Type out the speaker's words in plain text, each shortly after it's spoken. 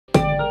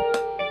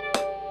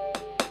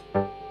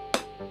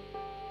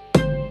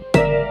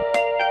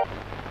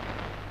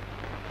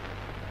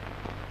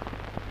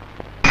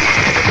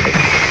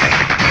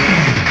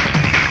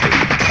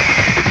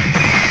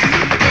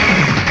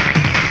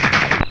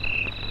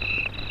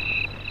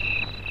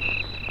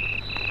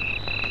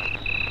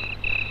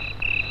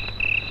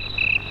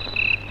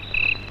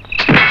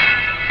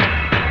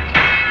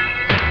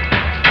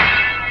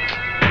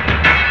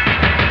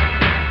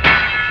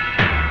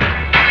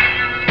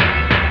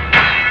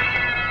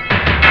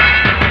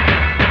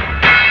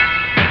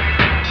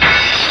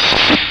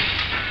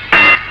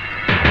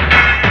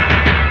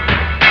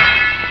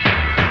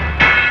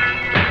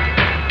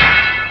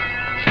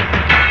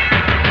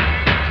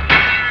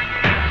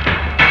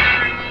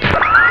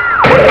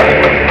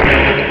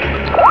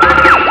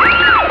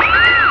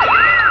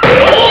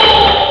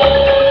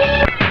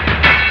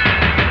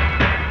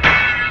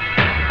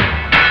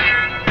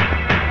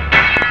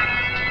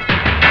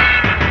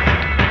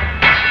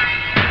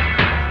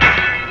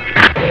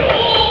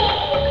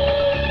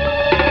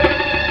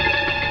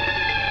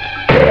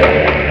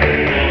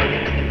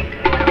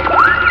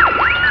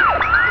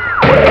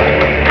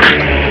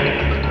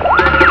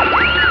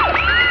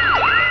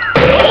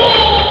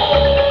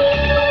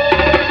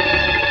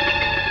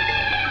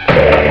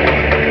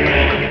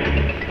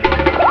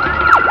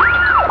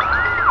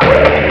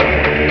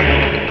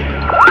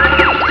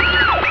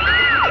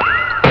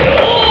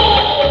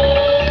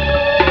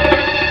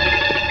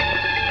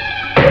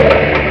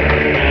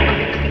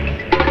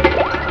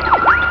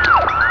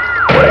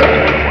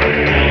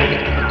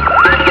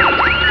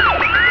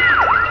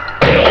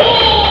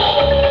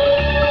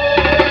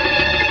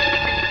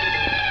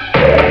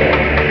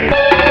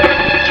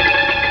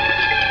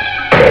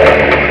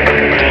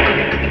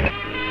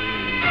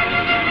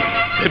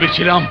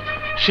ভেবেছিলাম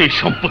সেই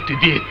সম্পত্তি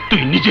দিয়ে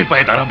তুই নিজের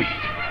পায়ে দাঁড়াবি,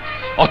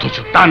 অথচ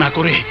তা না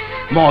করে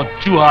মদ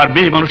জুয়া আর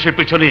মেয়ে মানুষের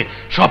পেছনে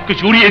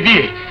সবকিছু উড়িয়ে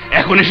দিয়ে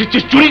এখন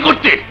এসেছিস চুরি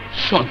করতে।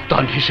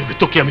 সন্তান হিসেবে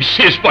তোকে আমি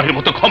শেষবারের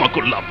মতো ক্ষমা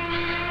করলাম,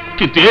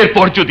 কিন্তু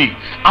এরপর যদি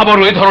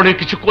আবারও এ ধরনের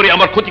কিছু করে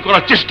আমার ক্ষতি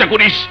করার চেষ্টা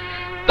করিস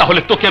তাহলে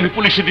তোকে আমি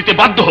পুলিশে দিতে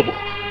বাধ্য হব,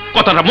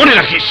 কথাটা মনে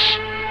রাখিস।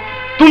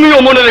 তুমিও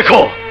মনে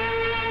রেখো,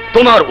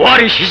 তোমার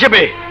ওয়ারিশ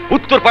হিসেবে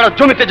উত্তরপাড়ার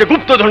জমিতে যে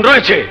গুপ্তধন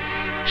রয়েছে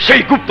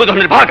সেই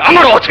গুপ্তধনের ভাগ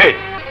আমারও আছে।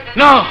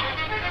 না,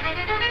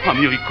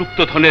 আমি ওই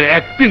গুপ্তধনের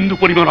এক বিন্দু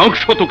পরিমাণ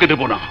অংশ তোকে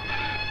দেব না।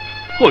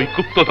 ওই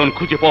গুপ্তধন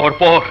খুঁজে পাওয়ার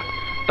পর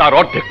তার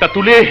অর্ধেকটা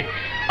তুলে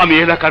আমি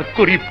এলাকার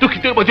গরিব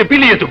দুঃখীদের মাঝে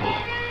বিলিয়ে দেব,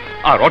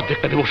 আর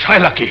অর্ধেকটা দেব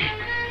শায়লাকে।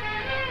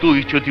 তুই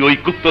যদি ওই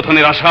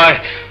গুপ্তধনের আশায়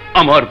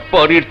আমার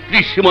বাড়ির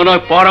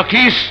ত্রিসীমানায় পা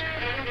রাখিস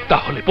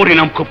তাহলে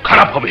পরিণাম খুব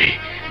খারাপ হবে।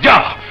 যা,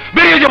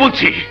 বেরিয়ে যা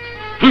বলছি।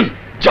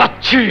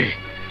 যাচ্ছি,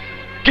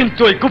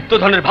 কিন্তু ওই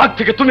গুপ্তধনের ভাগ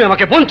থেকে তুমি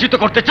আমাকে বঞ্চিত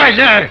করতে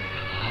চাইলে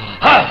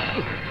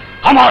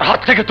আমার হাত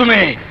থেকে তুমি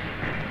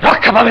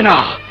রক্ষা পাবে না।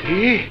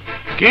 কি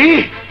কি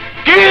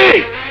কি?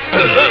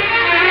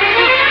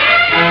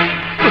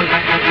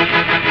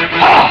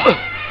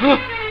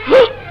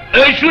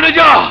 এই শুনে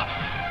যা,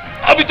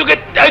 আমি তোকে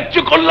ত্যায্য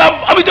করলাম,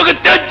 আমি তোকে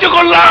ত্যায্য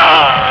করলাম।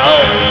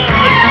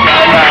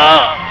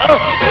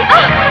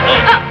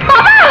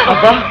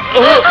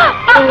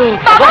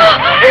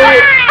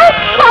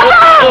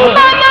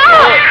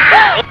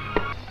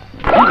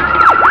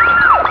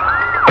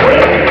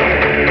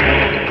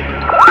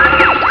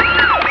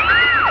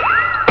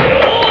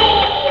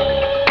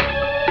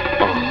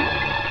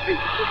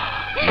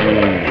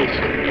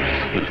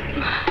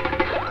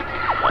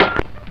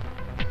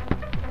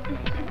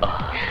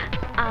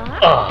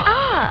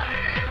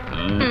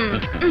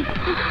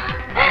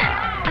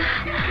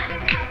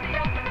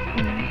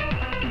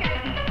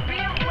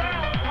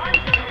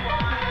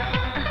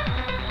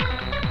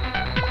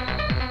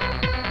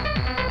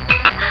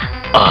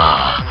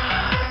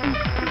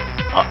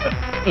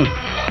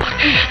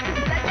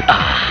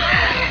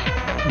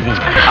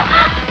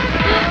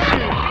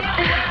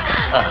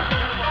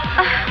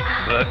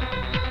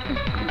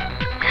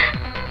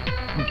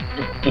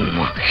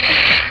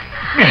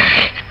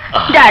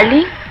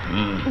 ডার্লিং,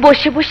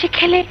 বসে বসে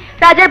খেলে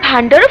রাজার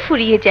ভান্ডারও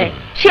ফুরিয়ে যায়,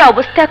 সে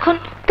অবস্থা এখন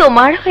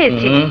তোমার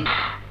হয়েছে।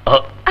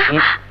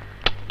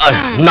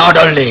 না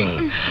ডার্লিং,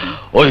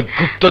 ওই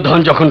গুপ্তধন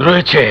যখন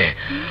রয়েছে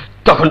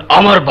তখন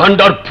আমার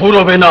ভান্ডার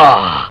ফুরবে না।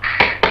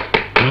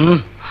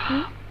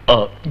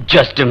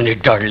 Just a minute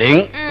darling.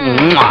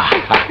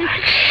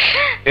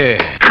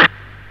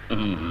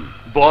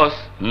 বস,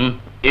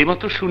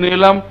 এইমাত্র শুনে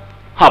এলাম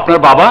আপনার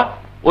বাবা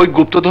ওই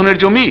গুপ্তধনের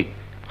জমি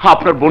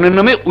আপনার বোনের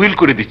নামে উইল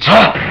করে দিচ্ছে।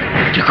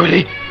 কি করলি?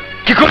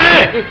 কি করলি?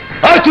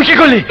 তুই কি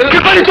করলি? কি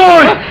করলি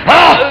তুই?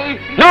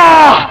 না,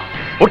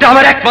 ওটা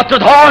আমার একমাত্র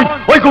ধন,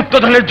 ওই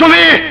গুপ্তধনের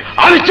জমি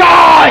আমি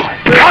চাই,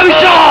 আমি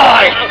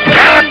চাই।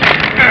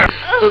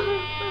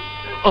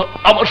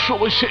 আমার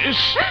সময় শেষ,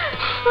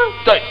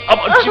 তাই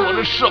আমার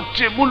জীবনের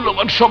সবচেয়ে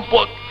মূল্যবান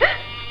সম্পদ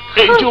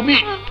এই জমি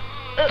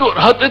তোর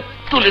হাতে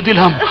তুলে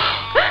দিলাম,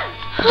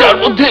 যার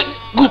মধ্যে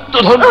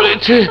গুপ্তধন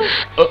রয়েছে।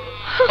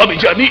 আমি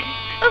জানি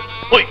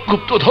ওই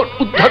গুপ্তধন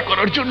উদ্ধার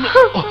করার জন্য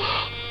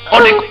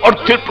অনেক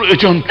অর্থের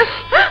প্রয়োজন।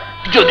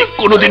 যদি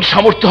কোনোদিন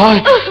সামর্থ্য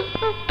হয়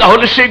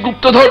তাহলে সেই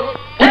গুপ্তধন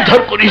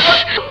উদ্ধার করিস,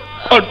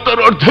 আর তার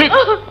অর্ধেক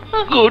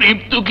গরিব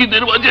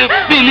দুঃখীদের মাঝে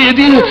বিলিয়ে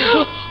দিয়ে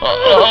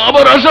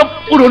আমার আশা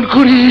পূরণ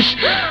করিস।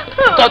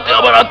 তাতে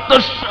আমার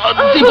আত্মার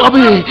শান্তি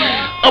পাবে,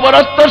 আমার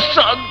আত্মার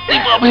শান্তি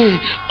পাবে,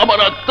 আমার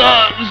আত্মা।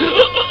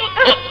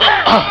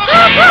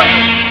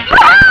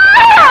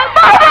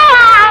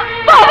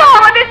 বাবা,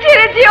 আমাদের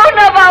ছেড়ে যেও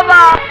না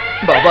বাবা।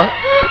 বাবা,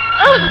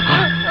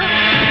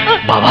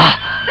 বাবা,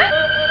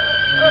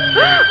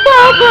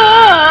 বাবা,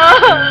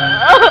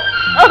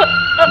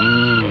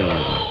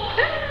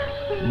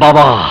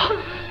 বাবা,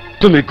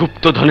 তুমি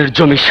গুপ্তধনের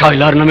জমি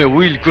শায়লার নামে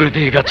উইল করে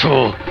দিয়ে গেছো,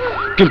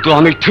 কিন্তু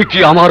আমি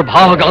ঠিকই আমার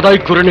ভাগ আদায়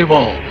করে নেব।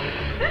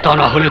 তা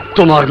না হলে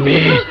তোমার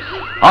মেয়ে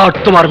আর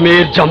তোমার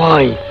মেয়ের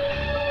জামাই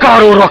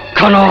কারো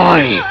রক্ষা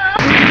নয়।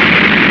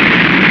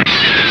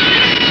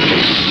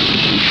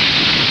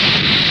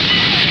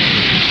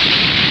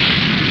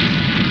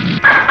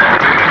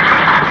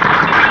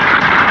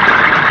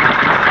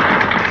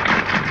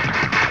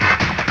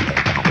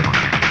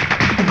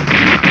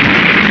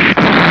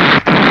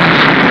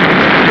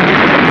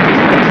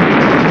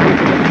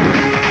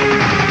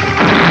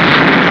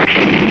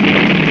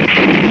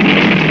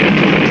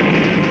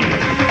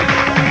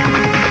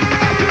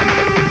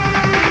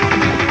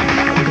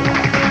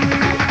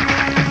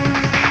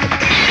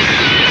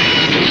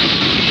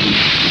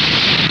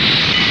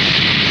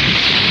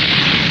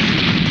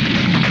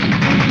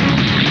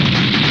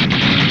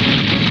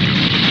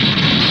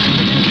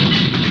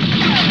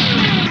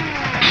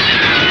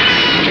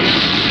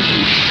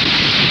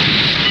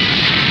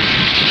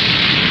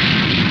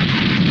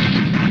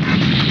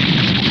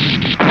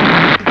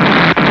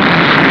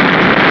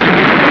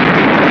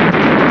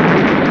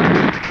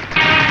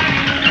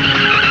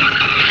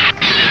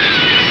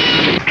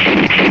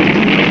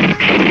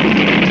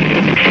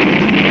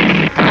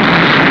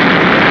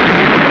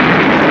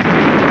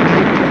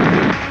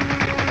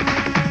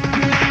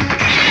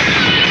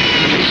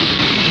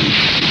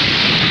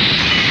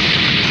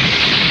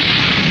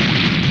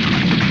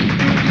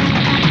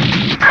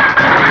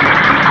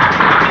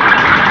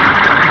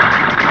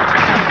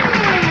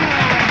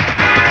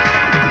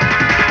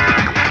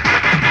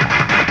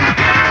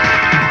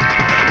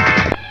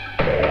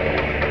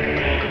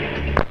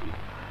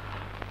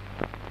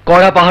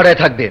 কড়া পাহারায়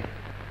থাকবে,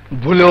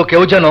 ভুলেও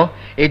কেউ যেন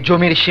এই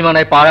জমির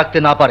সীমানায় পা রাখতে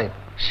না পারে।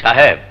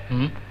 সাহেব,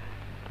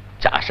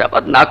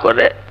 চাষাবাদ না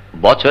করে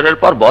বছরের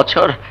পর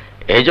বছর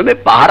এই জমি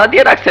পাহারা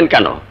দিয়ে রাখছেন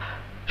কেন?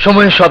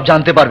 সময় সব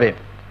জানতে পারবে।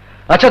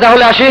 আচ্ছা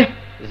তাহলে আসি।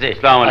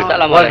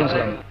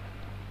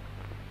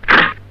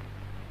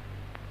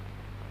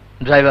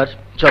 ড্রাইভার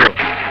চলো।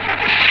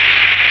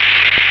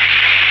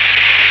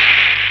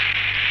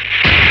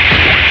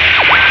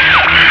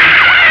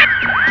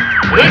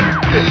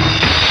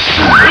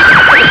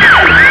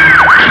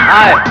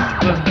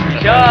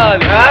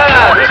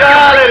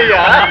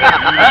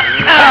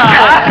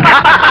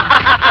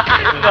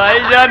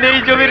 ভাইজান এই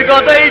জমির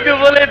কথাই তো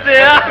বলেছে।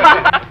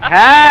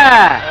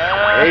 হ্যাঁ,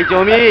 এই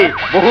জমি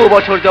বহু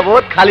বছর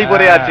যাবৎ খালি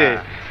পড়ে আছে,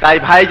 তাই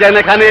ভাইজান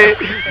এখানে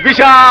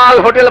বিশাল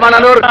হোটেল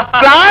বানানোর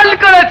প্ল্যান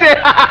করেছে।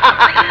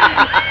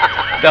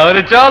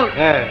 তাহলে চল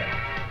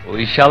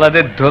ওই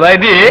শালাদের ধোলাই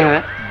দিয়ে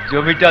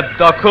জমিটা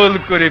দখল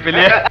করে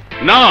ফেলে।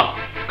 না,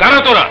 কারা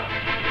তোরা?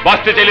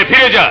 বাঁচতে চাইলে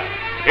ফিরে যা,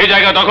 এই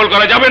জায়গা দখল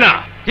করা যাবে না।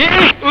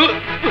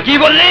 কি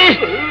বললি?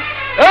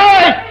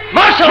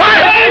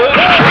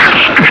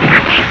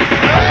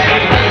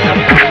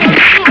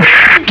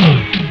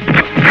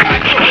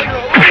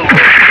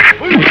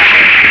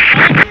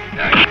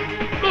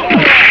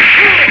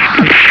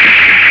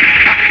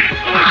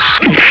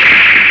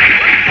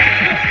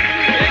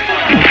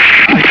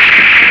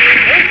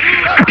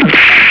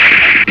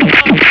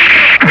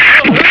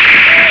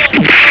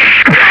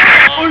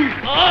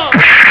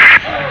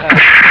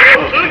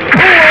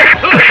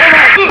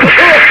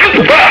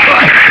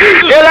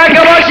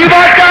 এলাকাবাসী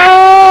বাঁচাও!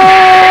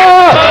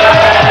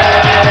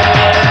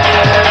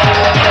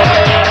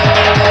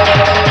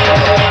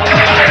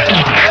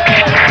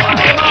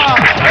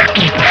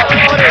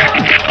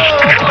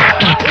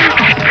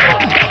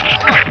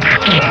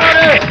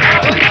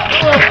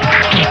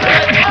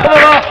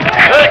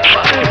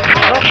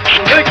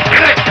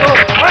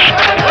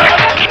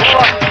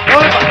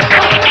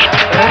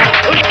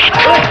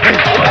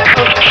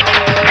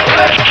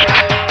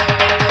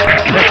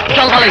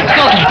 চল ভাই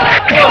চল।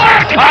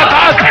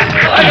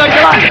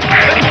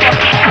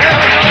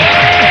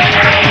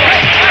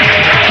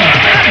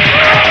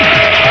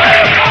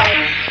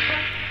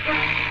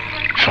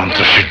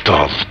 সন্ত্রাসীর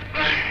দল,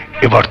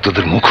 এবার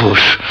তোদের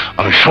মুখোশ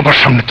আমি সবার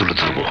সামনে তুলে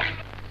ধরবো।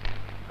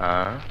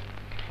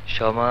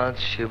 সমাজ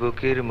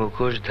সেবকের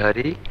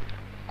মুখোশধারী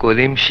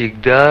কলিম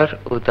শিকদার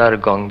ও তার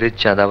গংদের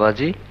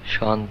চাঁদাবাজি,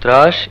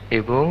 সন্ত্রাস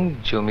এবং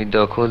জমি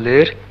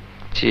দখলের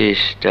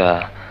চেষ্টা।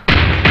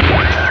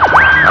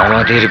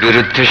 আমাদের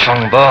বিরুদ্ধে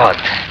সংবাদ।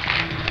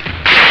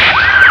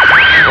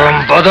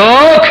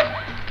 সম্পাদক,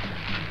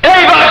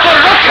 এইবার তোর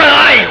রক্ষা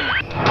নাই।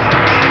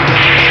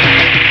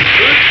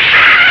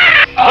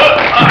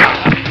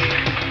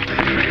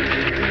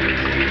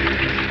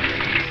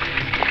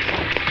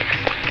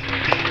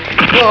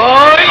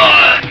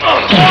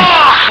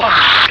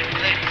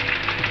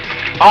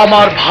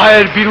 আমার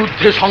ভাইয়ের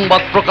বিরুদ্ধে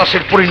সংবাদ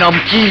প্রকাশের পরিণাম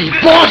কি?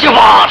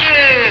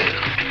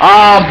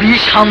 আমি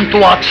শান্ত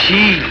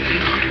আছি,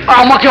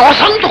 আমাকে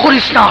অশান্ত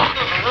করিস না।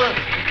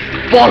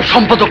 বল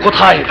সম্পাদক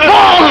কোথায়?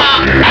 বল।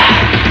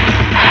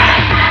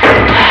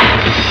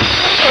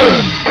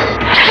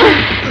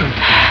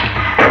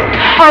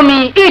 আমি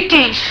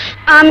ব্রিটিশ,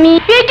 আমি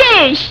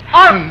ব্রিটিশ,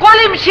 আর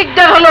কলিম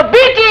শিকদার হলো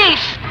ব্রিটিশ।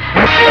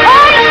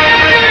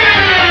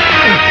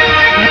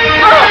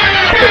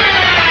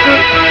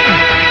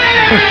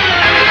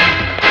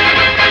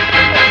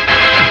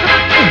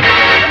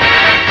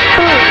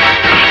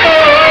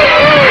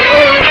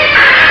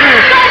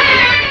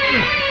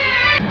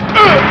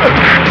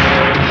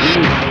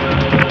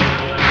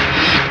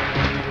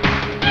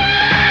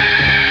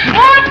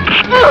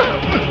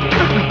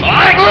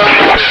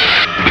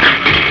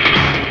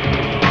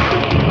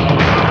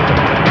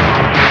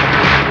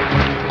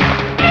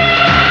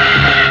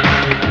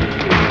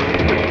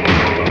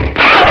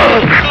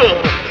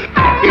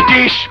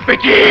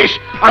 ব্রিটিশ,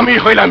 আমি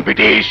হইলাম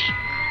ব্রিটিশ।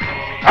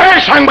 এই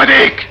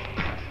সাংবাদিক,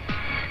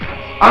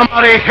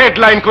 আমার এই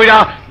হেডলাইন কইরা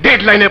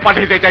ডেডলাইনে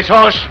পাঠিয়ে দিতে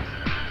চাইছস,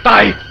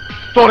 তাই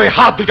তোরে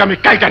হাত দুটো আমি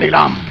কাইটা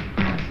নিলাম।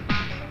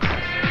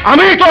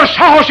 আমি তোর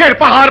সাহসের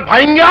পাহাড়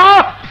ভাঙ্গা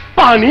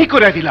পানি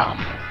করে দিলাম,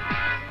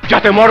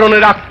 যাতে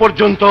মরণের আগ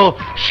পর্যন্ত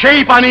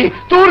সেই পানি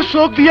তোর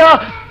চোখ দিয়া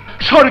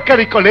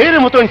সরকারি কলের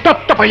মতন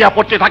টপটপাইয়া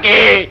পড়তে থাকে।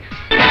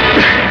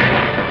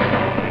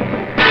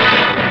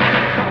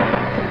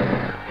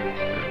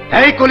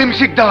 এই কলিম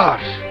শিকদার,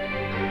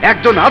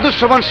 একজন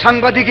আদর্শবান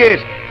সাংবাদিকের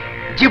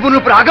জীবনের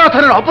উপর আঘাত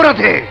হানার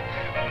অপরাধে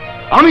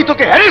আমি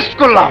তোকে অ্যারেস্ট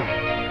করলাম।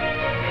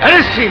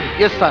 Arrest him.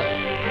 Yes sir.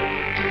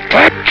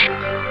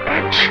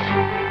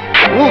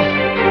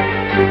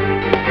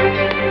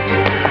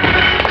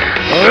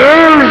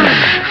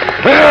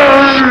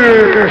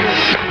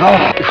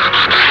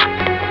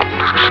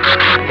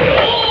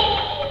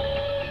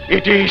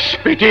 British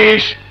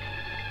British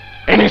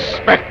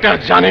inspector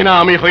জানে না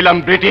আমি হইলাম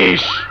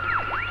ব্রিটিশ,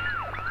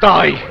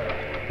 তাই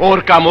ওর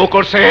কাম ও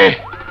করছে,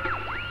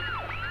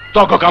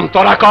 তক কাম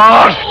তোরা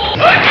কর।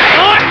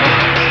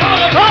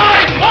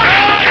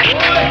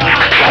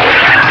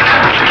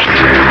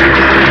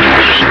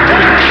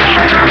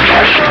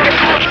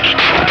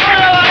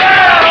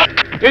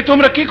 এ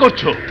তোমরা কি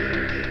করছো?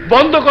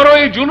 বন্ধ করো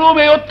এই জুলুম,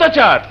 এই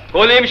অত্যাচার।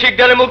 কলিম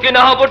শিকদারের মুক্তি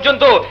না হওয়া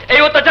পর্যন্ত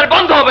এই অত্যাচার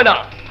বন্ধ হবে না।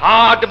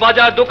 হাট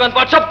বাজার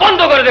দোকানপাট সব বন্ধ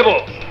করে দেব।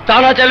 তা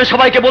না চাইলে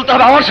সবাইকে বলতে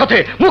হবে আমার সাথে,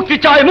 মুক্তি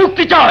চাই,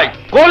 মুক্তি চাই।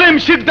 কলিম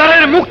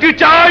শিকদারের মুক্তি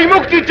চাই,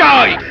 মুক্তি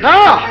চাই। না,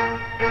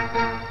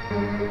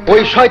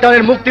 ওই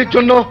শয়তানের মুক্তির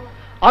জন্য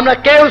আমরা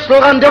কেউ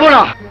স্লোগান দেব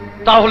না।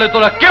 তাহলে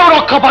তোরা কেউ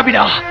রক্ষা পাবি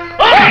না।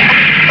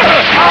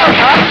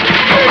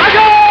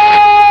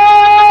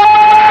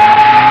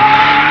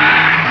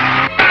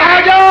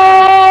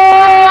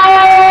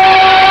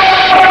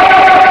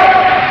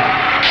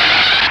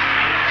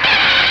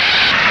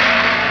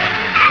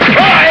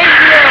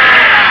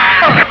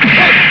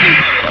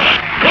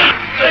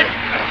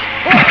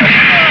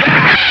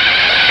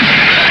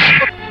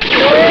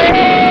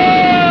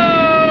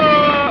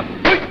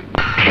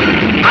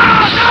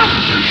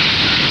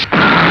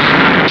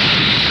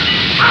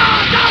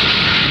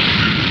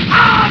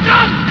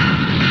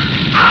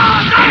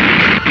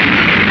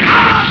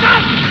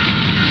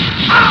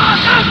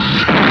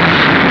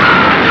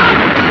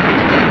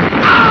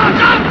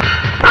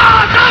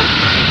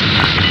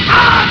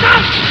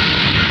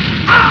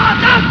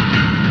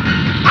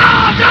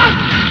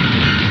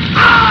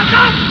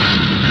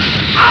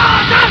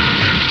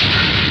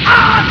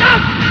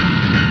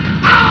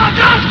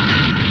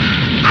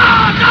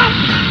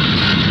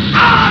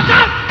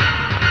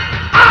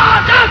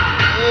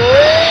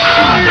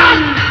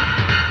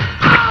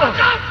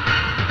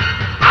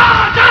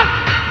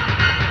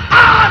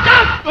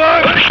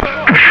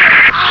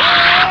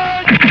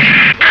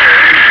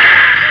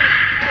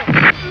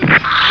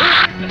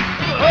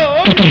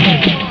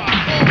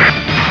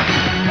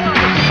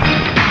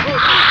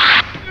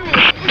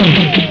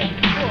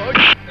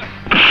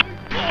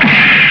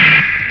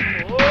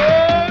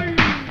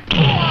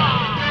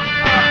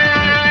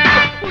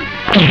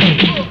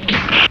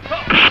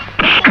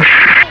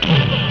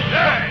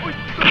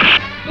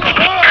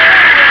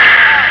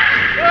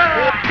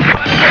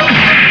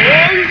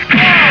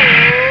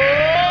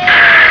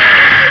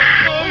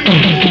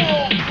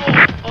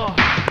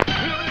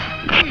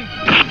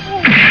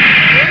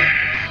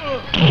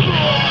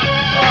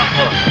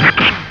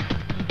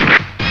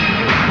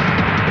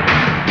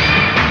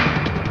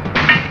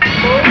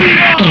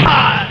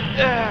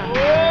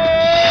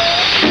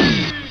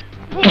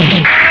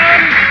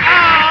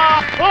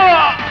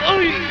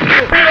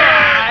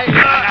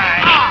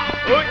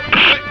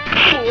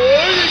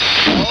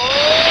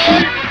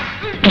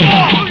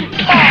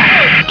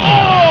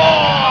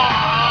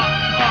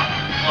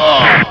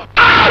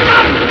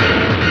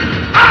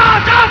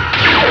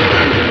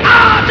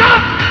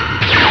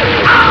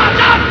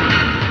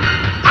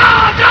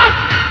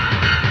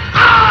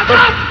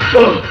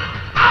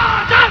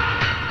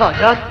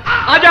 आजाद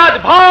आजाद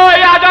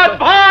भाई, आजाद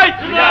भाई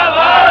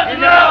जिंदाबाद,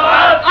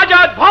 जिंदाबाद।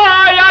 आजाद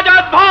भाई,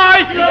 आजाद भाई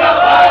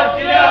जिंदाबाद,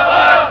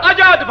 जिंदाबाद।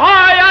 आजाद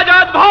भाई,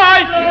 आजाद भाई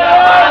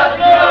जिंदाबाद,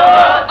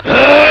 जिंदाबाद।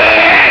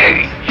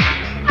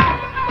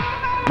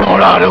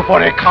 ঘোড়ার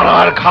উপরে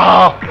খাড়ার ঘা,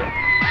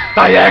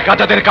 তাই এক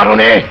আজাদের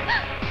কারণে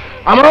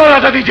আমার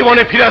আজাদি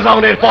জীবনে ফিরে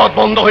যাওয়ার পথ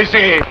বন্ধ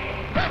হয়েছে।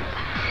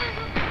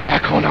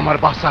 এখন আমার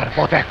বাঁচার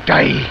পথ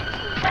একটাই।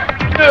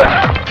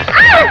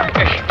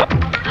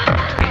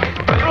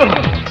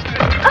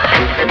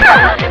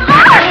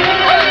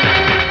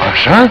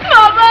 আশা,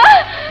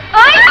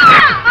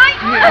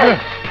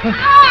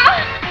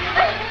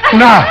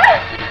 না,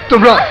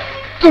 তোমরা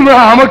তোমরা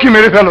আমাকে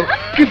মেরে ফেলো,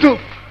 কিন্তু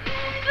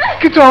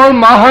কিন্তু আমার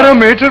মাহারা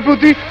মেয়েটার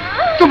প্রতি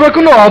তোমরা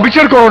কোনো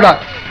অবিচার করো না।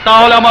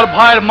 তাহলে আমার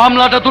ভাইয়ের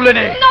মামলাটা তুলে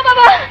নে। না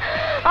বাবা,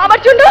 আমার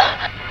জন্য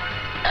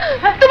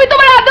তুমি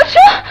তোমার আদর্শ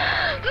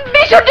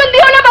বিসর্জন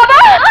দিও না বাবা।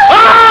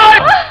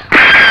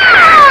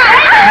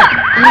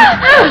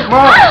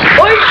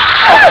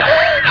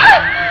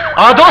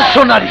 আদর্শ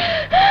নারী,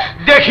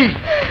 দেখি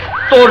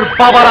তোর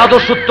বাবার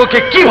আদর্শ তোকে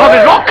কিভাবে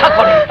রক্ষা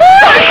করে।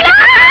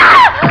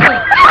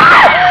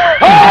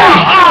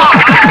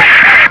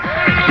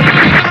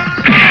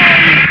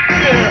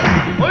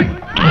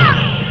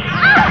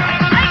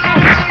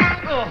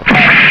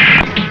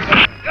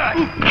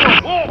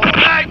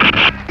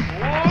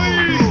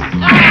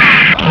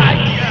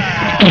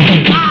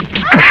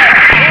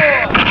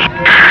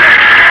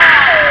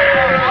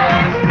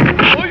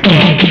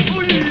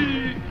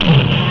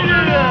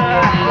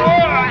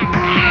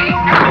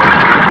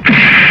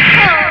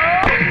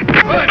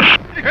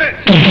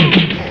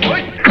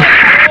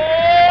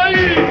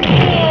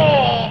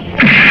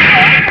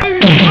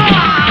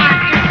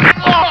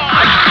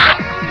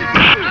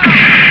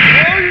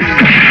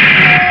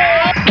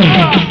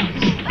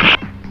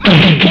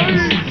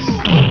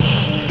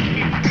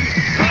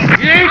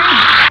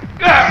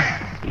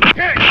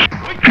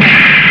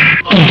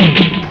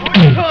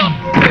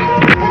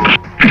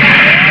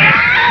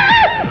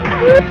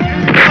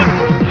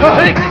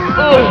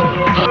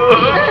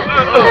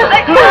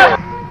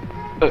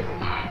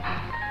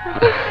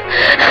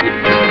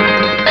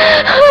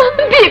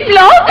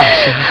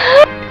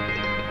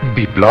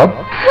 বিপ্লব,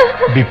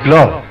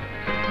 বিপ্লব,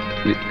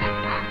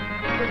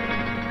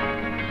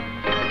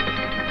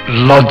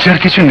 লজ্জার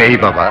কিছু নেই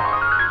বাবা।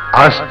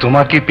 আজ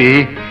তোমাকে পেয়ে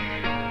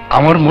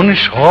আমার মনে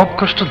সব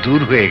কষ্ট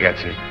দূর হয়ে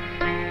গেছে।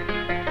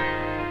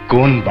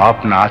 কোন বাপ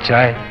না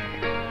চায়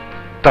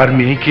তার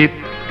মেয়েকে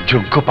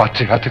যোগ্য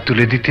পাত্রের হাতে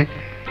তুলে দিতে?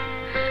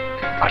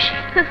 আসি।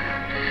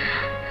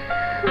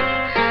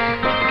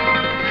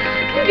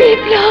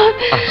 বিপ্লব,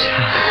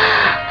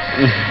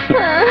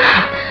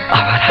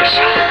 আমার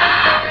আশা।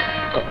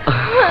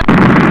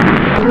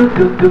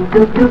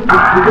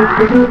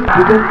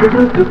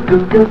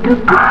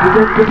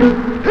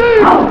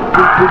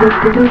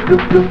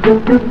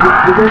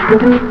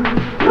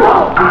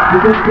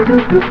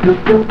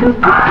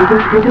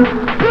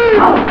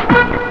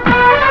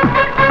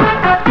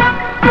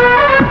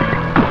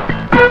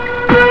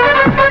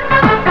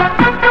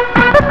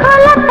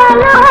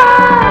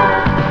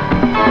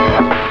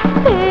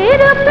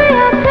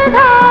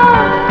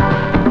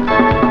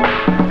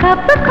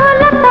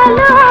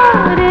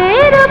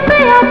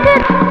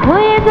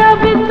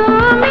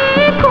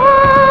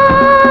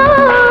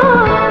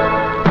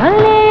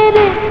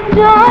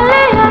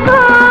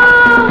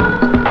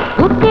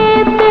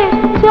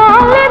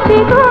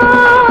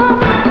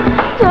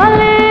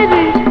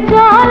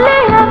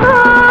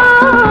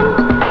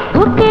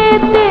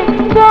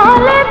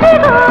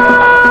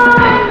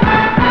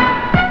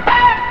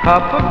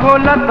 খাপ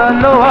খোলা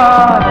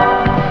তলোয়ার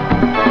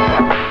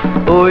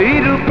ওই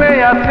রূপে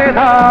আছে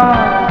ধার,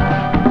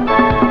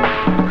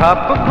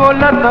 খাপ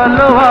খোলা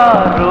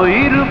তলোয়ার ওই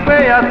রূপে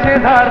আছে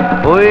ধার,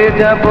 হয়ে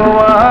যাব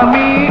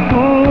আমি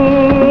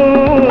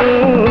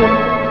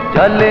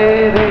জলে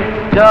রে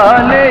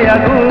জলে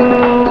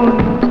আগুন,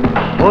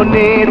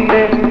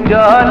 মনেতে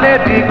জলে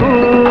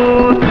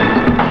দ্বিগুণ,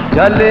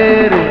 জলে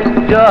রে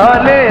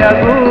জলে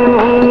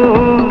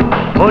আগুন,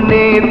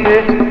 মনেতে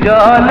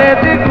জলে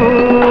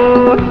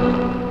দ্বিগুণ।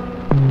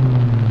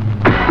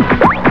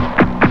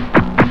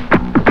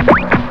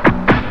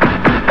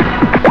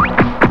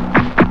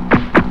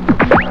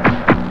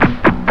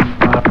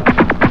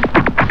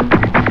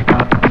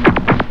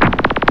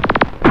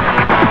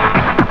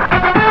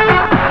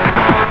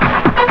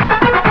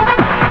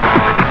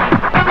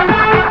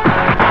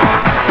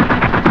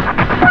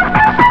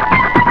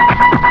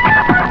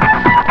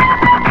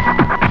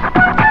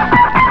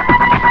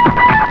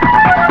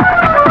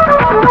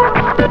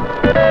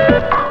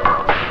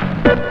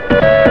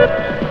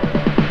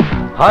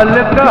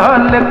 हल्का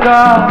हल्का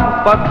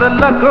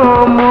पतला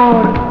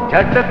कोमर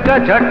झटका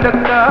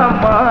झटका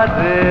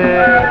मारे,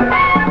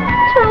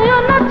 छुयो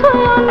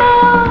ना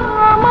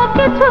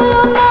আমাকে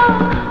ছুঁয়ো না,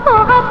 ও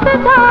হাতে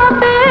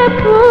যাবে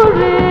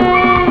পুরে।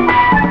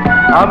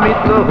 আমি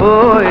তো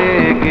হয়ে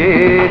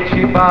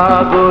গেছি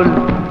পাগল,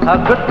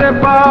 থাকতে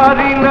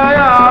পারি না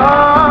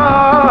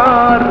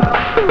আর।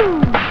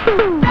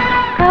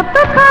 কত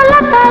কালা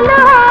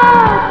কালা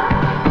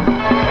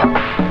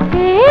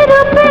এই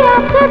রূপে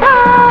আছে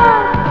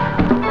ধার,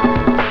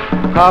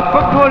 খাপ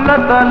খোলা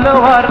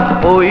তলোয়ার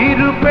ওই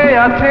রূপে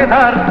আছে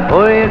ধার,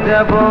 হয়ে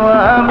যাব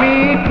আমি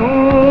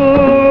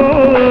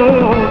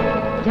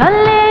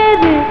জলে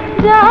রে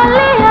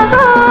জলে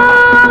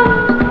আগুন,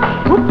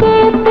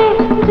 বুকেতে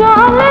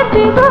জলে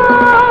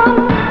দ্বিগুণ,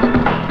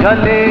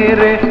 জলে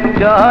রে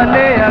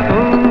জলে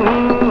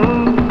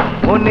আগুন,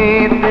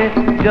 মনেতে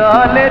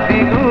জলে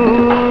দ্বিগুণ।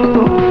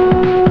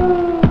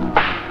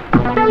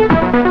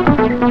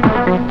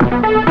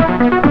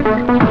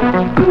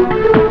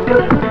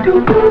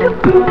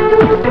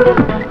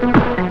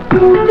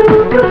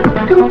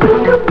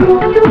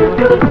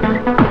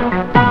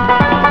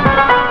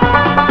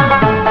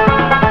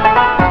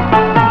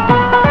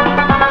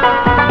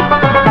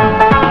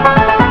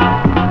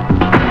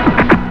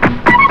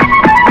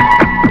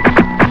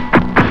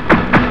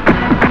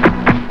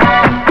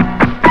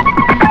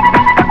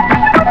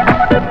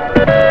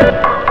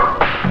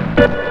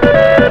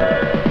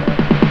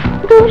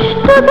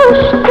 দুষ্ট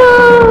দুষ্ট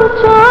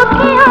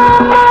চোখে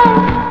আমার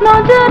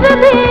নজর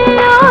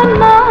দিও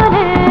না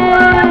রে,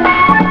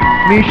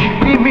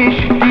 মিষ্টি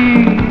মিষ্টি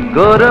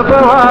গর্ব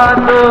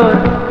আদর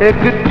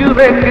একটু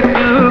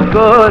একটু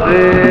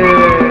করে,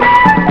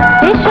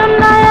 এসো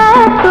না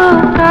এত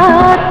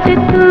কাছে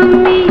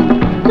তুমি,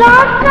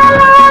 লজ্জা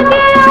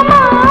লাগে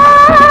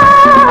আমার।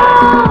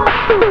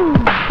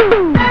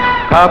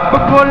 খাপ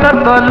খোলা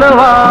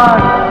তলোয়ার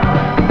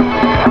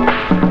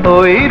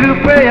ওই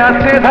রূপে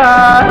আছে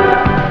ধার,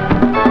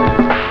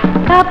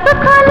 খাপ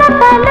খোলা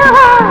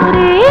তলোয়ার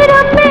এই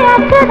রূপে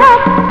আছে ধার,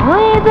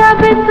 হয়ে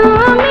যাবে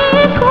তুমি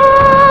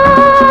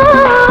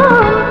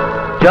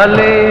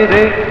জলে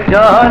রে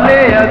জলে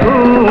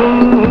আগুন,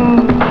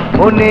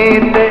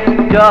 মনেতে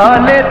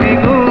জলে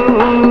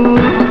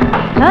দ্বিগুণ,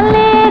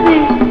 জলে রে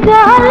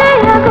জলে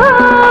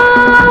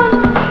আগুন,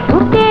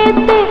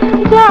 বুকেতে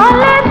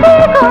জলে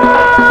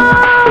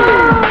দ্বিগুণ।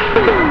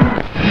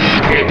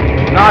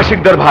 না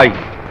শিকদার ভাই,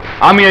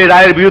 আমি এই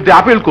রায়ের বিরুদ্ধে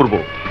আপিল করব।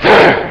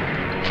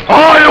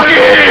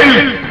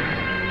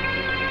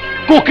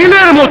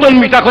 কোকিলের মতন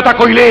মিঠা কথা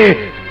কইলে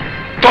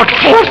তোর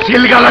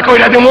সিলগালা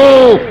কইরা দেব।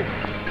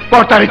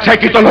 কর্তার ইচ্ছায়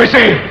কীর্তন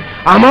হয়েছে,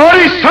 আমার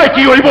ইচ্ছায়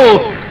কি হইব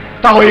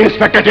তা ওই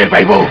ইন্সপেক্টর টের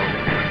পাইব।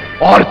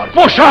 और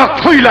पोशाक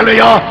खुइला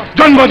लइया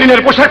जन्मदिনের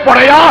পোশাক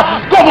পরাইয়া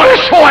কবরে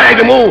শোয়াই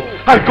দেবো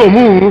আর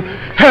কমু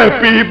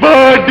হ্যাপি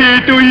বার্থডে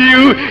টু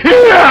ইউ।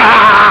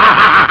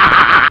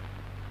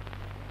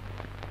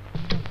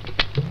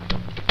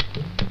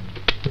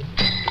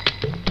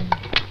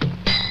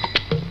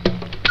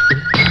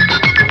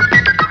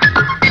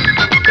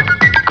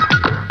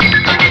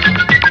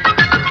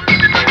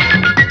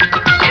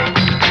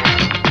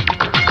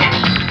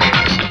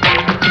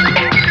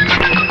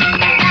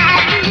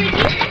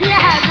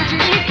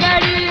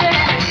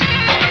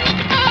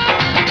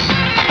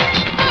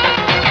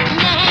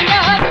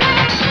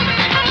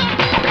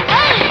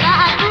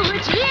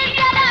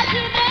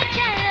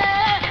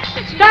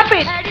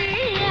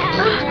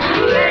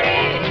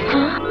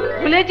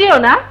 ভুলে যেও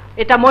না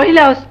এটা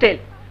মহিলা হোস্টেল,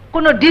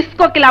 কোনো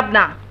ডিস্কো ক্লাব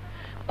না।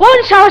 কোন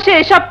সাহসে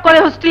এসব করে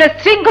হোস্টেলের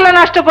শৃঙ্খলা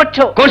নষ্ট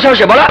করছো? কোন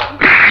সাহসে বলা?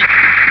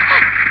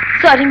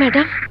 Sorry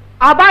madam.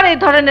 আবার এই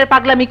ধরনের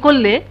পাগলামি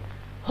করলে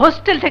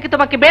হোস্টেল থেকে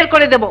তোমাকে বের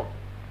করে দেব।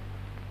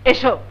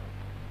 এসো।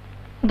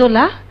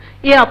 দোলা,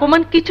 এই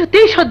অপমান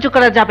কিছুতেই সহ্য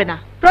করা যাবে না।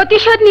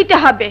 প্রতিশোধ নিতে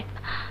হবে।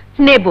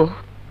 নেব।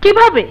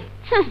 কিভাবে?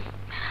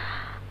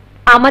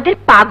 আমাদের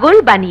পাগল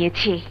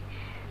বানিয়েছে,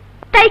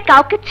 তাই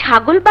কাউকে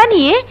ছাগল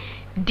বানিয়ে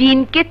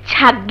ডিনকে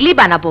ছাগলি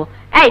বানাবো।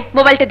 এই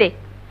মোবাইলটা দে,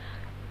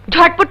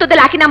 ঝটপট তোদের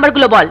লাকি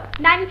নাম্বারগুলো বল।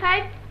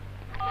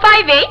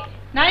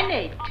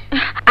 955898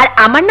 আর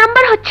আমার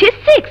নাম্বার হচ্ছে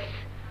 6।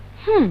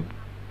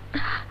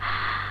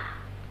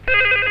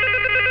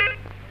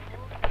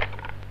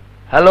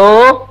 হ্যালো,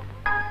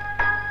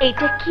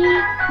 এটা কি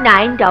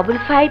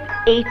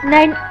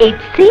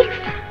 9558986?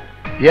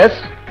 ইয়েস,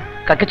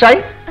 কাকে চাই?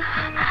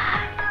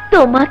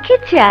 তোমাকে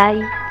চাই।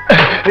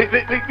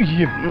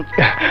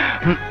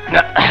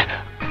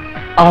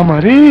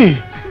 আমারে?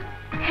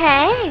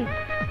 হ্যাঁ,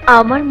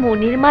 আমার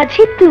মনের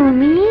মাঝে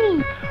তুমি।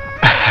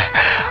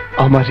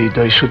 আমার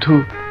হৃদয় শুধু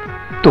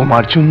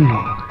তোমার জন্য।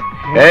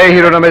 এই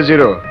হিরো নামে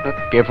জিরো,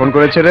 কে ফোন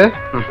করেছে রে?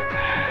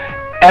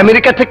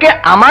 আমেরিকা থেকে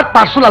আমার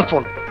পার্সোনাল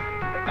ফোন।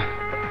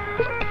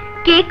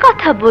 কে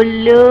কথা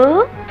বললো?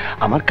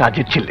 আমার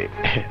কাজের ছেলে।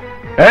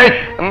 এই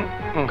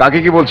কাকে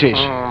কি বলছিস?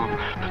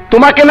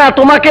 তোমাকে না,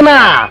 তোমাকে না।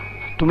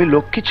 তুমি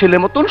লক্ষ্মী ছেলে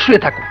মতন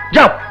শুয়ে থাকো।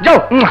 যাও যাও,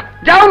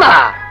 যাও না।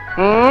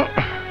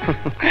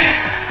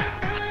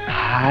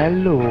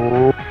 হ্যালো,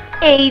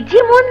 এই যে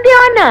মন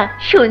দেওয়া না,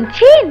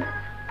 শুনছেন?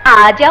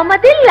 আজ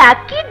আমাদের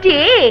লাকি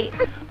ডে।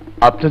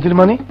 আপনাদের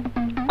মানে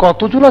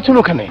কতজন আছেন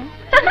ওখানে?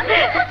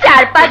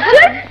 4-5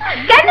 জন।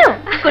 কেন,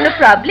 কোনো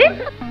প্রবলেম?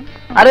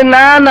 আরে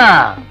না না,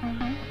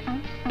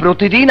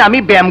 প্রতিদিন আমি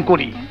ব্যায়াম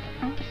করি,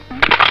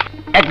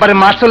 একবারে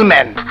মাসল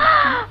ম্যান।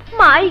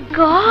 মাই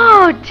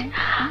গড,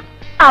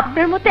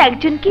 আপনার মতো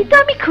একজনকেই তো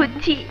আমি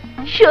খুঁজছি।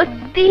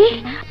 সত্যি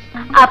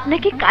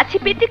আপনাকে কাছে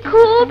পেতে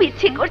খুব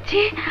ইচ্ছে করছে।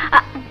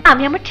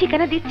 আমি আমার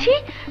ঠিকানা দিচ্ছি,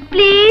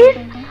 প্লিজ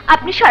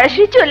আপনি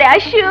সরাসরি চলে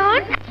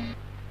আসুন।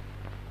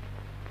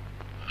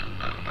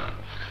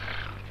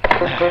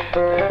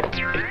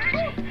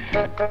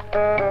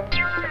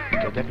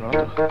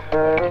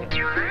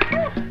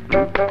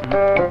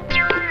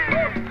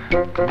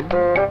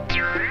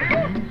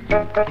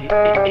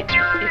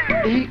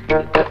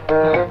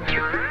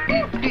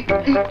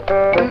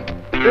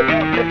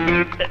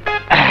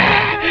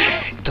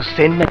 তো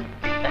সেন না।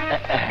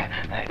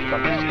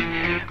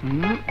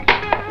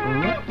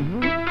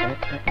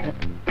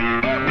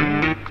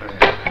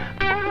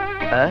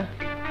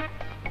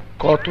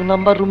 কত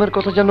নাম্বার রুমের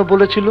কথা যেন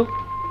বলেছিল?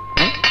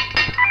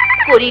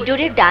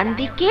 করিডোরের ডান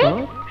দিকে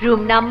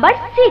room number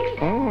 6।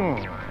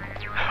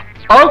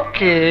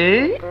 Okay,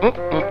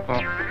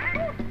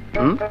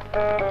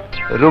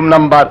 room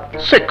number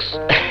 6।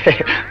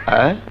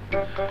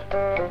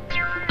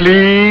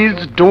 Please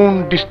don't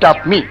disturb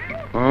me.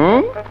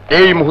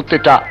 এই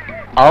মুহূর্তেটা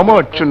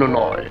আমার জন্য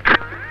নয়।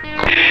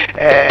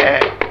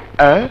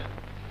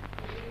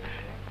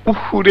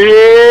 উহুরে,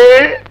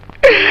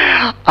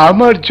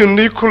 আমার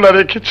জন্যই খোলা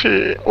রেখেছে।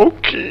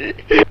 ওকে।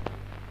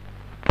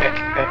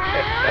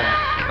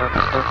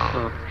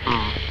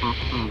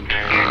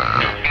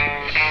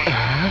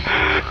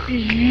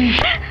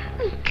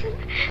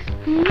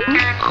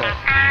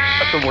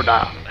 এত মোটা,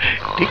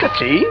 ঠিক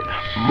আছে,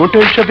 মোটা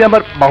হিসাবে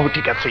আমার বাহু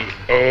ঠিক আছে,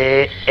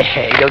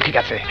 এটাও ঠিক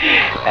আছে।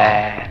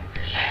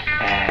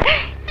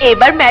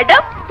 এবার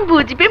ম্যাডাম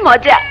বুঝবে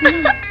মজা।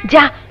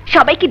 যা,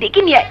 সবাইকে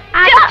ডেকে নিয়ে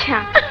আয়। আচ্ছা।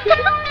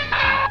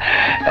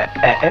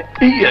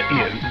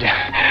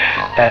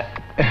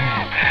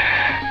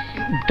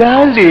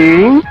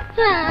 ডার্লিং,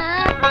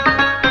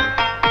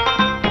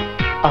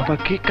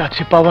 আমাকে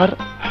কাছে পাওয়ার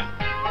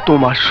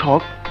তোমার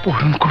শখ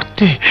পূরণ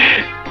করতে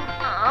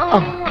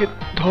আমাকে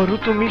ধরো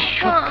তুমি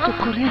শক্ত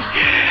করে।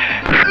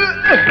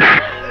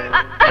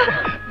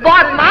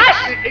 বদমাশ!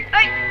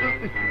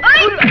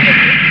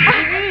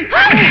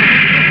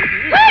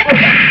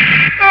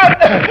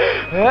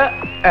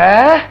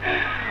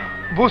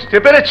 বুঝতে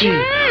পেরেছি,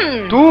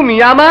 তুমি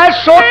আমার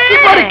সত্যি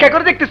পরীক্ষা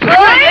করে দেখতেছো।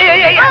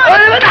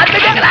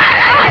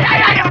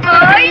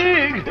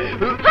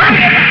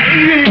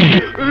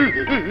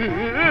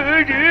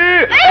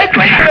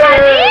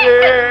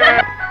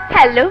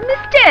 Hello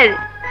mister,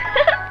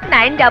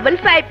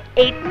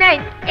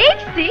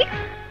 9558986.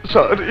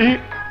 Sorry,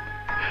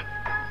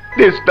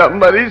 this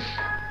number is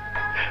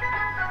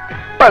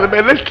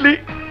permanently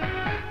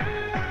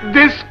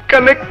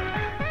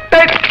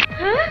disconnected.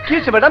 কি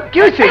হয়েছে ম্যাডাম, কি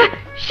হয়েছে?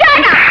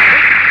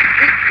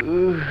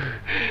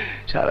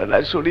 সারা না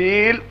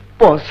শরীর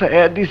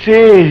পসায়া দিছে,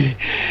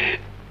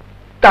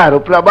 তার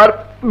উপর আবার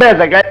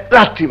বেজাগায়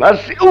রাত্রি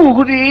মারছে।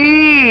 উহুরি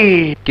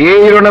কে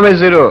হিরো নামে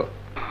জিরো?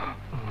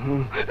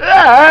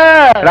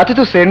 রাতে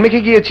তো সেন্ট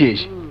মেখে গিয়েছিস,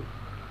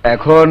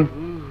 এখন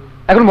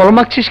মলম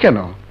মাখছিস কেন?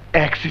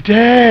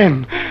 অ্যাক্সিডেন্ট,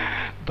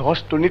 10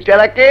 টনি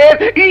টেরাকে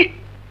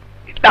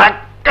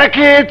ধাক্কা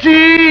খেয়েছি।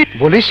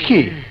 বলিস কি?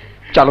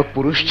 চালক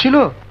পুরুষ ছিল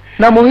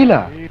না মহিলা?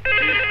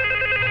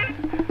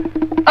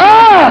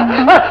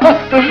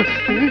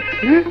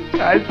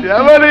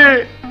 আমারে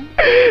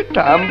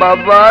থাম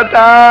বাবা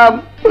থাম,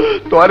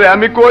 তোরে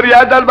আমি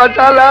কোরিয়াদার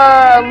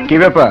বাঁচালাম। কি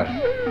ব্যাপার,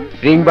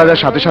 রিং বাজার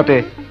সাথে সাথে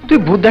তুই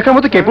ভূত দেখার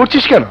মতো কে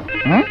পড়ছিস কেন?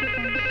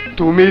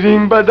 তুমি রিং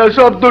বাজার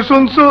শব্দ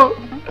শুনছো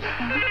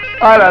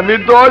আর আমি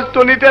 10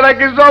 টনি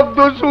টেরাকে শব্দ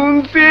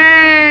শুনছি।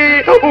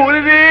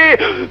 ওরে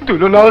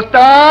তুইলো না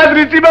ওস্তাদ,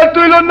 রিসিভার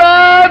তুইলো না,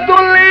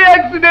 তুললি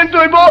অ্যাক্সিডেন্ট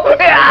হইব।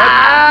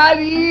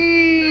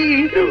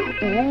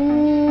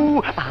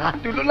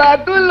 তুইলো না,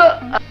 তুললো।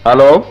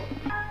 হ্যালো,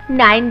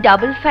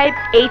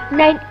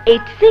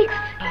 9558986.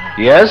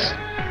 ইয়েস,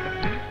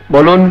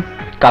 বলুন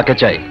কাকে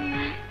চাই?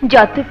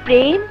 যত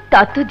প্রেম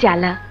তত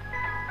জ্বালা,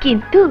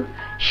 কিন্তু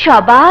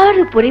সবার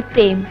উপরে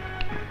প্রেম,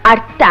 আর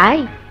তাই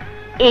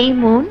এই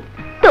মন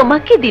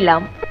তোমাকে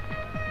দিলাম।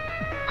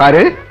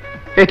 আরে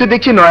এই তো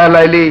দেখছি নয়া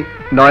লাইলি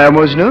নয়া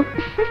মজনু।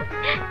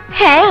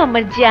 হ্যাঁ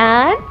আমার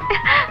জান,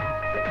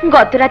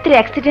 গত রাতের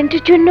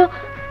অ্যাক্সিডেন্টের জন্য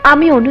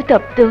আমি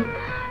অনুতপ্ত।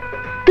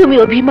 তুমি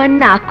অভিমান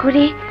না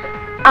করে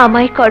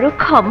আমায় করো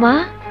ক্ষমা।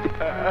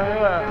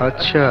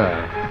 আচ্ছা,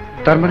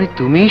 তার মানে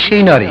তুমি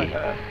সেই নারী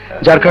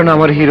যার কারণে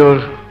আমার হিরোর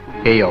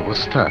এই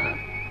অবস্থা।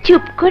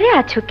 চুপ করে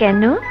আছো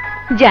কেন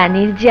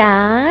জানের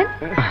জান?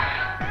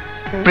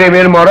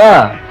 প্রেমের মরা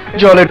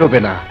জলে ডোবে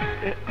না,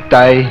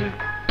 তাই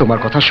তোমার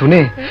কথা শুনে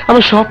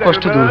আমার সব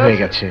কষ্ট দূর হয়ে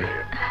গেছে।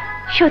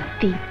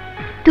 সত্যি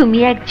তুমি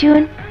একজন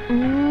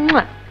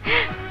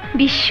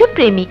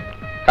বিশ্বপ্রেমিক।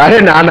 আরে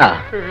না না,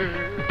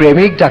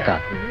 প্রেমিক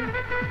ডাকাত,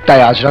 তাই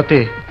আজ রাতে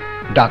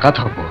ডাকাত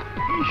হব।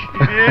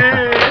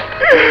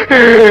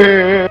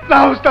 না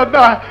ওস্তাদ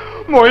না,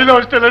 মহিলা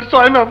হোস্টেলের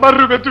 6 নম্বর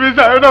রুমে তুমি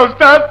যাও না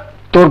ওস্তাদ।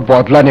 তোর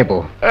বদলা নেব।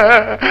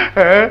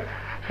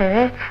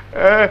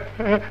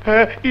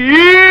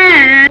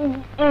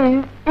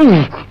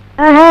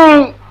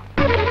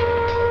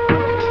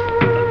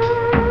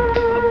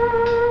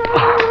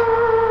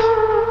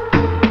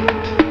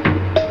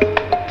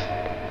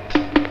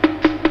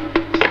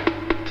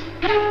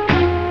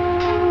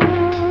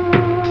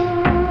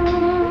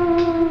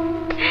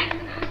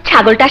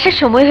 ছাগলটা আসার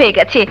সময় হয়ে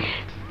গেছে,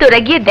 তোরা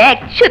গিয়ে দেখ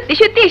সত্যি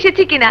সত্যি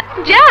এসেছে কিনা।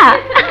 যা।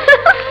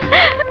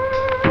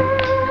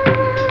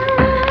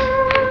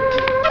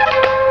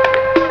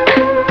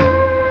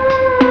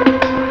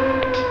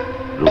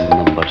 Room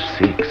number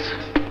 6।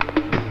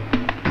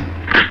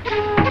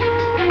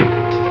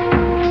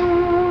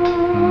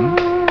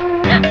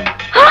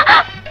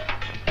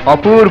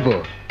 অপূর্ব,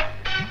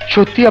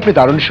 সত্যি আপনি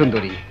দারুণ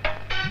সুন্দরী,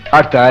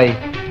 আর তাই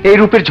এই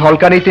রূপের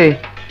ঝলকানিতে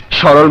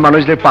সরল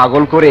মানুষদের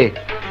পাগল করে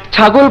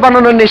ছাগল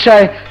বানানোর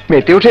নেশায়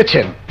মেতে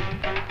উঠেছেন।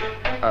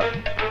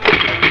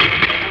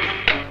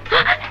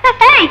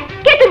 এই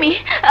কে তুমি?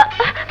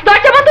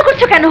 দরজা বন্ধ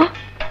করছো কেন?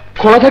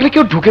 খোলা থাকলে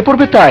কেউ ঢুকে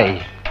পড়বে, তাই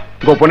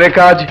গোপনের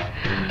কাজ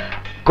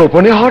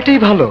গোপনে হওয়াটাই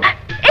ভালো।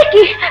 এ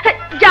কি,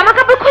 জামা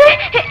কাপড় খুলে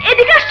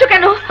এদিকে আসছো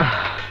কেন?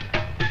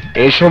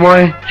 এই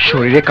সময়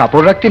শরীরে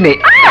কাপড় রাখতে নেই।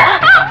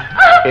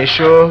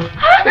 এসো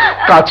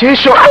কাছে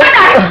এসো।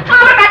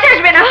 আমার কাছে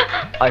আসবে না।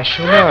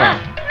 এসো না,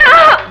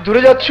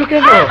 দূরে যাচ্ছ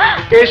কেন?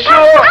 এসো।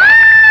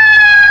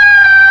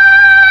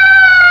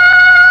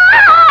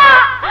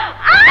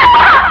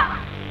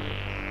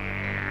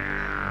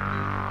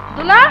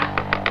 দুলা,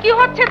 কি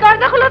হচ্ছে?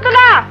 দরজা খুলো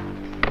দুলা।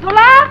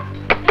 দুলা,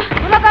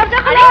 দুলা দরজা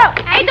খুলো।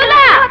 এই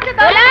দুলা,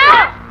 দুলা।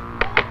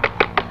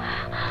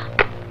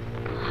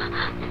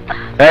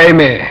 এই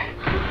মেয়ে,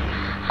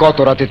 গত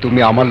রাতে তুমি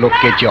আমার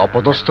লোককে যে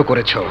অপদস্থ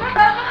করেছ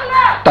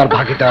তার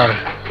ভাগিদার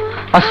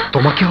আজ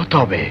তোমাকে হতে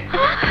হবে।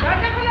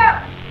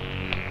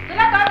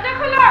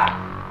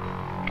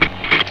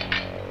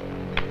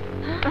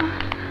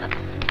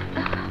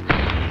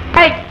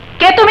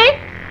 কে তুমি?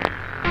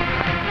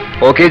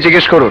 ওকে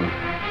জিজ্ঞেস করুন,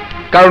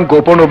 কারণ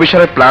গোপন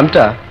অভিসারের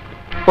প্ল্যানটা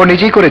ও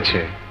নিজেই করেছে,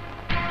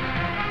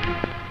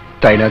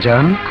 তাই না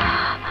জান?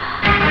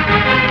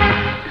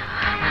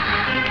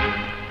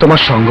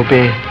 তোমার সঙ্গ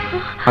পেয়ে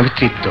আমি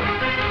তৃপ্ত।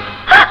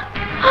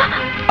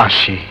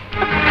 আসি।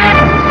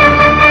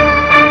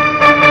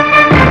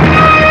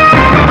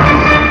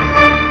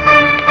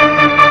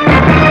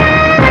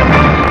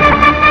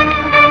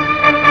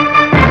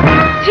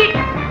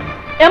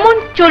 এমন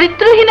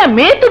চরিত্রহীনা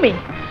মেয়ে তুমি,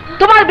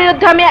 তোমার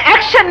বিরুদ্ধে আমি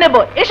অ্যাকশন নেব।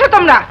 এসো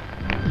তোমরা।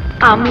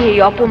 আমি এই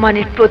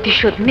অপমানের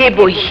প্রতিশোধ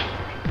নেবই।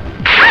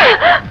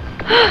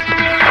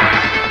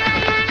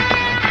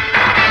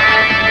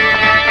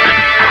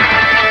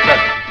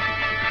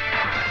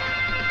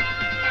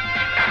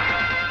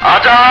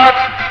 আজাদ,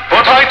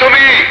 কোথায়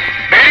তুমি?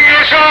 বেরিয়ে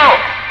এসো,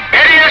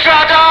 বেরিয়ে এসো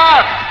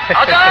আজাদ,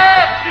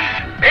 আজাদ,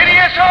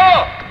 বেরিয়ে এসো,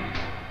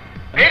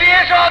 বেরিয়ে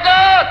এসো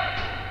আজাদ,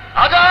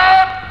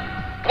 আজাদ,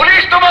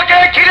 পুলিশ তোমাকে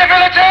ঘিরে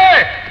ফেলেছে,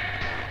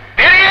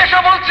 বেরিয়ে এসো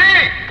বলছি।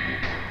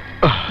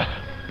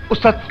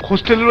 ওস্তাদ,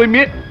 হোস্টেলের ওই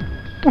মেয়ে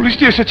পুলিশ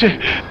দিয়ে এসেছে।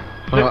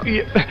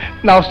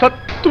 না ওস্তাদ,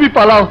 তুমি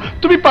পালাও,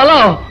 তুমি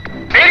পালাও।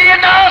 বেরিয়ে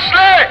না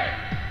আসলে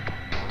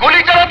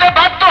গুলি চালাতে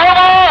বাধ্য হব।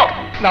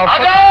 না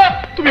ওস্তাদ,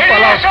 তুমি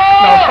পালাও।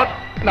 না ওস্তাদ,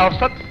 না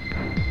ওস্তাদ।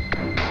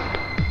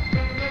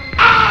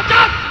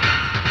 আজাদ,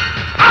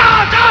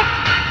 আজাদ,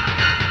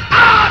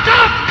 আজাদ,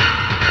 আজাদ,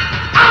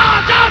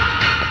 আজাদ,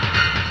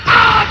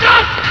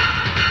 আজাদ,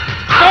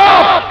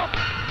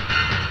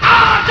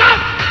 আজাদ,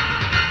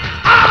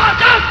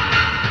 আজাদ,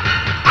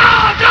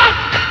 আজাদ,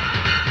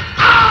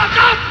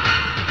 আজাদ,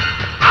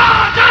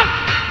 আজাদ,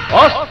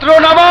 অস্ত্র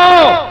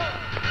নামাও।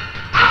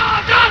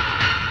 আজাদ,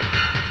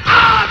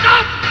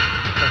 আজাদ,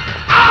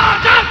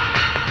 আজাদ,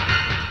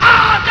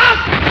 আজাদ।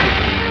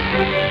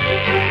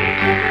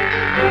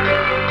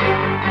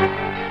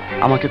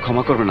 আমাকে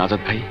ক্ষমা করবেন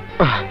আজাদ ভাই।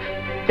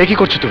 এ কি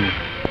করছো তুমি?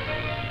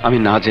 আমি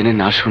না জেনে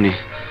না শুনে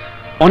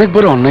অনেক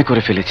বড় অন্যায়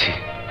করে ফেলেছি।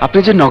 আপনি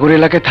যে নগর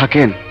এলাকায়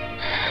থাকেন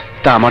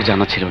তা আমার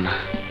জানা ছিল না।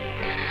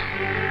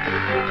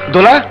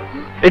 দোলা,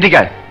 এদিকে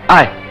আয়,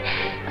 আয়।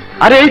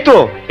 আরে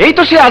এই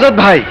তো সে আজাদ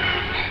ভাই,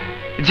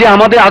 যে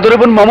আমাদের আদরের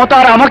বোন মমতা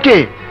আর আমাকে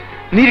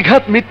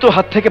নির্ঘাত মৃত্যুর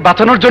হাত থেকে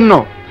বাঁচানোর জন্য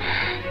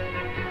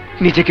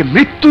নিজেকে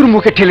মৃত্যুর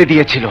মুখে ঠেলে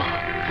দিয়েছিল।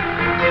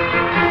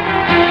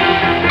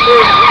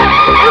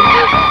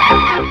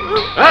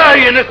 এই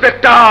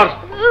ইন্সপেক্টর,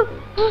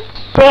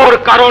 তোর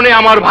কারণে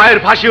আমার ভাইয়ের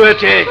ফাঁসি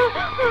হয়েছে,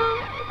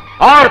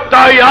 আর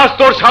তাই আজ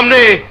তোর সামনে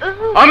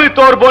আমি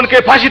তোর বোনকে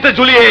ফাঁসিতে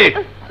ঝুলিয়ে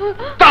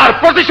তার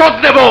প্রতিশোধ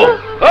নেব।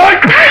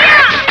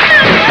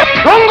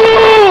 রঙ্গু!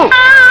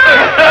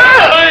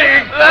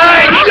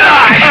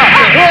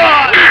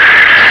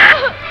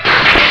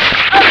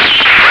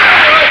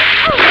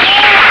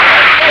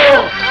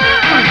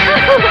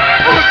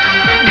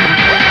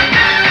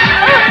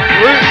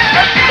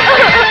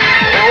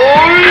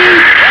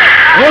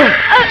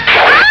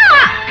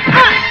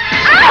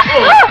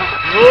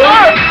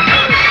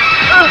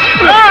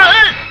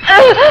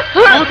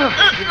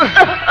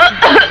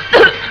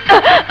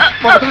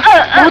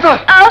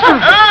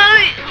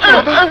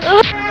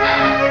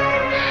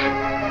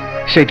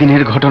 সেই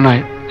দিনের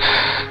ঘটনায়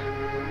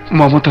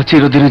মমতা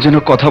চিরদিনের জন্য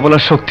কথা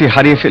বলার শক্তি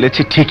হারিয়ে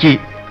ফেলেছি ঠিকই,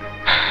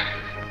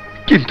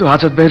 কিন্তু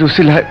আজাদ ভাইয়ের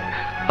উসিলায়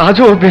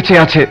আজও বেঁচে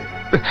আছে।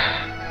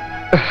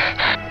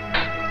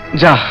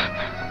 যা,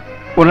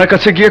 ওনার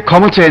কাছে গিয়ে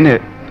ক্ষমা চেয়ে নে,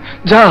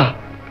 যা।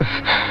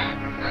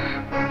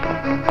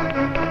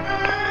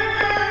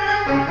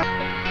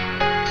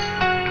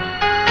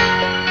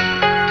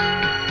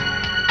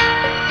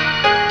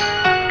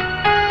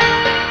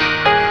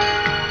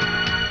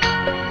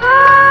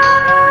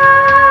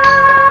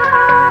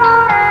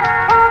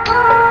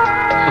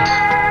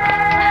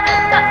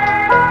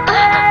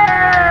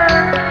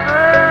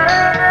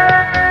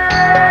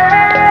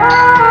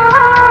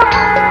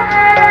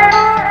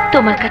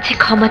 তোমার কাছে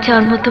ক্ষমা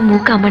চাওয়ার মতো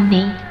মুখ আমার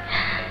নেই।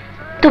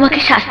 তোমাকে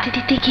শাস্তি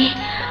দিতে গিয়ে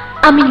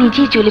আমি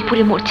নিজেই জ্বলে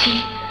পুড়ে মরছি,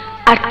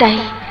 আর তাই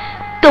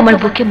তোমার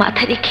বুকে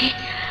মাথা রেখে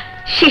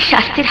সে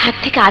শাস্তির হাত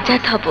থেকে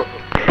আজাদ হব।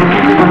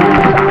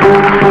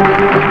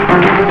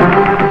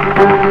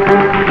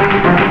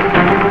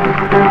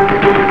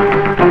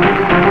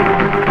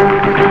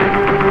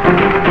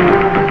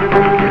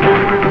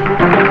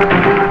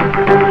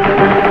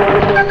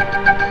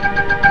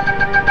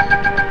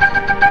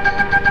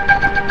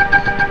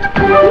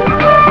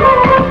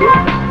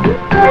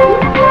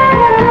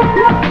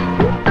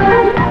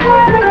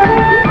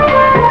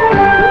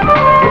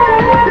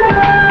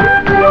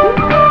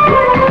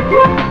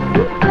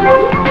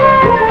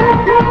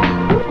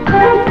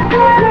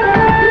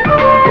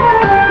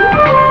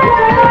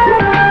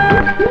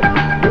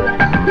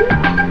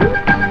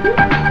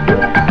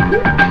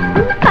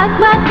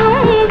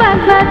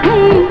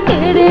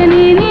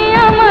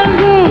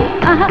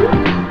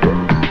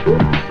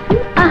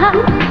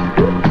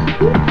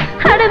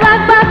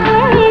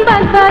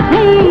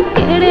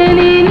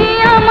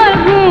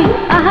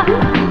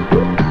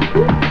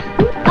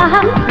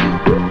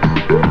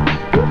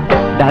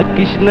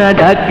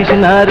 ডাকিস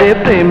না রে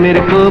প্রেমের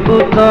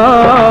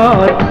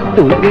কবুতর,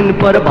 দুদিন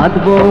পর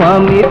বাঁধবো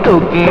আমি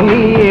তোকে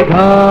নিয়ে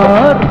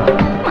ঘর।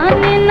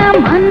 মানে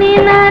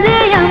না রে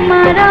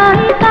আমার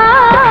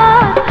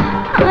অন্তর,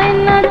 হয়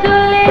না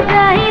চলে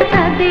যাই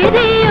তাদের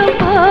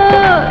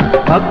উপর।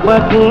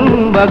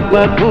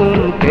 বাকবাকুম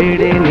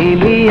কেড়ে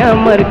নিলি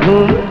আমার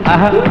ঘুম।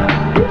 আহা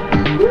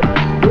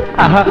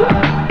আহা,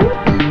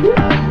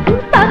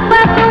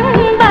 বাকবাকুম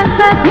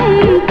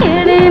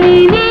কেড়ে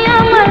নিলি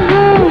আমার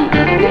ঘুম।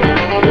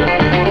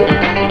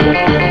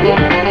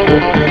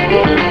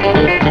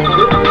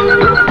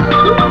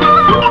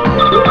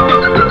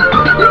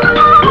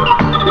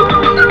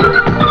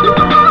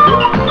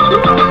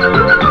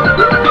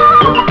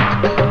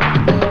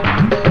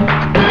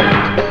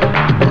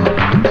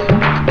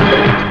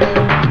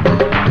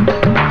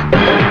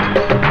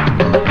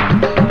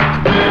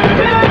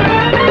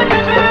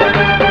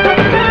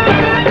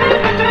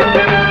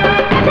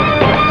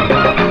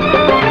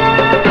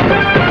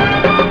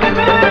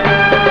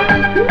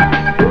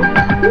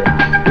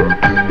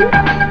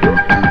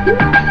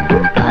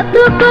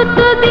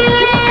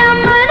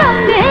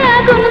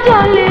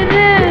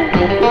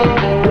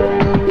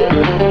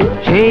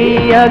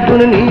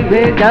 আগুন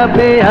নিভে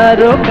যাবে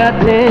আরো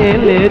কাছে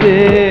এলে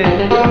রে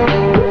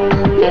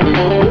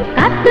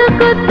কাতু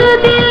কুতু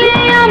দিলে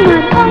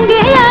আমার সঙ্গে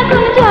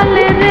আগুন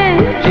জ্বলে রে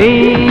সেই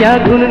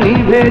আগুন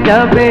নিভে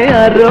যাবে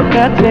আরো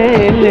কাছে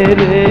এলে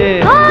রে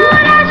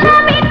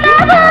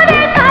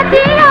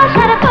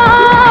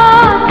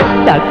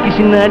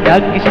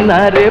ডাকিস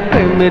না রে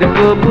প্রেমের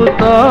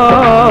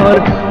কবুতর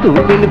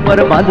দুদিন পর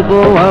বাঁধবো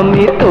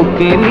আমি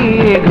তোকে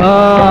নিয়ে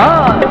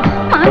ঘর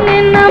মানে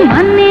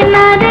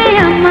না রে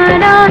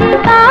আমার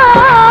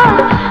অন্তর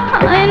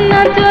হয়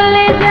না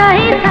চলে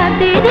যাই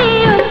তাদেরই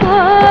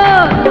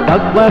উপর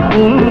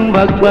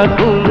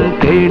বাগবাকুম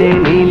কেড়ে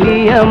নিলি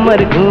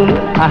আমার ঘুম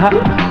আহা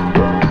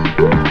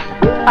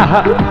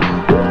আহা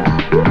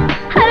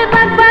আরে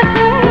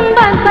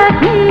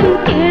বাগবাকুম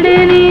কেড়ে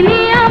নিলি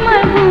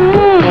আমার ঘুম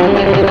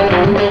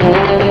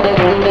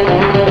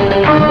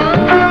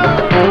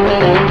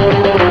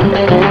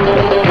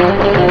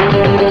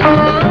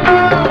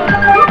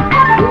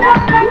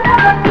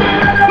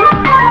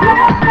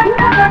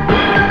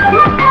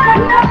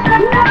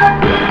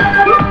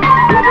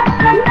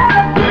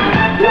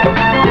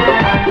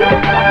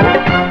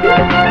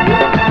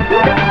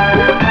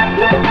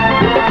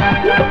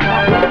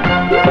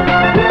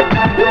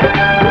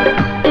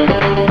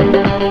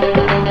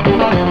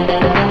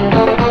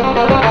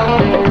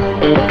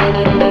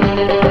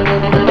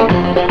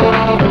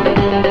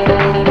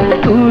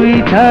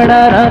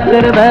ছাড়া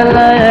রাতের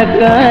বেলা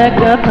একা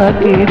একা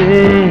থাকি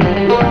রে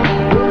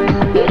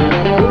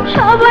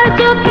সবার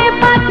চোখে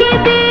পাখি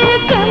দিয়ে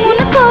কেমন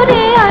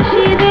করে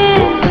আসি রে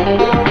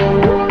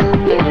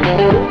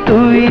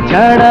তুই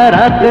ছাড়া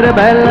রাতের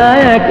বেলা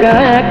একা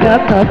একা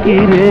থাকি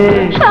রে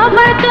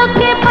সবার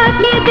চোখে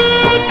পাখি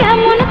দিয়ে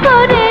কেমন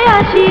করে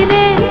আসি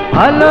রে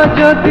ভালো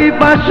যদি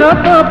বাসো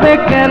তবে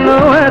কেন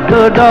এত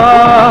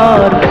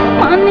ডর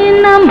মানে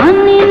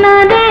না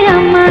রে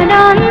আমার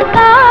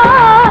অন্তর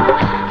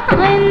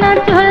হয় না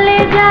চলে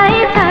যাই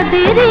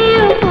তাদেরই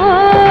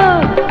উপর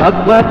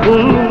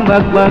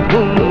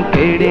বাগবাকুম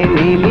কেড়ে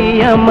নিলি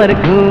আমার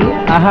ঘুম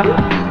আহা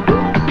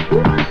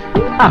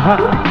আহা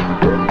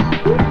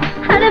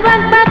আরে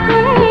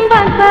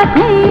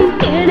বাগবাকুম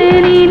কেড়ে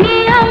নিলি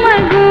আমার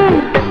ঘুম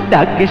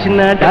ডাকিস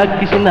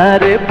না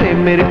রে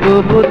প্রেমের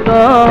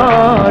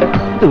কবুতর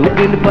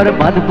দুদিন পর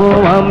বাঁধবো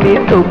আমি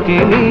তোকে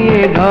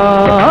নিয়ে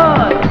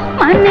ঘর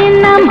মানে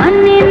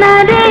না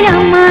রে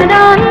আমার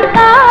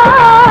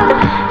অন্তর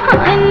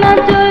হয় না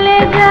চলে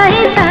যাই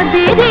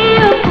তাদেরই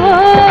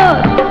উপর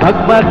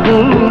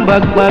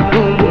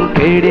বাগবাকুম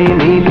কেড়ে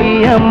নিলি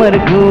আমার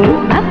ঘুম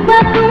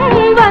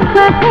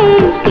বাগবাকুম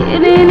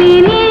কেড়ে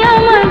নিলি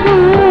আমার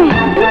ঘুম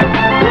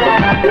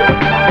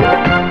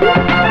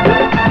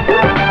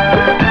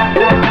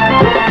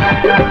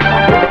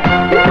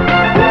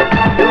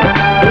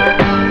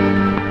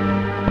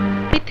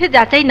মিথ্যে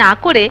যাচাই না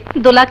করে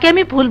দোলাকে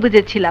আমি ভুল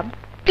বুঝেছিলাম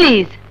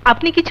প্লিজ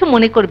আপনি কিছু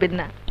মনে করবেন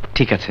না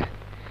ঠিক আছে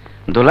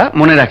দোলা,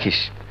 মনে রাখিস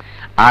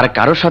আর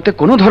কারোর সাথে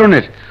কোনো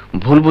ধরনের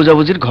ভুল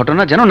বোঝাবুঝির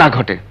ঘটনা যেন না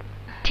ঘটে।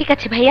 ঠিক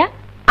আছে ভাইয়া,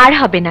 আর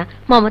হবে না।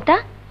 মমতা,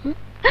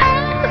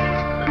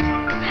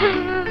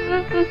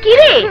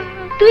 কিরে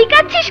তুই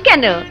কাঁদছিস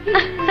কেন?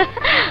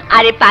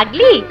 আরে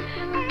পাগলি,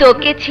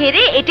 তোকে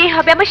ছেড়ে এটাই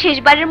হবে আমার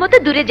শেষবারের মতো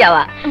দূরে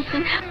যাওয়া।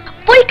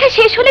 পরীক্ষা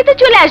শেষ হলে তো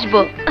চলে আসবো,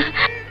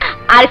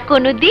 আর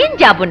কোনোদিন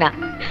যাব না।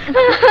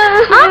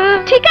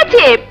 ঠিক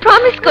আছে,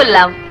 প্রমিস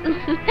করলাম।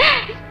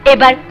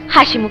 এবার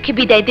হাসি মুখে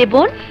বিদায় দে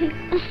বোন,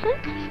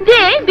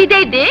 দে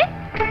বিদায় দে।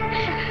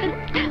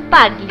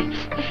 পাগলি,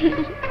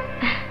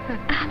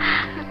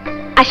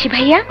 আসি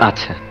ভাইয়া।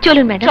 আচ্ছা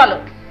চলুন ম্যাডাম। চলো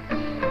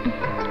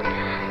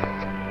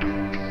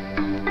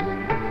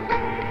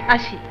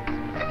আসি।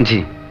 জি।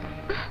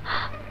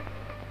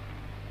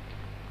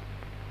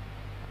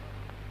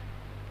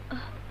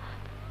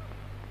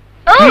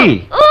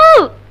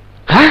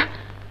 হ্যাঁ,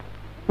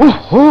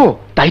 ওহো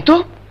তাই তো,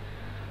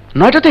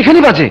 9টা তো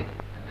এখানেই বাজে।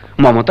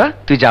 মমতা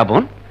তুই যা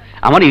বোন,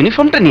 আমার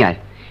ইউনিফর্মটা নিয়ে আয়,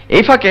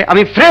 এই ফাঁকে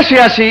আমি ফ্রেশ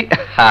হয়ে আসি।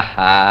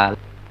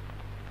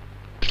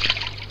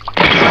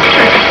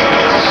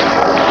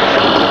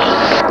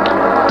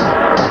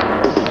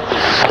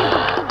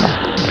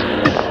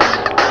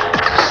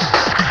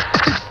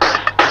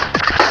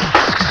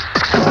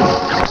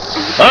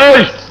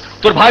 এই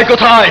তোর ভাই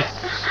কোথায়?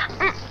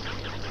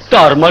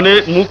 তার মানে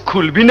মুখ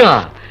খুলবি না?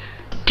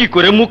 কি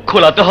করে মুখ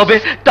খোলাতে হবে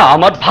তা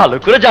আমার ভালো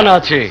করে জানা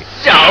আছে।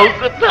 যাও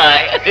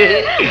কোথায়?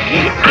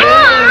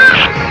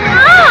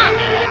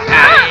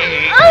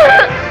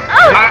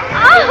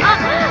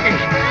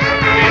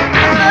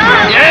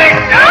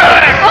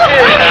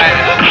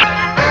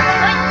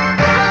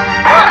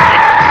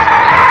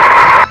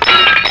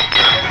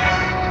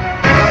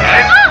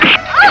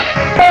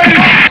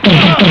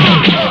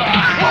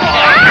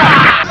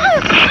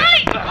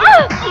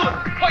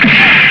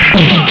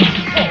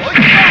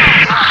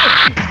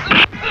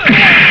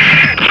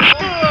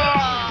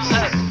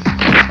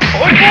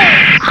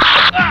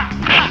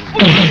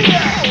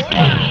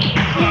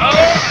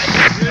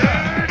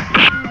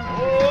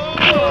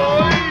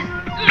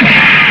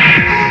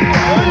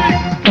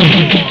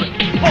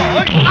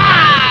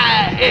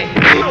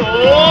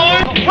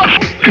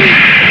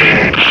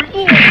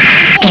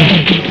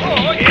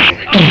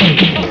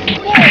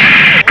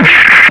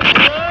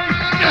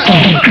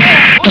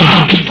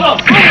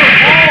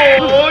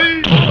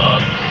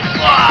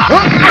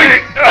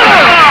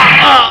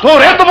 তোর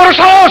এত বড়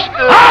সাহস,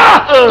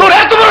 তোর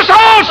এত বড়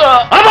সাহস,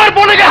 আমার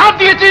বোনকে হাত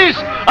দিয়েছিস,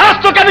 আজ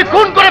তোকে আমি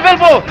খুন করে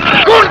ফেলবো,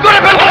 খুন করে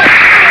ফেলবো।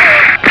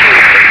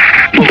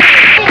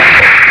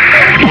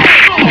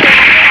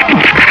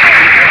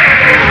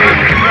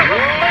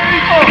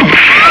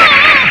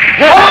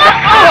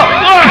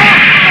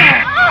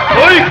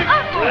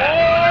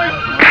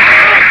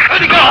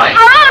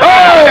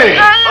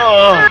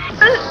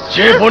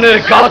 যে বোনের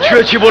গা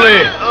ছুঁয়েছি বলে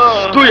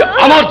তুই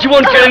আমার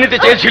জীবন কেড়ে নিতে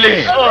চেয়েছিলি,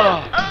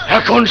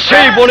 এখন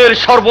সেই বোনের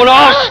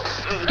সর্বনাশ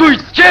তুই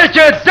চেয়ে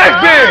চেয়ে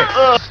দেখবে।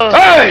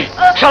 এই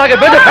শালাকে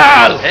বেঁধে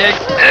ফেল।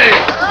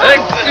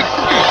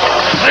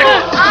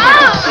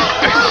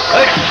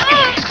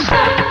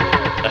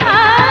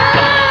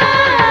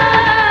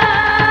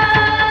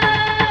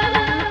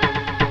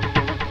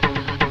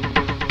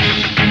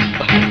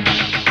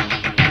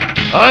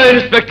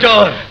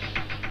 ইন্সপেক্টর,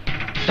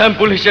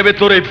 স্যাম্পল হিসেবে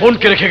তোর এই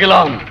বোনকে রেখে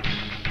গেলাম।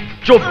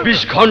 24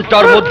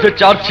 ঘন্টার মধ্যে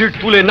চার্জশিট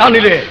তুলে না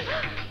নিলে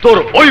তোর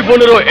ওই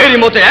বোনেরও এরই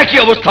মতো একই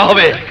অবস্থা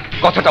হবে,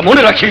 কথাটা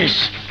মনে রাখিস।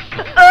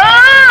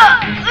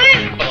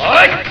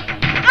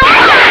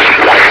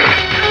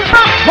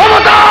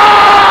 মমতা!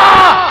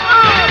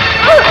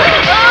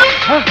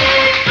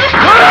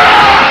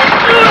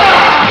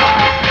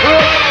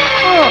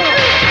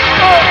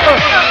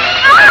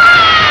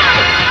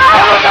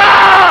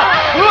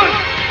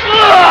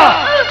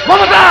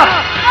 মমতা!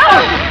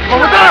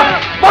 মমতা!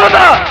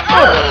 মমতা!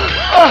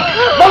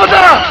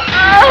 মমতা!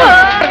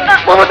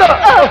 মমতা!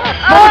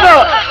 মমতা!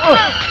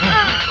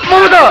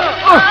 মমতা!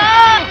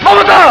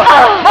 মমতা!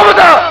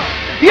 মমতা!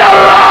 ইয়া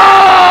আল্লাহ!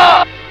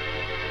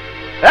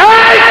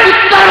 এই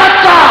কুত্তার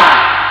বাচ্চা!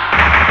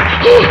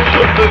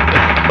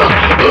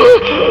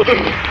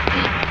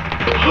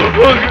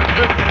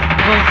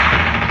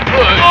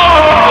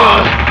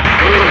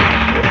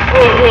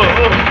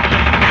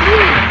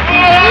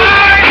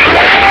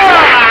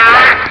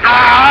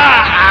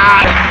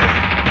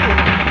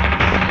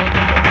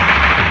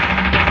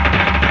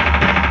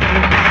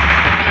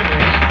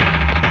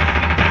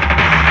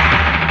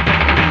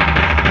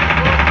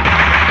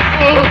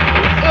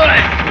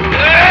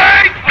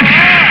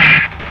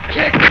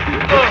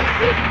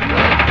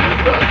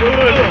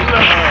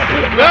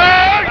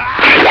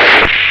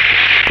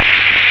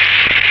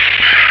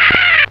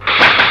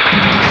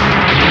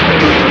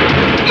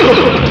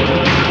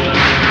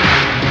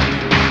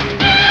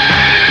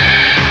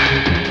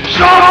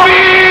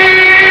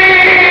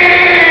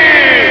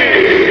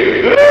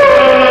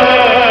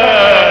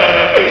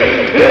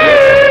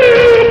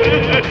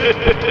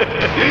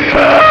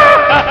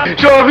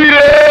 Sobi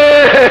রে!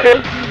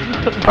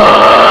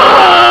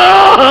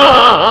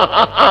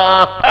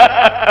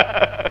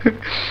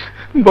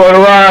 বড়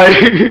ভাই,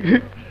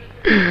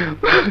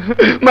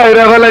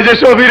 মায়েরা ভালা যে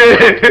Sobi রে।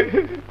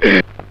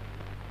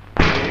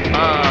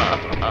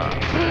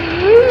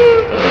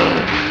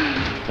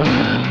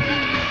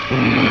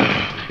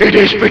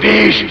 ব্রিটিশ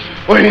ব্রিটিশ,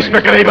 ওই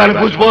ইন্সপেক্টর এইবার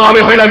বুঝবো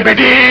আমি হইলাম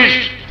ব্রিটিশ।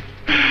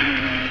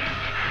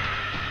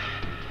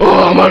 ও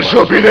আমার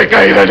Sobi রে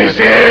কাইরা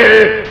নিছে,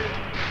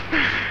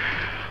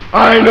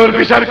 আইন ওর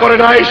বিচার করে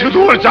নাই, শুধু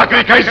ওর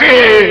চাকরি খাইছে।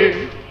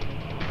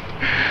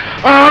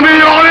 আমি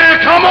অনেক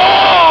খামো,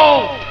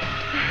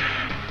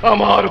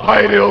 আমার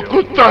ভাইরেও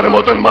কুত্তার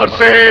মতন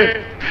মারছে,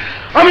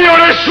 আমি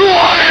অনেক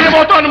শুয়ারের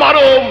মতন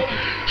মারুম,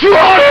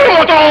 শুয়ারের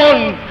মতন,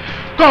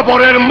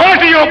 কবরের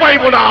মাটিও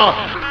পাইব না।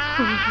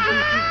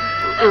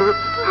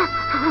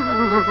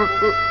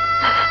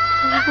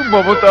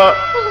 মমতা,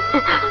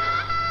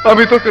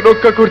 আমি তোকে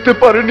রক্ষা করতে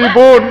পারিনি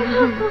বোন,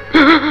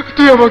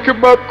 তুই আমাকে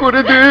মাফ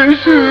করে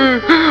দিস,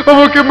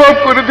 আমাকে মাফ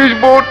করে দিস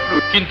বোন।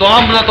 কিন্তু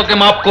আমরা তোকে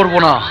মাফ করব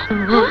না।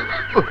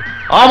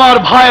 আমার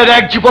ভাইয়ের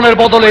এক জীবনের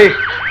বদলে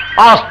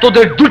আজ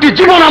তোদের দুটি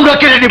জীবন আমরা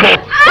কেড়ে নিব।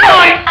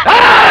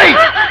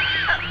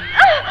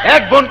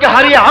 এক বোনকে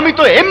হারিয়ে আমি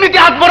তো এমনিতে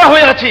আত্মরা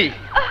হয়ে আছি,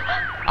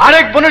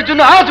 আরেক বোনের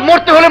জন্য আজ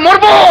মরতে হলে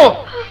মরবো,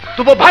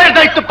 তবু ভাইয়ের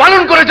দায়িত্ব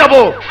পালন করে যাব।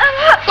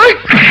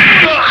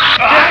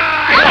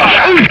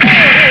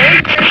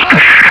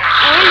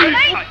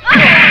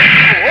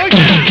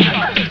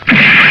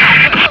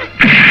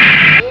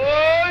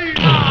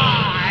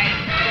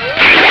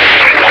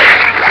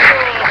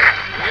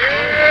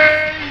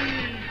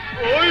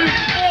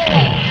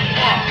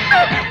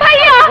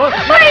 ভাইয়া,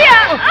 ভাইয়া,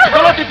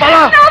 তুই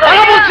পালা,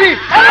 পালা বলছি।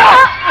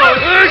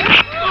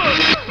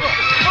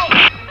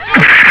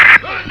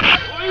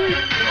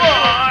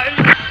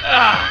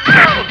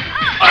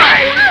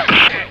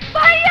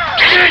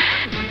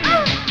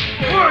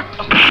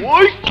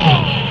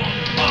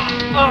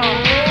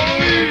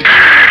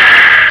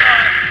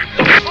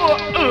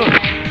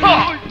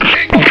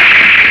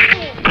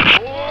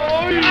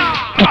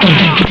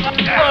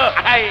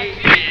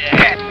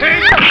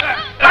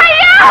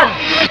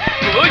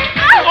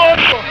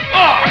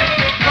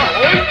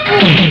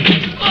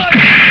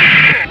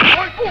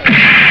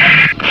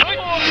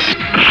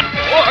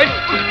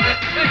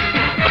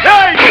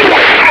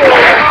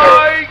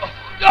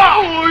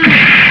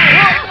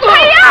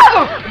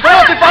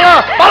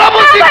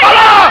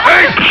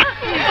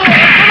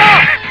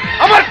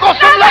 আমার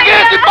কসম লাগে,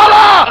 তুই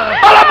পালা,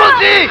 পালা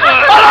বলছি,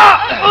 পালা।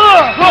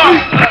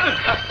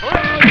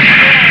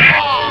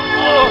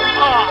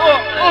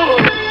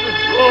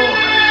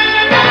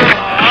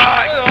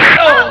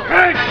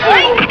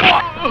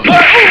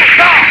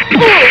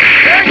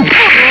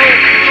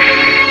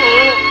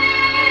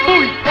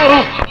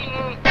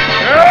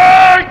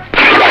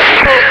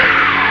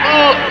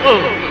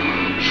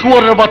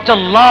 শুয়োরের বাচ্চার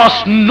লাশ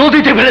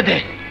নদীতে ফেলে দে।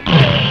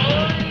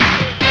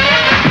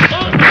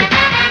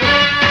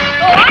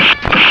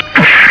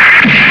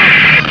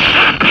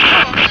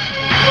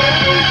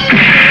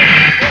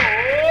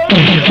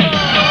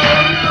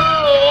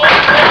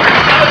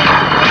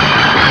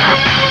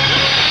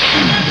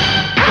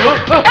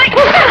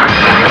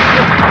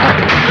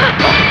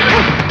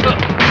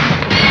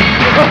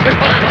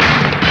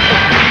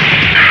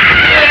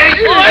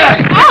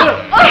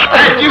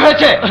 কি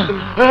হয়েছে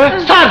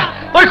স্যার?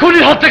 ওই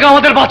খুনির হাত থেকে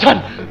আমাদের বাঁচান।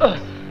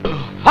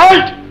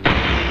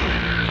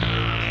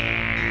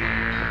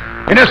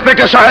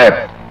 ইন্সপেক্টর সাহেব,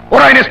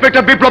 ওরা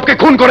ইন্সপেক্টর বিপ্লবকে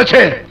খুন করেছে।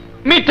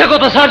 মিথ্যা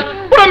কথা স্যার,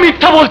 ওরা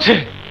মিথ্যা বলছে।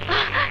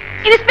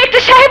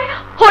 ইন্সপেক্টর সাহেব,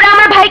 ওরা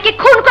আমার ভাইকে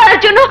খুন করার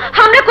জন্য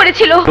হামলা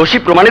করেছিল। দোষী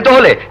প্রমাণিত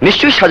হলে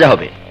নিশ্চয়ই সাজা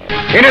হবে।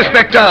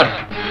 ইন্সপেক্টর,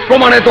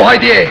 প্রমাণে দোহাই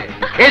দিয়ে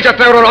এই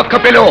যাত্রায় ওরা রক্ষা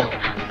পেল।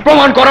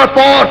 প্রমাণ করার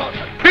পর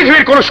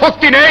পৃথিবীর কোনো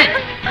শক্তি নেই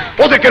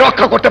ওদেরকে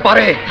রক্ষা করতে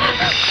পারে।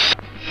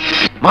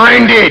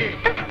 Mind it.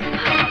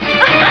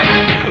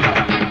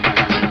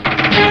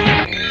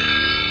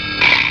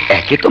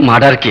 একে তো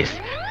মার্ডার কেস,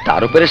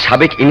 তার উপরে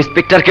সাবেক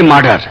ইন্সপেক্টরকে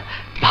মার্ডার,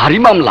 ভারী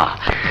মামলা।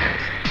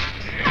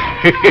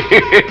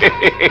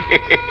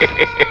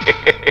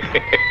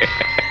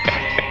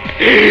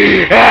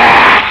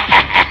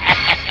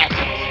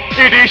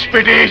 ব্রিটিশ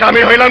ব্রিটিশ,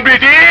 আমি হইলাম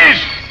ব্রিটিশ।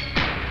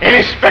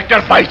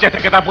 ইন্সপেক্টর বাইচে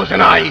থেকে তা বুঝে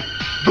নাই,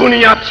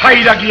 দুনিয়া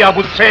ছাইরা গিয়া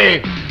বুঝছে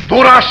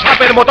তোরা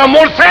সাপের মতো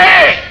মরছে।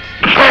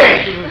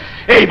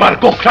 এইবার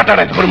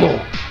গোখরাটারে ধর্ম।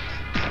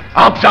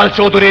 আফজাল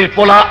চৌধুরীর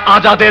পোলা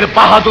আজাদের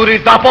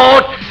বাহাদুরির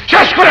দাপট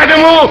শেষ করে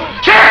দেব।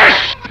 শেষ।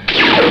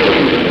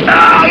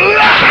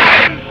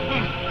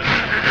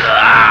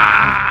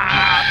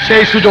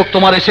 সেই সুযোগ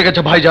তোমার এসে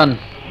গেছে ভাইজান,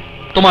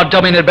 তোমার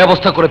জামিনের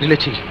ব্যবস্থা করে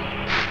ফেলেছি।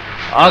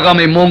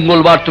 আগামী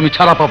মঙ্গলবার তুমি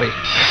ছাড়া পাবে।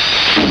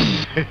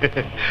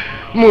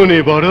 মনে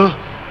বড়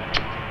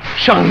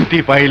শান্তি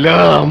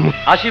পাইলাম।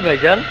 আসি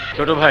ভাইজান।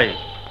 ছোট ভাই,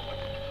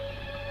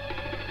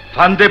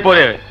 ফান্দে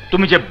পড়ে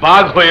তুমি যে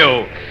বাঘ হয়েও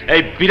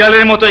এই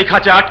বিড়ালের মতো এই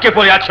খাঁচে আটকে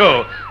পড়ে আছো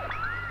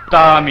তা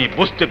আমি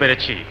বুঝতে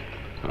পেরেছি।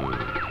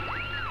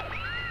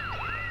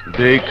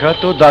 দেখা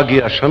তো দাগি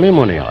আসামি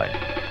মনে হয়।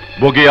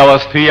 বগি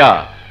আওয়াজ থুইয়া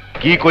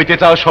কি কইতে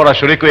চাও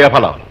সরাসরি কইয়া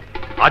ফেলাও।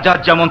 আজাদ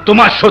যেমন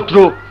তোমার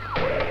শত্রু,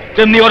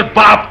 তেমনি ওর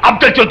বাপ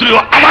আব্দুল চৌধুরীও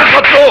আমার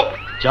শত্রু,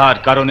 যার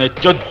কারণে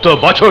 14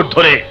 বছর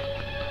ধরে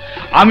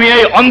আমি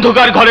এই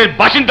অন্ধকার ঘরের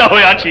বাসিন্দা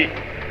হয়ে আছি।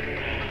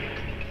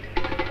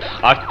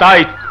 আর তাই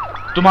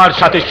তোমার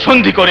সাথে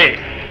সন্ধি করে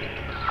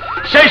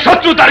সেই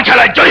শত্রুতার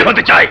খেলায় জয়ী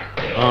হতে চাই।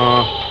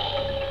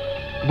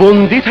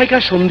 বন্দি থাইকা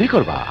সন্ধি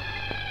করবা?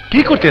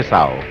 কি করতে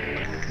চাও?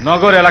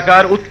 নগর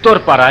এলাকার উত্তর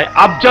পাড়ায়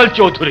আফজাল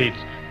চৌধুরীর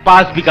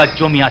 5 বিঘা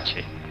জমি আছে,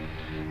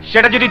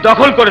 সেটা যদি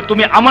দখল করে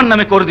তুমি আমার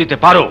নামে করে দিতে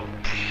পারো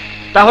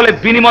তাহলে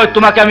বিনিময়ে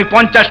তোমাকে আমি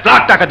 50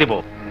 লাখ টাকা দেব।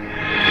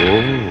 ও,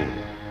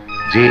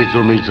 যে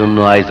জমির জন্য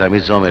আজ আমি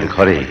জমের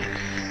ঘরে,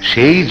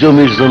 সেই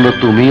জমির জন্য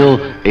তুমিও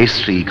এই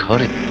শ্রী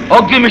ঘরে।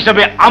 অগ্রিম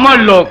হিসাবে আমার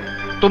লোক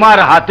তোমার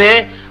হাতে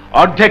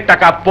অর্ধেক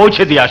টাকা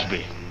পৌঁছে দিয়ে আসবে।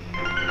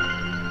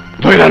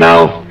 ধইরা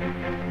নাও,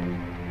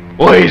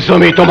 ওই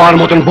জমি তোমার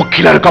মতন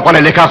বকিলার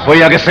কপালে লেখা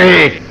হইয়া গেছে।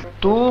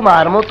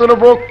 তোমার মতন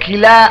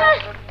বকিলা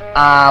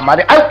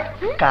আমারে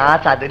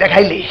কাঁচা দুইটা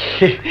খাইলে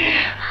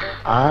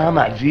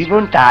আমার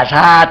জীবনটা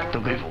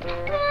সার্থক হইব।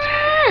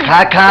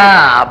 খা খা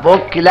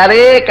বকিলা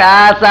রে,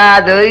 কাঁচা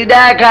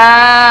দইটা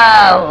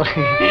খাও।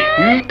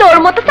 তোর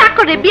মতো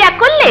চাকরে বিয়া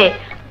করলে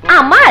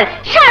আমার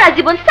সারা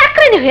জীবন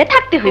চাকরানি হয়ে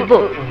থাকতে হইব।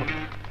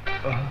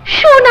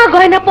 সোনা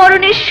গয়না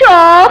পরনের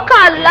শখ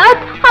আহ্লাদ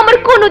আমার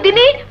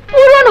কোনোদিনই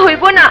পূরণ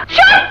হইব না।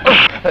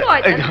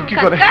 কি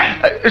করে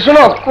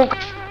শোনো,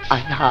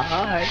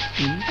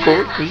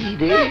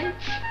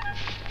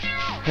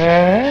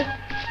 হ্যাঁ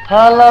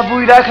হালা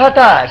বুইরা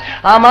খাটাস,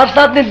 আমার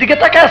সামনের দিকে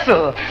তাকাছো।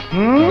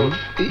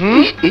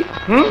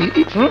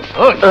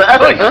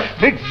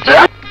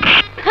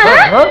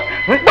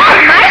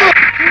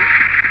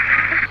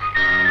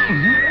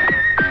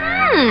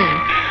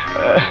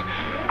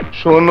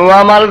 শোনো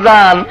আমার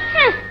জান,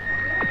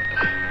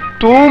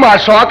 তোমার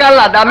সকাল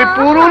আমি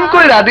পূরণ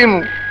কইরা দিমু।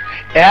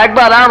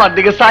 একবার আমার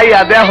দিকে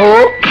চাইয়া দেখো।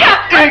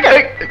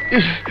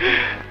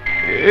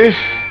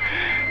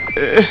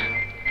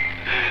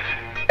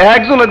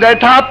 একজনে দেয়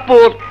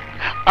থাপ্পড়,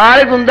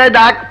 আরেকজন দেয়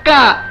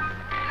ধাক্কা।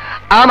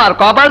 আমার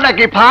কপালটা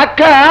কি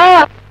ফাঁকা?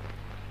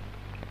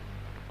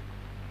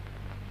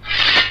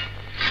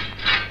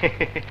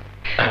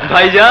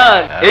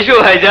 ভাইজান এসো,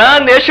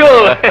 ভাইজান এসো।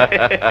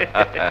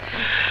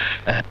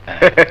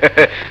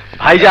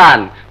 ভাইজান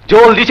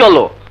জলদি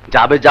চলো,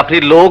 জাবেদ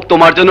জাফরির লোক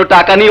তোমার জন্য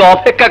টাকা নিয়ে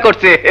অপেক্ষা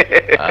করছে।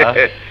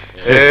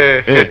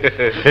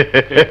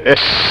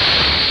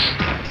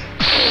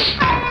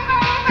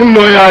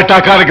 নয়া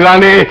টাকার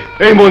গ্রানে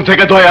এই মন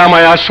থেকে দয়া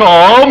মায়া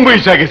সব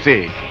মিশা গেছে।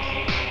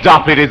 যা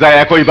ফিরে যায়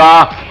কইবা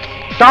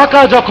টাকা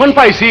যখন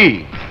পাইছি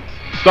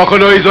তখন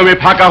ওই জমি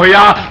ফাঁকা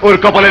হইয়া ওর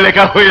কপালে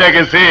লেখা হইয়া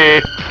গেছে।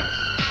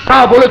 তা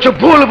বলেছো,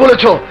 ভুল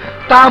বলেছো।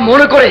 তা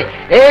মনে করে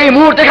এই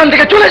মুহূর্তে এখান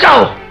থেকে চলে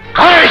যাও।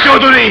 এই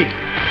চৌধুরী,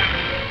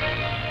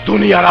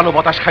 দুনিয়ার আলো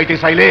বাতাস খাইতে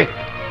চাইলে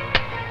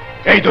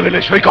এই দলিলে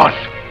সই কর।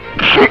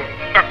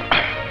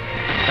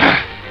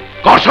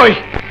 কর সই,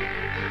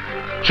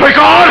 সই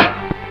কর।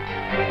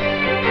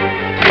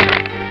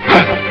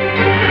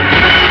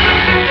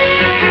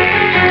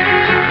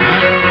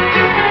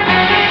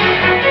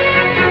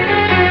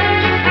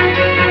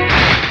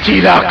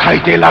 চিরা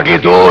খাইতে লাগে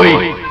দই,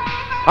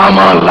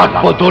 আমার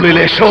লাগবো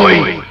দলিলে সই।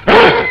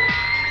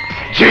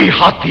 যেই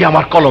হাত দিয়ে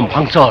আমার কলম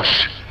ভাঙছস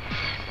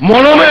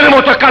মলমের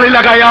মতো কালি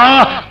লাগাইয়া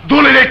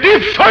দলিলে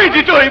টিপ সই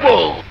দিতে হইব।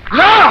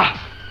 না,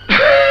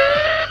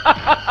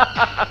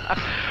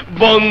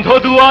 বন্ধ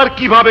দুয়ার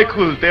কিভাবে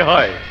খুলতে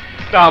হয়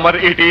তা আমার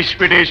ইটিস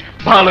পিটিস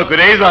ভালো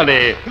করেই জানে।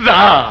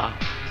 যা।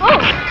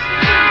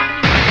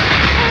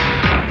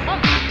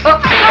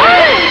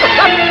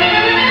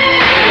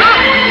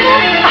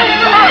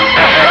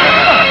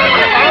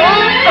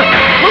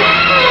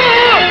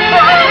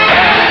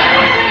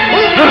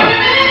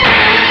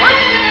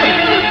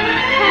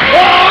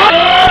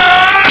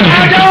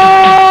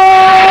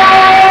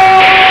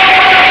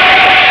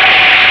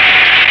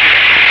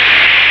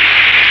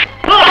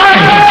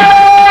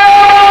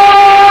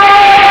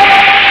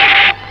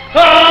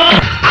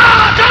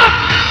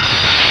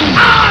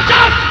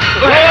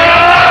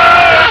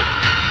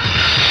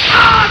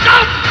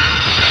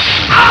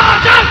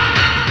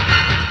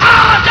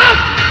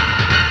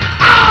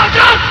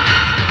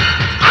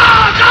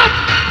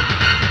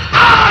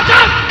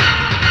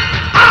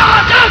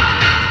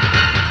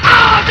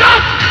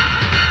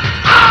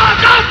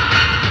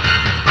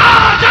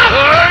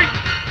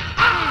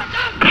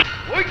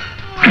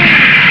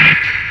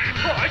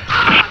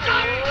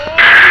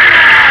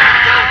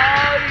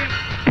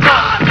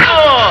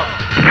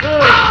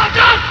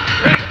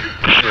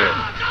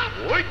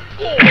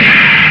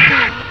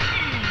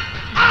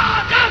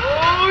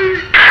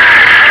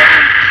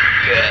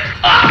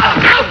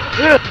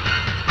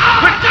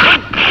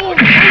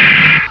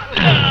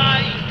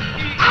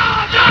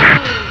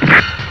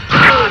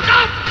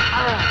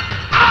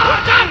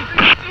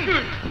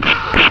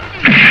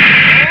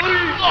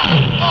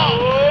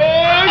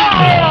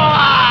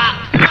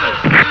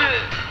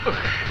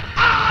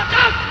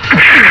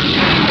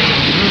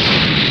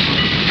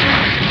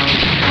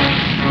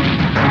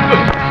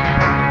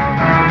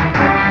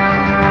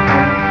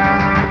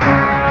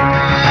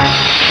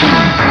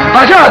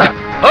 আজাদ,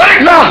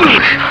 না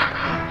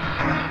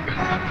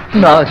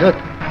না আজাদ,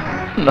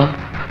 না।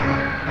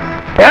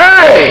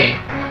 এই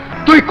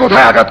তুই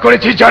কোথায় আঘাত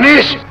করেছিস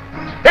জানিস?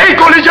 এই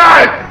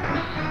কলিজায়।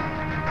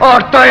 আর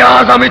তাই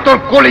আজ আমি তোর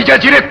কলিজা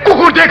চিরে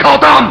কুকুর দিয়ে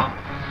খাওয়াতাম,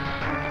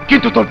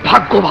 কিন্তু তোর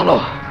ভাগ্য ভালো,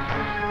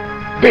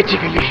 বেঁচে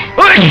গেলি।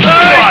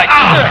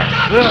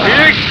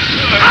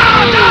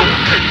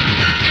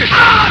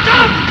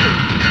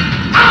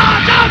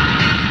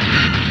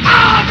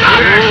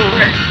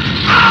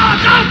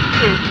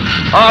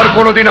 আর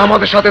কোনদিন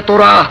আমাদের সাথে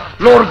তোরা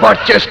লড়বার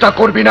চেষ্টা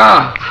করবি না,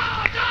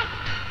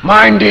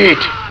 মাইন্ড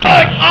ইট।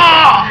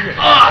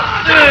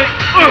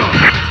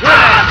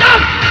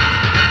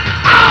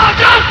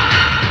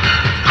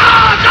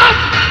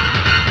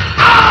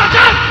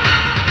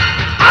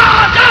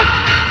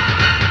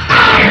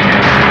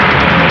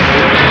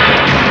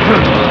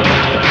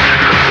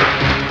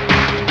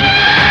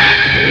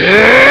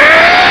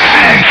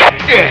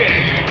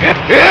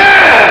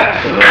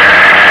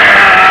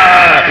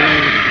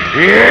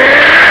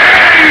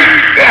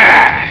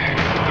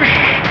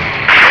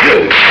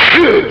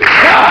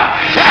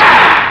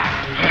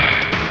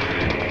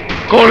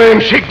 কলিম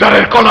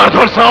শিকদারের কলার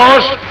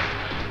ধরছস,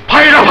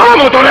 ফাইরা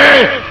ভালামো তোরে,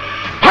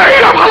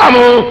 ফাইরা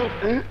ভালামো।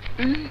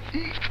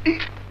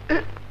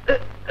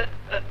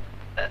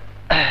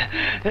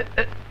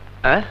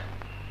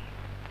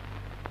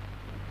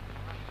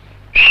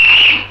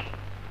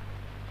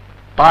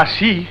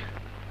 বাসি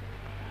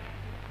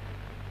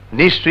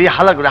নিশ্চয়ই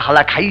হালা করে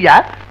হালা খাইয়া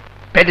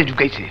পেটে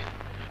ঢুকাইছে,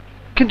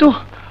 কিন্তু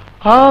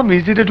আমি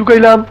যেটা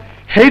ঢুকাইলাম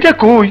সেইটা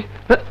কই?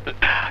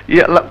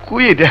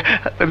 কই এটা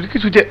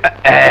কিছু যে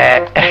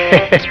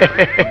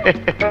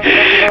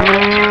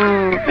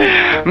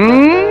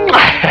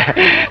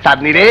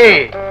চাঁদনি রে,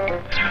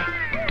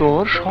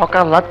 তোর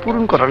সকাল রাত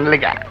পূরণ করার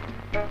লেগা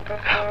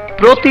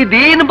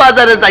প্রতিদিন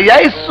বাজারে যাইয়া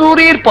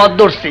চুরির পথ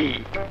ধরছি,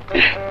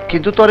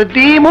 কিন্তু তোর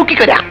দিমু কি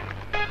করে?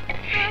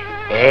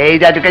 এই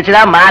যা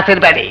ঢুকেছিলাম মাছের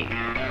প্যাডে,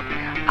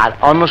 আর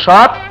অন্য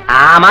সব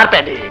আমার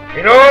প্যাডে।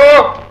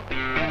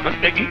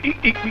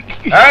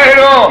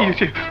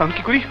 আমি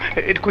কি করি?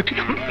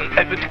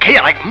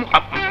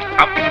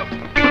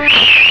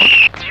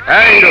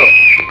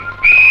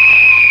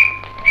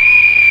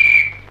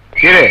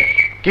 কিরে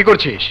কি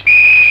করছিস?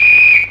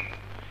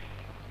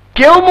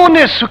 কেউ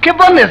মনে সুখে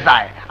বনে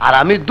যায়, আর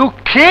আমি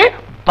দুঃখে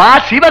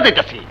বাঁশি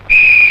বাজাইতেছি।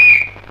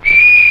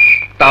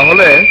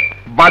 তাহলে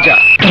বাজা।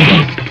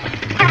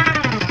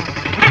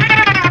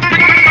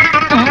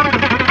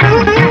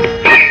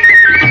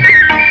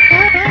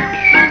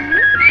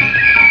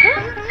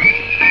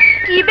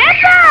 কি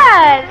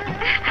ব্যাপার?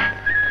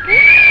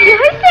 কি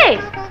হয়েছে?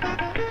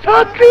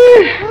 ছাত্রী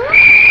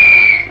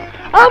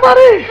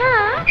আমারে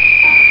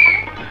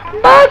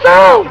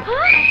বাঁচাও।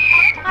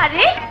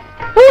 আরে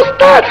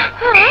উস্তাদ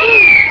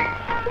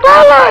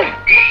গলায়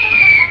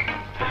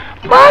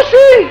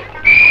বাঁশি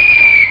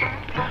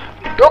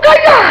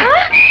ঢুকাইয়া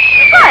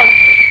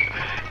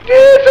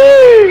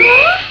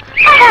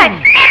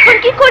এখন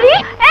কি করি?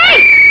 এই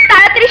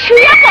তাড়াতাড়ি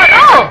শুয়ে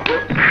পড়ো।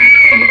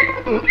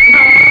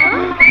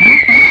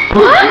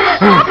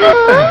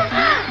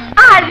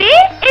 আরে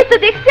এই তো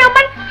দেখছি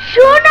আমার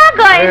সোনা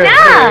গয়না।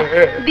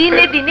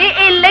 দিনে দিনে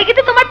এর লাগে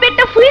তো তোমার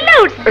পেটটা ফুলে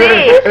উঠছে,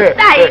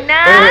 তাই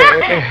না?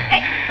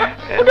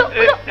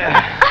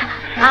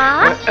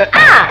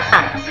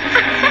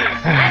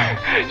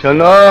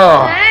 শোনো,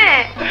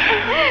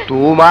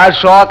 তোমার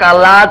শখ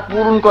আহ্লাদ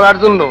পূরণ করার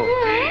জন্য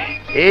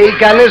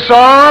এইখানে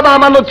সব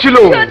আমানত ছিল।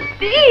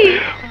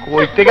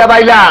 কই থেকে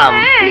পাইলাম,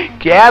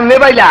 কেমনে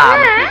পাইলাম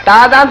তা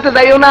জানতে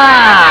চাইও না।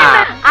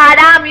 আর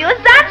আমিও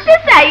জানতে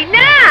চাই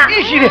না।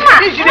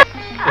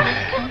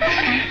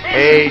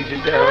 এই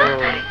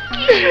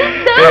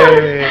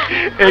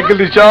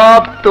এগুলি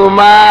সব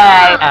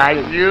তোমার।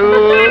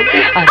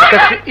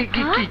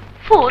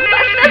 ফোন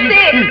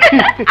বাজছে,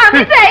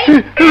 আমি যাই।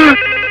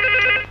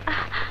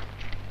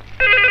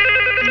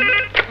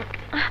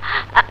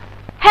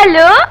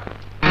 হ্যালো,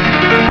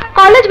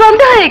 কলেজ বন্ধ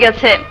হয়ে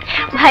গেছে,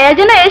 ভাইয়া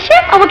যেন এসে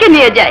আমাকে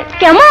নিয়ে যায়,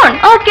 কেমন?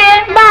 ওকে,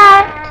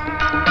 বাই।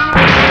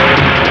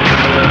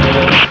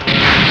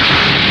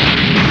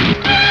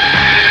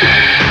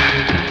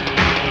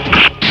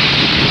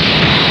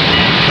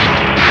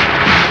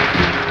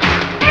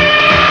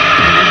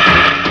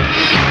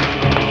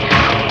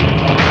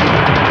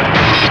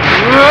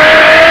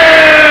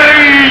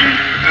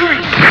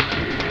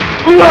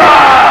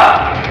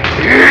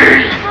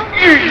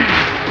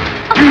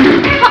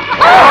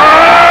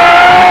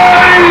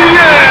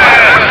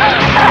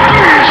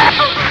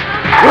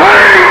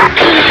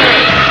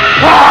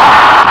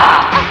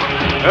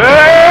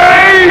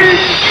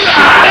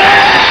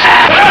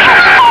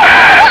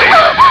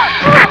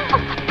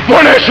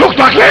 মনে সুখ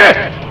থাকলে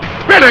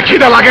পেটে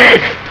খিদে লাগে।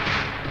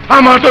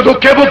 আমার তো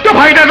দুঃখে ভুগতে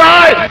ভাইটা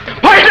নয়,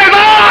 ভাইটা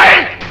নয়।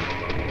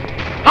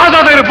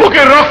 আজাদের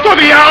বুকের রক্ত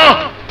দিয়া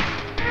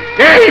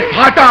এই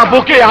ফাটা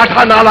বুকে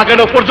আঠা না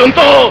লাগানো পর্যন্ত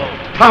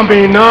আমি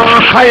না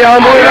খাইয়া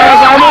মইরা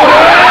যাবো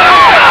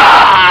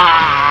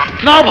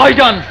না।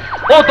 ভাইজান,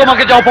 ও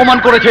তোমাকে যে অপমান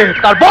করেছে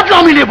তার বদলা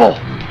আমি নেব।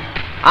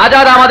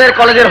 আজাদ আমাদের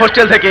কলেজের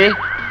হোস্টেল থেকে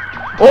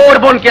ওর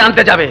বোনকে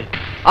আনতে যাবে,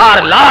 আর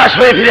লাশ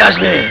হয়ে ফিরে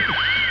আসবে।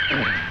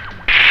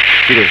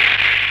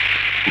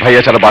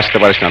 ভাইয়া ছাড়া বাঁচতে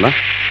পারিস না? না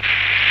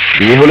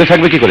বিয়ে হলে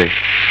থাকবে কি করে?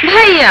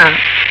 ভাইয়া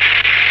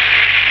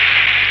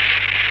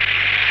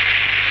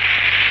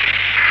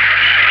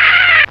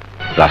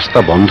রাস্তা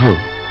বন্ধ,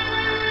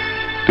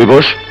 তুই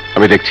বস,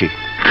 আমি দেখছি।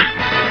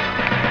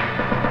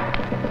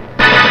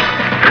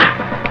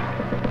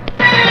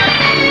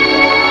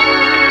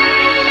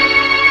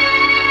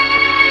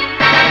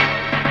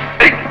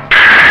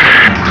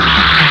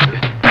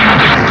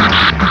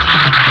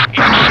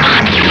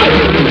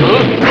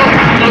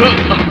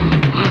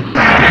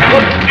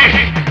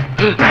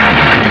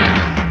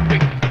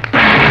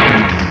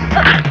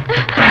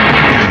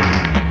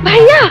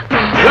 ভাইয়া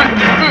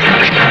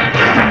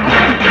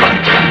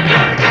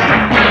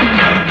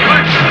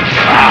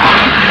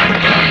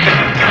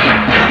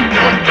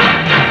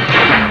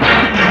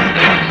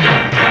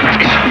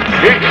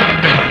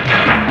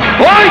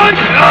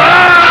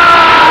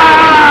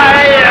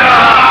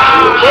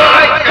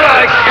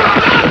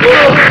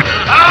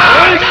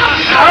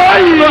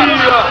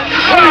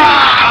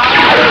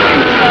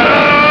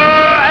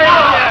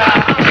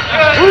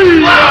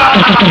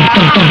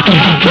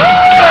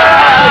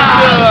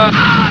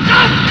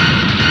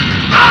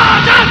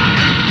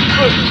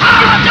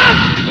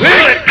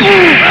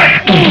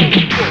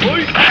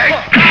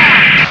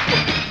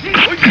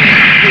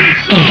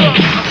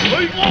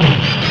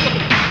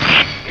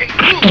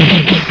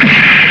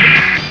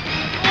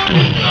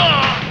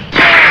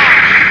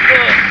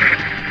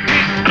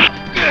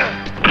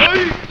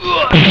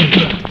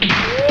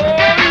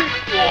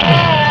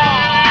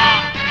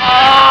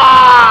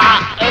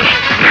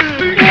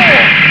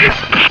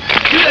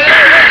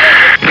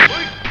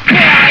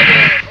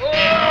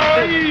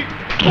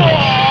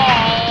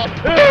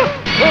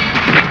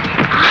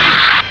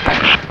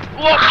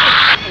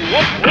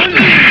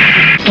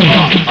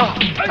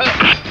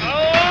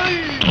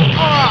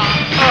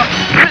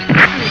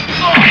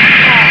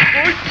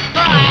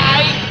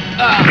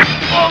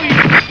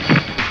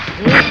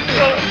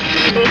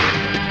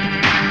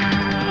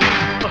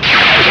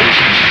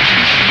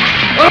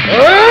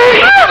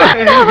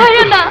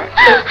ভাইয়া না,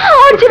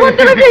 আমার জীবন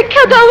তুমি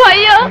ভিক্ষা দাও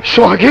ভাইয়া।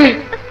 সোহাগে?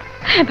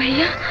 হ্যাঁ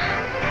ভাইয়া,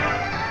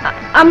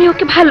 আমি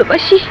ওকে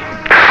ভালোবাসি।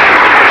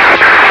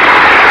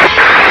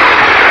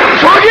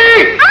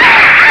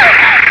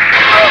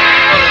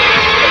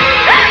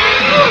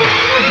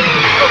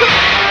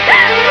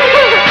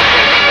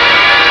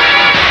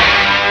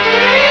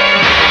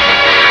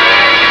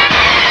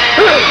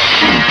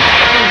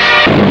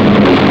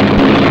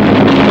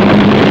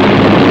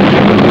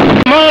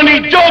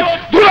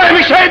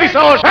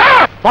 চাইছস?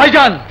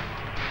 ভাইজান,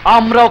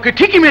 আমরা ওকে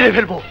ঠিকই মেরে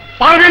ফেলবো।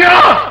 পারবি না,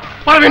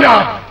 পারবি না।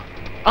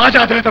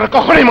 আজাদের তোরা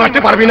কখনোই মারতে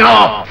পারবি না।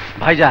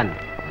 ভাইজান,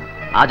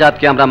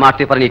 আজাদকে আমরা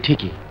মারতে পারিনি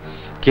ঠিকই,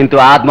 কিন্তু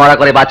আধ মরা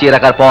করে বাঁচিয়ে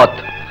রাখার পথ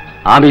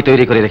আমি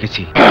তৈরি করে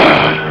রেখেছি।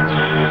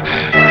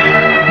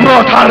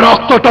 মাথার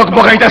রক্ত টক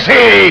বগাইতেছে,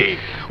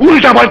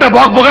 উল্টা পাল্টা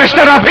বক বগাইস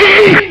না রাফি।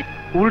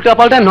 উল্টা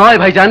পাল্টা নয়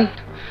ভাইজান,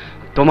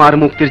 তোমার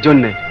মুক্তির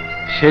জন্য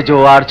সেজো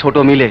আর ছোট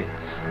মিলে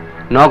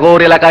নগর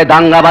এলাকায়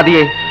দাঙ্গা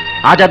বাঁধিয়ে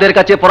আজাদের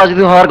কাছে পরাজিত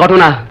হওয়ার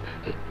ঘটনা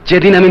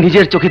যেদিন আমি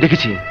নিজের চোখে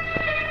দেখেছি,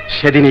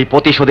 সেদিনই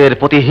প্রতিশোধের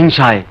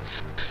প্রতিহিংসায়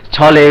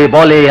ছলে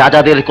বলে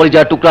আজাদের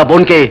কলিজার টুকরা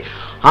বোনকে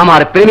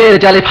আমার প্রেমের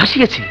জালে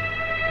ফাঁসিয়েছি।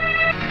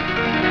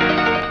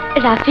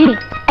 রাফি,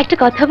 একটা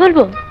কথা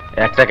বলবো?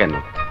 একটা কেন,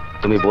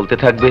 তুমি বলতে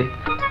থাকবে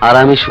আর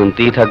আমি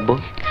শুনতেই থাকবো।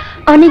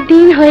 অনেক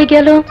দিন হয়ে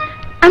গেল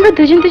আমরা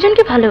দুজন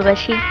দুজনকে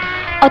ভালোবাসি,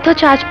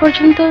 অথচ আজ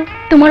পর্যন্ত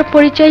তোমার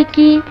পরিচয়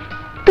কি,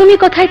 তুমি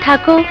কোথায়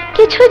থাকো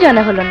কিছুই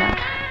জানা হলো না।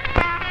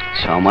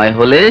 সময়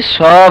হলে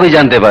সবই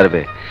জানতে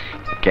পারবে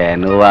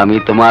কেন আমি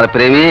তোমার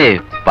প্রেমে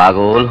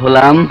পাগল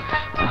হলাম।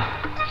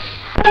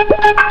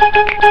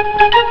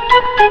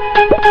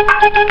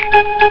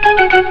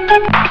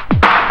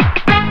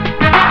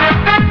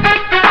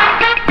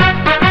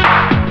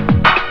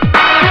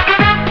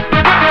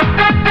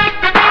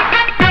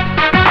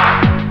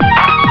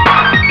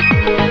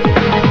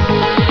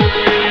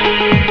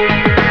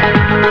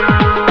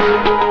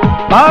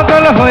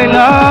 পাগল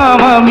হইলাম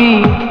আমি,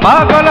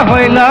 পাগল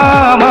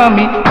হইলাম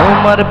আমি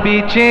তোমার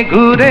পিছে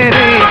ঘুরে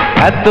রে,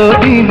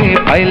 এতদিনে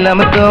পাইলাম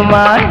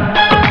তোমায়,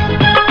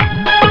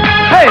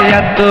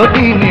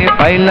 এতদিনে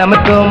পাইলাম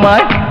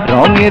তোমায়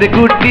রঙের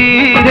গুটি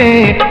রে,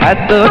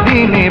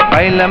 এতদিনে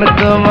পাইলাম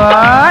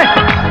তোমায়।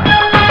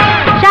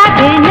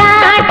 সাধের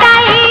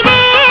নাটাই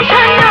রে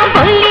শোনো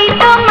বলি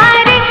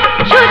তোমারে,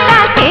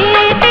 সুতা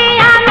কেটে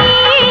আমি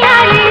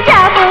আর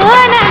যাব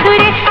না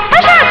দূরে।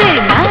 সাধের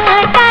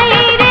নাটাই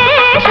রে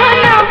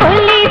শোনো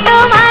বলি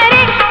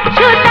তোমারে,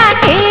 সুতা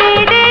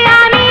কেটে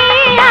আমি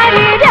আর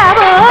যাব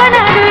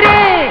না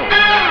দূরে।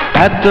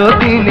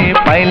 এতদিনে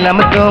পাইলাম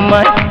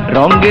তোমায়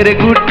রঙের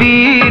গুটি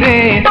রে,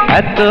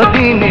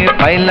 এতদিনে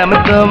পাইলাম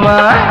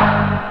তোমায়,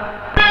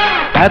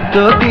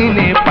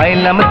 এতদিনে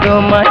পাইলাম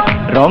তোমায়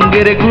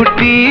রঙের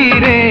গুটি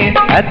রে,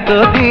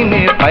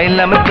 এতদিনে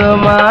পাইলাম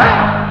তোমায়।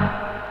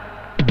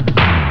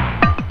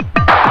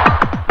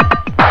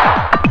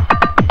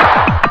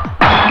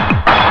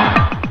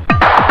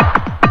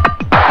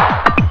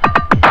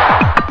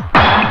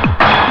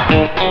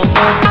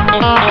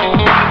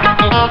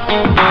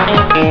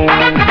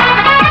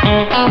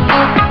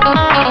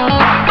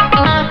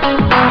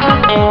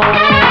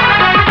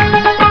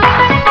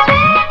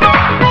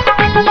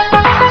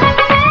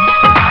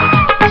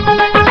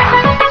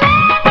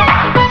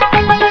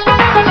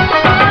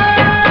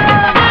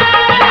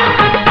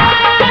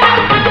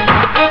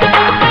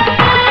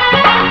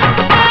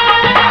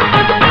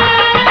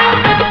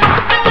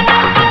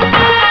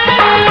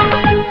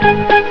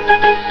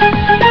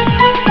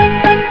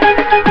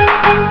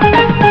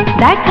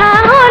 দেখা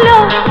হলো,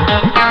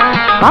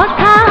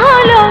 কথা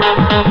হলো,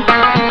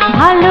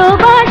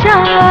 ভালোবাসা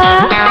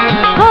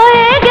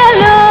হয়ে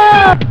গেল।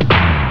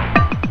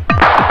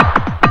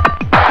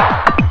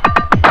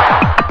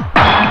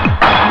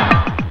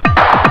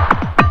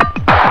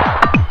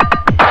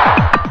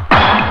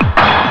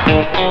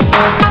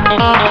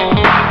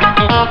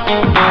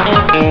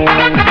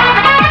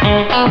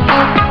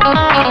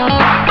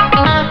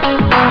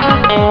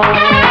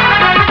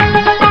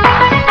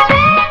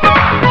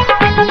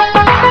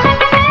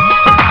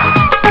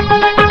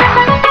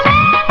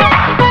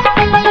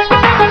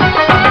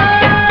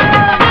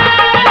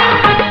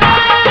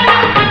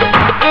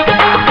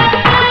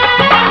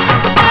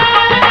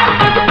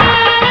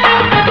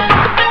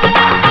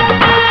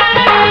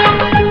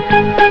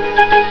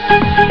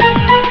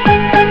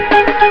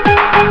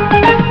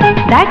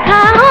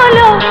 দেখা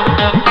হলো,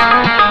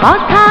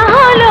 কথা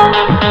হলো,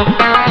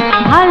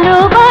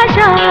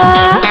 ভালোবাসা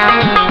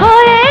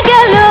হয়ে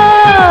গেল।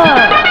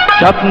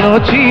 স্বপ্ন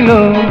ছিল,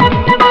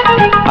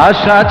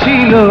 আশা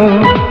ছিল,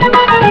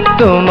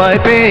 তোমায়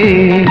পেয়ে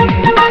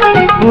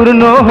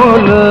পূর্ণ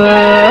হলো।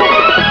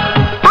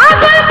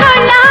 পাগল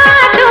করলা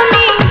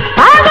তুমি,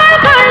 পাগল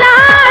করলা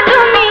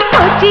তুমি,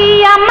 কচি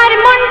আমার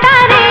মনটা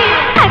রে,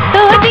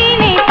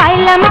 এতদিনে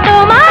পাইলাম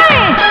তোমায়,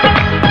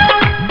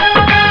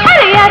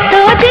 আরে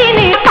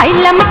এতদিনে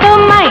পাইলাম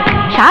তোমায়।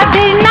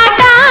 সাধের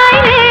নাটাই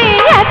রে,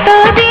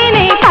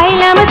 এতদিনে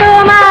পাইলাম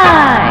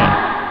তোমায়।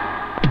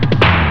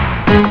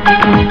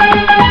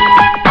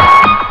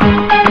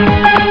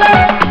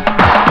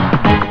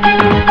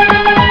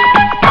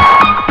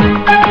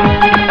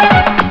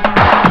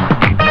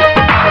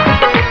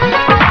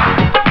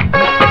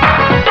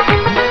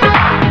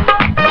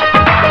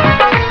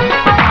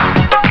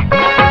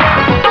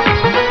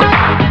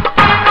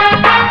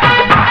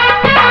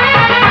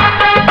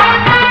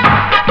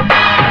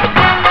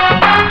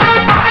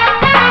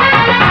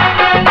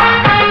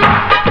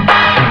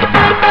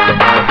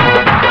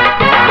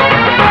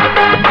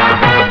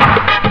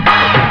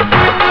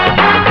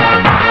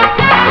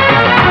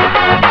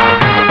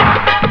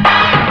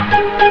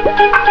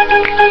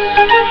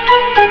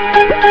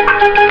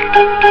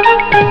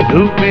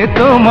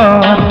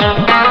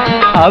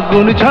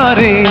 আগুন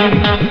ঝরে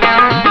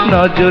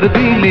নজর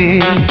দিলে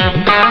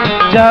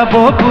যাব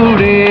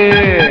পুড়ে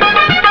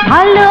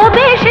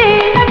ভালোবেসে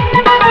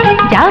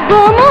যাব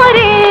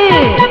মরে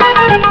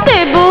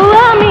দেব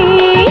আমি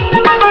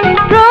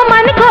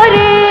প্রমাণ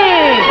করে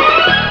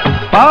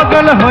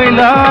পাগল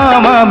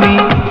হইলাম আমি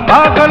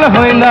পাগল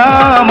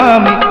হইলাম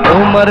আমি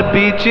তোমার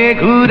পিছে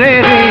ঘুরে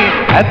রে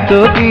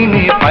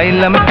এতদিনে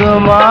পাইলাম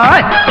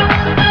তোমায়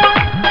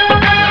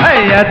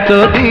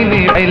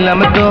এতদিনে পাইলাম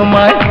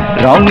তোমায়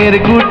রঙের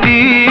গুটি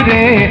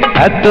রে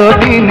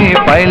এতদিনে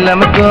পাইলাম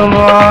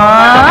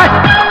তোমায়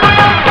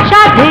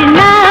সাধের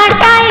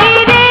নাটাই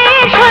রে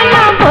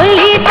শোনো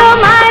বলি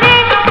তোমারে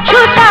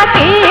সুতা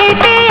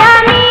কেটে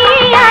আমি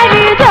আর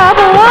যাব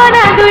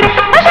না দূরে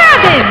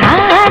সাধের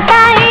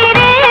নাটাই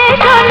রে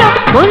শোনো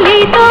বলি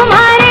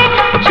তোমারে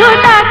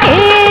সুতা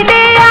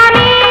কেটে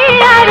আমি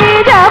আর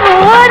যাব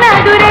না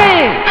দূরে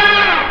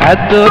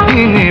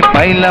এতদিনে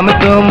পাইলাম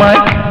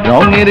তোমায়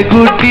রঙের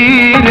গুটি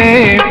রে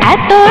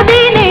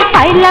এতদিনে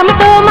পাইলাম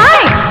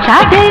তোমায়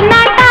সাধের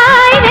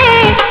নাটাই রে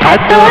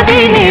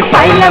এতদিনে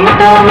পাইলাম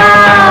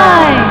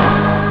তোমায়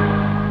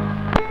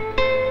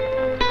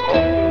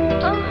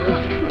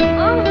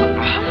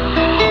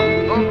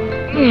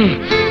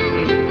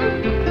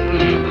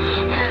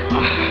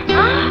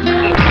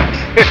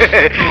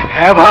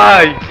হ্যাঁ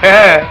ভাই,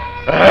 হ্যাঁ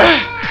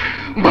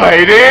ভাই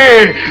রে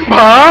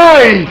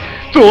ভাই,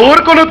 তোর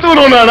কোনো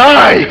তুলনা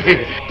নাই।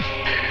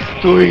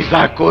 তুই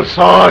যা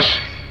করছস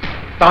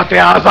তাতে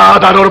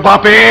আজাদ আর ওর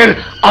বাপের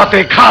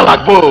হাতে খা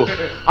লাগবো,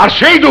 আর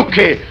সেই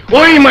দুঃখে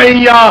ওই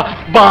মাইয়া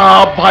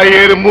বাপ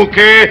ভাইয়ের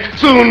মুখে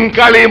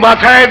চুনকালি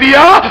মাথায়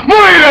দিয়া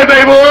মইরা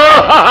দেব।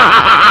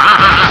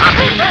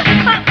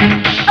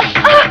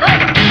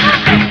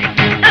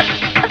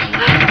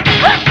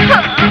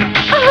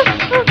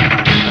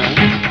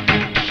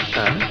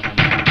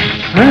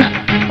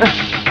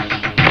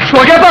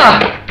 সোগেপা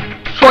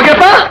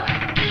সোগেপা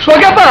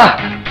সোগেপা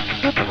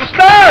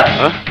উস্তাদ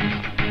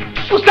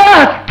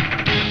উস্তাদ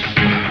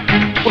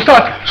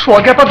উস্তাদ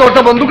সোগেপা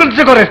দরজা বন্ধ করে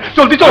দিতে করে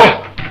জলদি চলো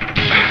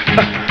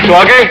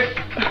সোহাগে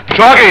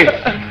সোহাগে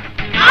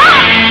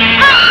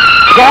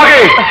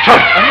সোহাগে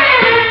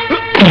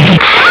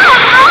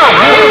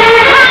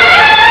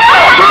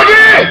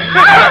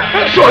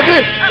সোহাগে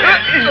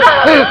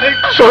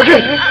সোহাগে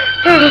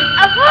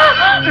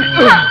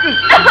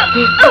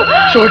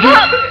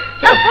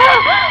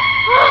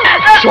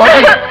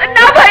সোহাগে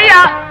না ভাইয়া,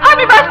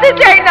 আমি বাঁচতে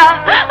চাই না,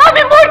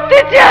 আমি মরতে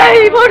চাই,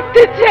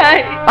 মরতে চাই।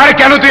 আরে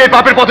কেন তুই এই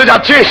পাপের পথে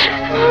যাচ্ছিস?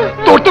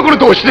 তোর তো কোনো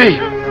দোষ নেই,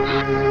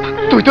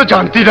 তুই তো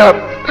জানতি না।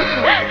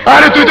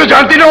 আরে তুই তো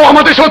জানতি না ও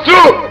আমাদের শত্রু।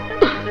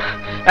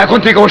 এখন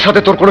থেকে ওর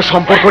সাথে তোর কোনো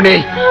সম্পর্ক নেই।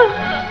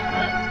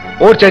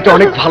 ওর চাইতে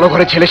অনেক ভালো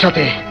ঘরে ছেলের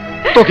সাথে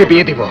তোকে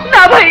বিয়ে দিব।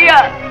 না ভাইয়া,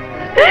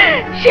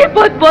 সে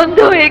পথ বন্ধ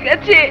হয়ে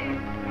গেছে,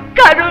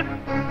 কারণ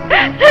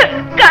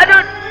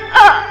কারণ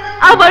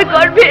আমার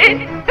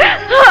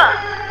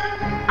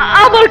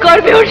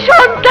গর্ভে ওর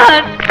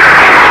সন্তান।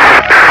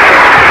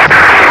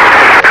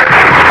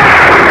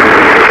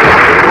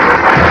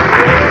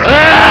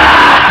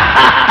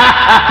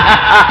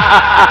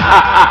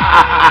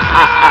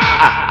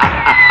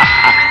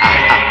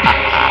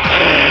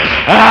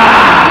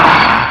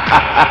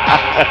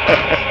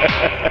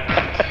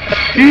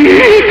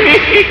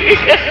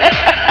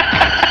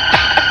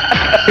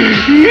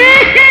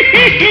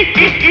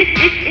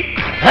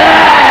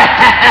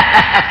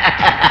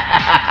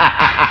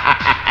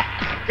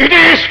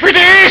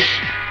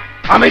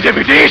 আমি যে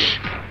ব্রিটিশ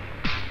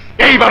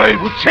এইবারই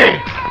বুঝছে।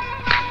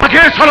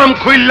 আগে সালাম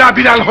খুইল্লা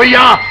বিড়াল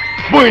হইয়া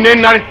বইনের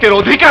নারীত্বের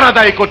অধিকার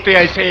আদায় করতে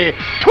আইছে।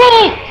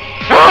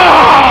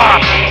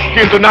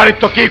 কিন্তু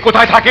নারীত্ব কি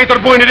কোথায় থাকে তোর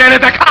বইনের এনে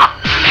দেখা।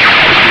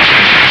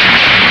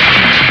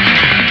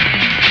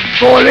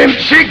 কলিম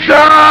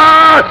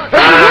শিকদার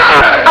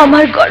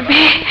আমার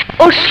গর্ভে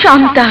ওর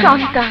সন্তান।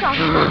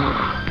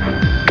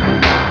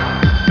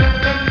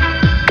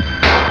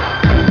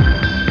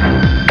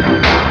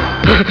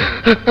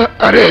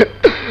 আরে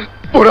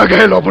পোড়া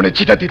গায়ে লবণে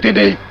চিতা দিতে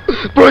নেই,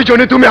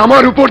 প্রয়োজনে তুমি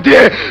আমার উপর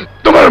দিয়ে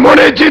তোমার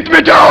মনে জিত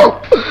মেটাও।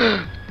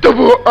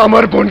 তবু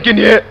আমার বোনকে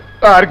নিয়ে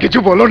আর কিছু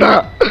বলো না,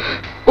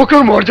 ওকে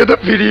মর্যাদা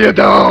ফিরিয়ে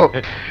দাও।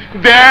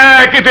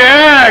 দেখ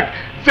দেখ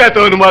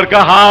চেতন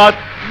মার্কা হাত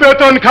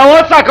বেতন খাওয়া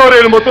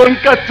চাকরের মতন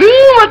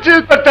কাচুমাচু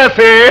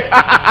করতেছে।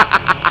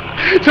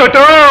 ছোট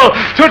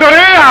ছোট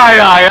রে আয়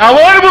আয়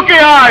আমার বুকে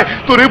আয়,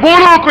 তোরে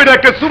বড় করে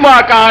একটা চুমা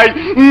খাই।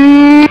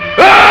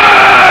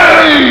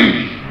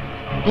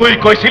 তুই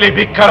কইছিলি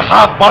ভিক্ষার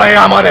হাত বাড়ায়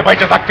আমারে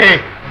বাইচে থাকতে,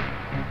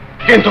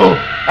 কিন্তু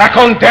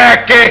এখন দেখ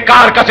কে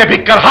কার কাছে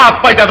ভিক্ষার হাত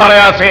পাইতে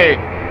দাঁড়ায় আছে।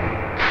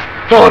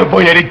 তোর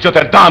বইয়ের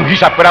ইজ্জতের দাম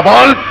হিসাব করে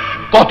বল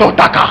কত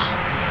টাকা,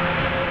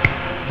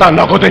 তা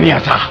নগদে নিয়ে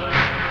আসা।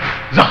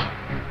 যা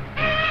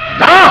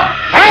যা।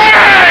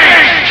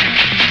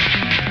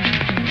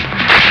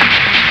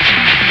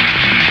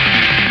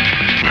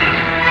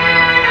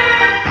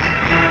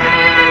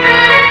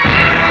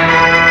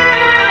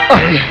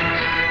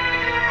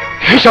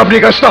 হিসাব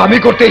নিকাশ তো আমি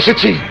করতে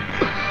এসেছি।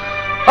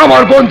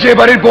 আমার বোন যে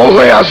বাড়ির বউ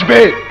হয়ে আসবে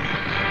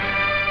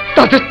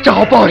তাদের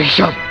চাওয়া পাওয়ার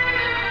হিসাব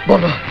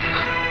বলো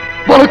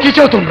বলো কি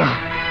চাও তোমরা?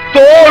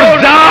 তোর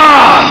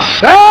জান।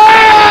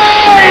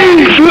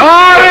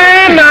 আরে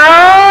না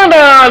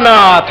না না,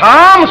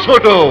 থাম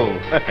ছোট।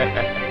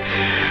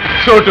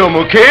 ছোট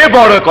মুখে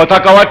বড় কথা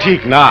কওয়া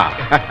ঠিক না।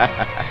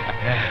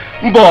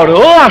 বড়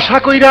আশা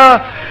কইরা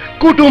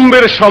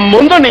কুটুম্বের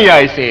সম্বন্ধ নিয়ে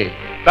আইছে,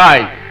 তাই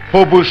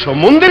হবুর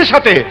সম্বন্ধের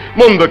সাথে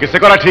মন্দ কিছু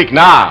করা ঠিক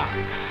না।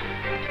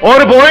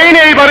 ওর বইন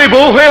এইবারে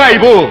বউ হয়ে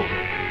আইব,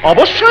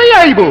 অবশ্যই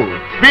আইব,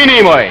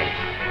 বিনিময়ে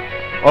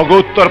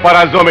অগুত্তর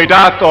পাড়ার জমিটা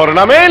তোর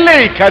নামে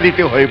লেখা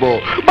দিতে হইব,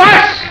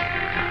 বাস।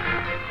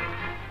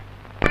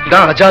 না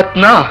আজাদ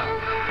না,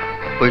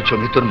 ওই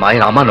জমি তোর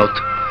মায়ের আমানত।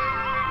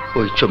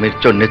 ওই জমির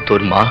জন্য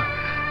তোর মা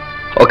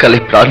অকালে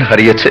প্রাণ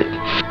হারিয়েছে।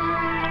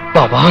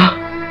 বাবা,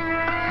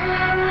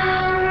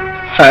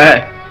 হ্যাঁ,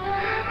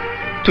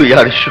 তুই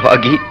আর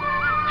সোহাগী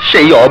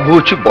সেই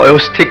অবুঝ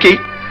বয়স থেকেই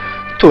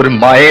তোর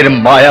মায়ের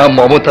মায়া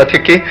মমতা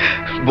থেকে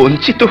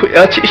বঞ্চিত হয়ে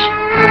আছিস।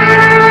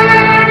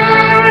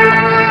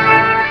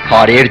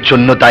 আর এর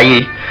জন্য দায়ী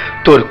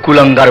তোর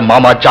কুলাঙ্গার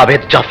মামা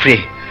জাভেদ জাফরি,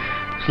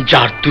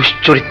 যার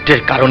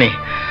দুশ্চরিত্রের কারণে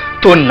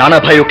তোর নানা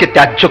ভাই ওকে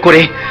ত্যায্য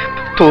করে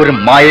তোর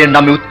মায়ের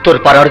নামে উত্তর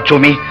পাড়ার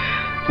জমি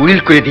উইল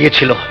করে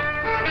দিয়েছিল।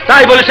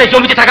 তাই বলে সেই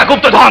জমিতে থাকা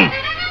গুপ্তধন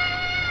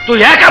তুই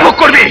একা ভোগ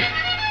করবি?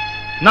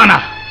 না না,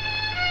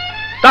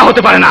 তা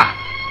হতে পারে না।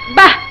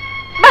 বাহ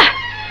বাহ,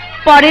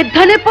 পরের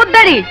ধনের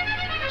পোদ্দারি।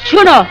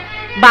 শুনো,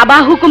 বাবা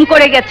হুকুম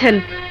করে গেছেন,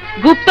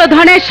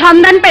 গুপ্তধনের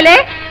সন্ধান পেলে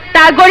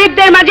তা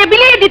গরিবদের মাঝে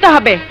বিলিয়ে দিতে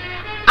হবে।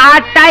 আর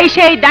তাই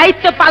সেই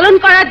দায়িত্ব পালন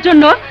করার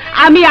জন্য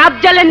আমি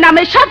আফজালের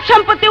নামে সব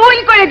সম্পত্তি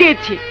উইল করে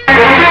দিয়েছি।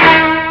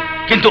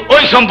 কিন্তু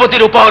ওই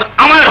সম্পত্তির উপর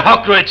আমার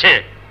হক রয়েছে।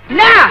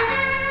 না,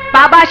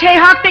 বাবা সেই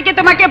হক থেকে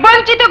তোমাকে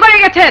বঞ্চিত করে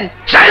গেছেন।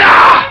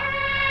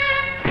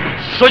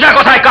 সোজা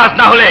কথায় কাজ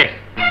না হলে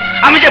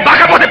আমি যে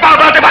বাঁকা পথে পা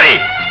বাড়াতে পারি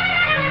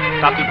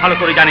তা তুই ভালো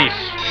করে জানিস।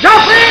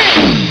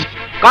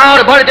 কার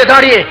বাড়িতে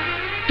দাঁড়িয়ে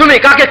তুমি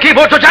কাকে কি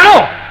বলছো জানো?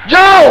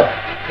 যাও,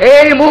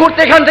 এই মুহূর্তে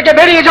এখান থেকে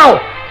বেরিয়ে যাও,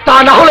 তা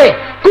না হলে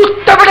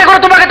কুত্তা পেটে করে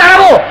তোমাকে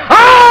দাঁড়াবো।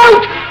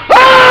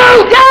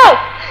 যাও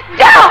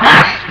যাও।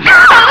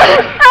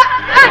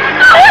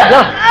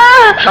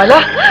 শায়লা,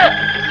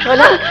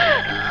 শায়লা,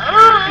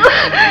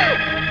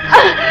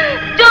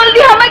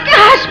 জলদি আমাকে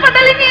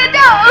হাসপাতালে নিয়ে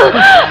যাও।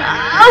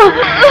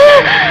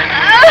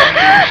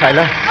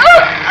 শায়লা,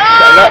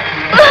 শায়লা,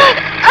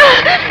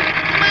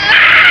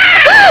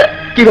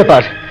 কি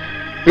ব্যাপার?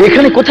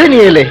 এখানে কোথায়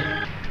নিয়ে এলে?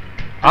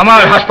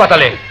 আমার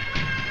হাসপাতালে।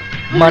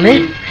 মানে?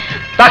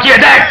 তাকিয়ে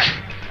দেখ,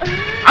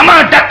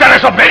 আমার ডাক্তাররা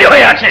সব রেডি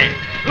হয়ে আছে।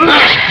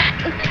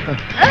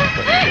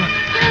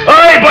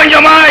 ওই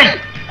বঞ্জমাই,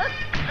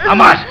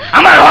 আমার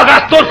আমার হক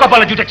আজ তোর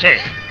কপালে জুটেছে।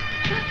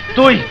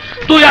 তুই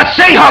তুই আজ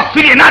সেই হক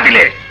ফিরিয়ে না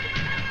দিলে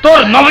তোর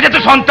নবজাত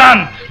সন্তান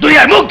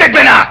দুনিয়ার মুখ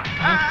দেখবে না,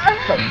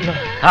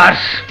 আর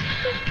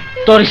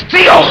তোর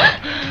স্ত্রীও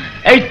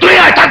এই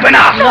দুনিয়ায় থাকবে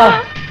না।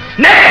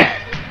 নে,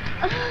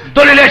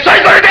 দলিলে সই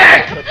করে দে।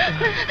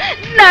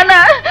 না না,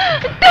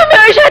 তুমি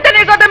ওই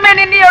শয়তানের কথা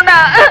মেনে নিও না।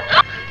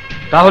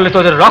 তাহলে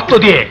তোদের রক্ত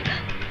দিয়ে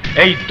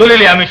এই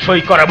দলিলে আমি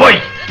সই করাবই।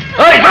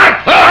 ওই ভাগ,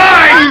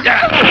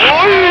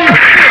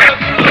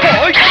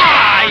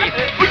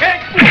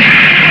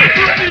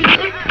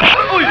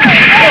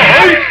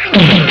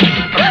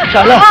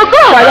 শায়লা,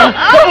 শায়লা,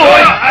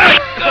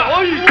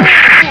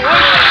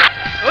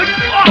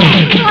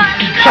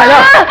 শায়লা,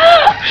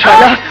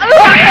 শায়লা,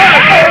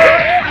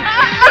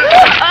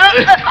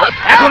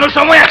 এখনো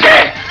সময় আছে,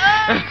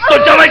 তোর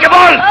জামাইকে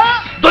বল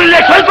দলিলে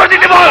সই করে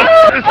দিতে বল।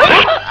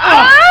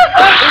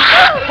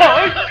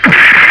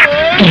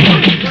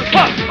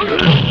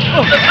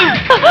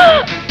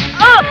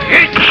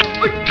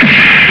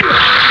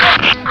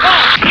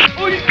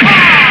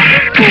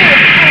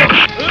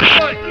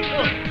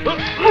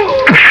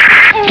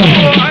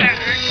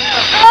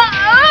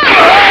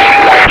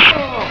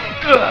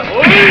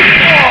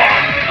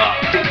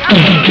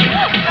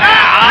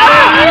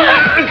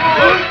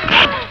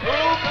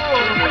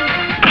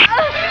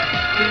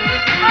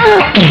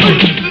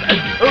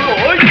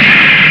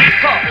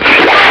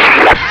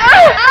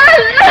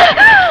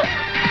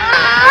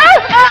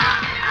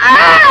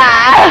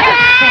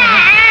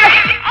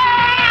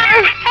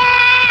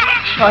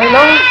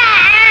 Shaila,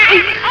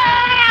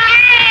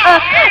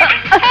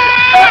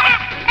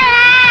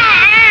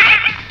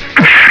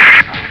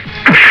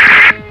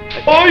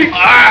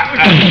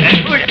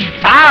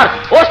 sir,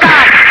 O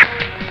sir,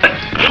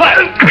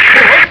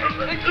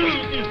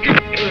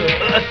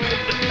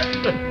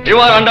 You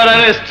are under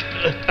arrest.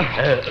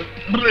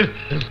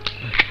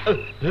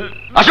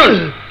 আসুন।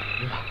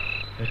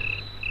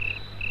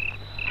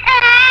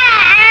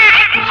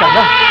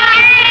 শায়লা,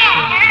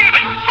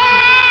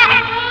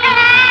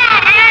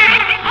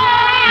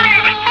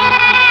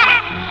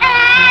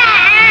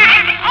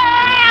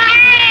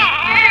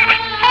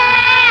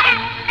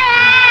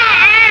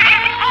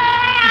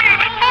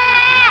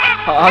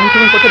 আমি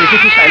তোমার কথা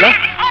রেখেছি শায়লা।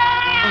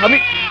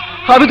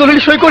 আমি দলিল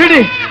সই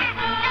করিনি,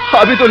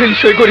 আমি দলিল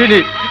সই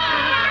করিনি।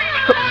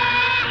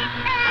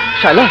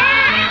 শায়লা,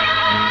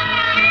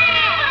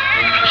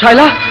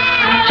 শায়লা,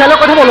 শায়লা,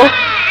 কথা বলো।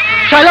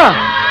 শায়লা,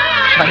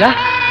 শায়লা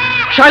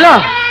শায়লা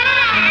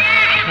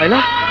শায়লা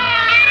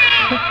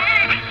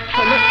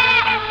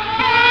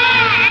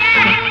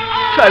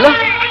শায়লা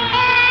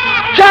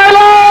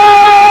শায়লা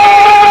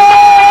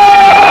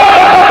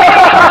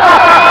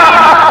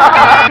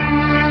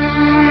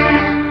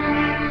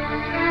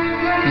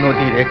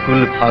নদীর একুল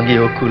ভাঙে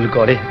অকুল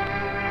করে।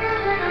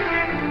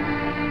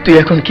 তুই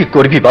এখন কি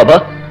করবি বাবা?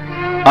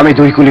 আমি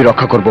দুই কুলি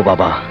রক্ষা করব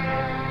বাবা।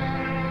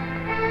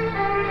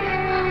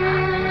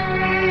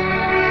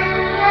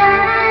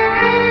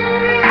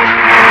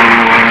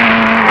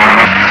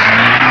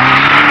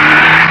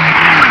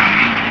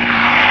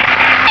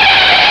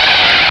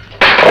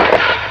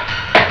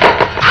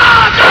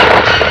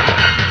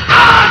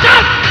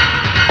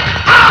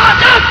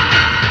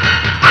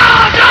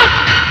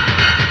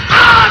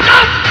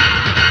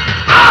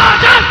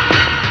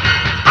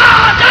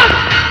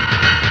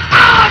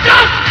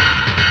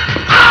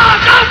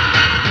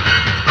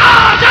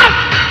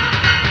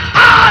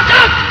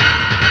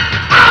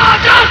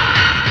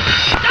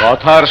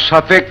 কথার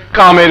সাথে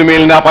কামের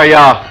মিল না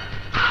পাইয়া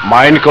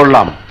মাইন্ড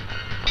করলাম।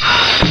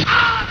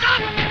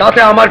 তাতে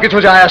আমার কিছু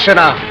যায় আসে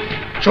না।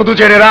 শুধু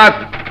জেনে রাখ,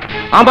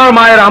 আমার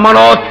মায়ের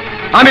আমানত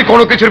আমি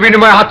কোনো কিছুর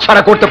বিনিময়ে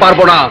হাতছাড়া করতে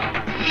পারবো না।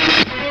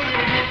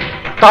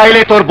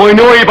 তাইলে তোর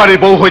বইনও এই বাড়ির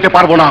বউ হইতে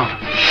পারবো না।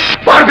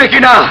 পারবে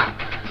কিনা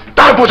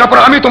তার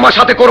বোঝাপড়া আমি তোমার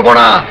সাথে করব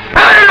না।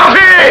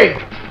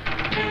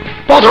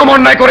 প্রথম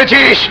অন্যায়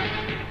করেছিস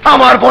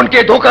আমার বোনকে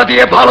ধোঁকা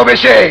দিয়ে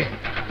ভালোবেসে,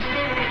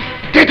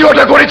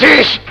 দ্বিতীয়টা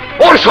করেছিস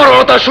ওর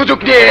সরলতার সুযোগ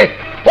দিয়ে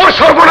ওর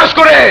সর্বনাশ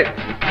করে,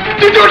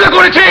 তৃতীয়টা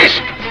করেছিস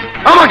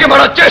আমাকে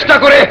মারার চেষ্টা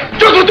করে।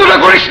 চতুর্থটা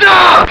করিস না।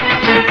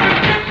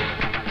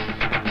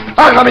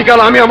 আগামীকাল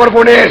আমি আমার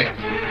বোনের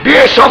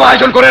বিয়ের সব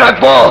আয়োজন করে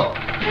রাখবো।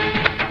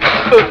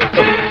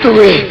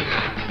 তুই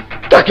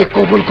তাকে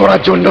কবুল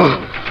করার জন্য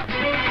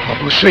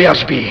অবশ্যই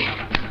আসবি।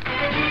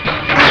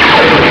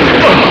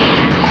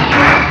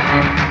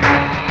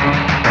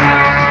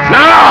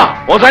 না,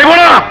 ও যাইব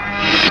না।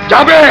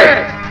 যাবে।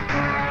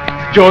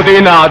 যদি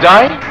না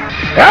যায়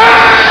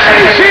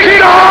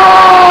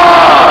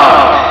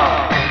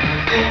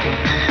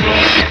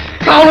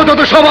তাহলে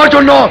তো সবার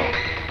জন্য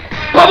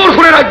কবর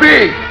খুলে রাখবি।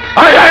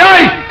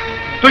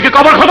 তুই কি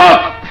কবর খোদ?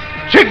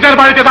 শিকদার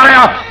বাড়িতে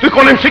দাঁড়ায়া তুই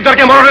কলিম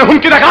শিকদারকে মরণের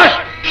হুমকি দেখাস?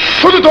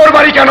 শুধু তোর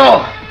বাড়ি কেন,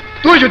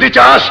 তুই যদি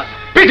চাস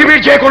পৃথিবীর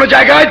যে কোনো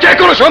জায়গায় যে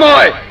কোনো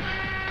সময়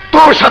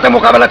তোর সাথে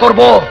মোকাবেলা করব।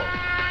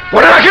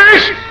 মনে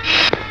রাখিস,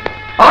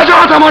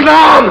 আজাদ আমার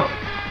নাম।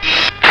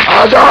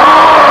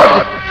 আজাদ।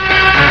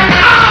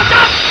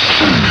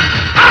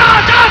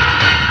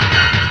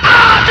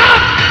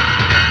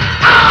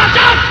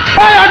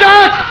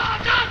 আজাদ,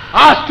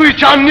 আজ তুই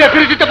চান নিয়ে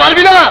ফিরে দিতে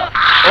পারবি না।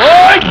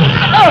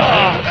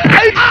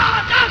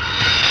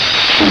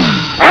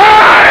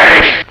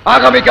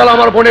 আগামীকাল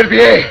আমার বোনের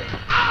বিয়ে,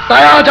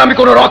 তাই আজ আমি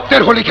কোনো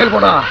রক্তের হোলি খেলবো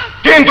না।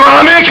 কিন্তু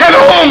আমি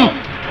খেলুম।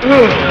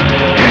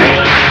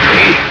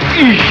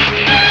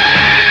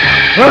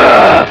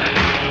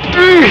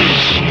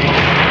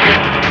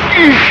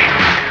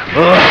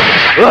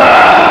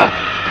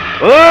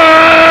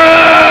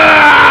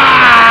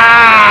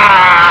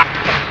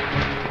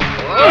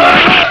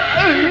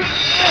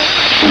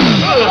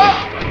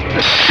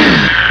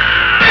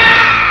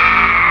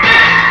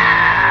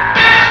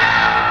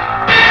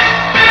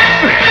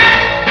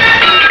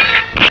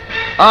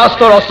 আজ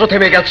তোর অস্ত্র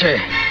থেমে গেছে,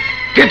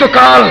 কিন্তু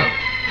কাল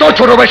তোর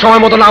ছোট ভাই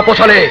সময় মতো না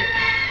পৌঁছালে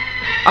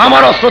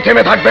আমার অস্ত্র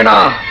থেমে থাকবে না।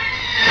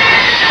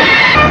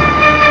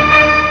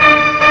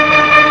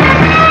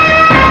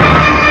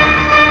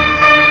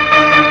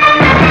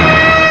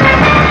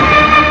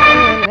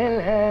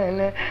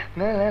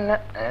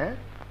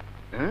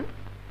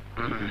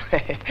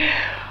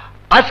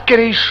 আজকের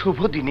এই শুভ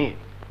দিনে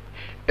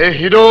এই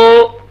হিরো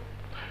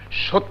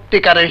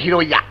সত্যিকারের হিরো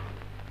ইয়া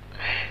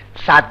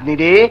চাঁদনি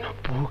রে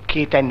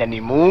বুকে টাইনা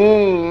নিমু।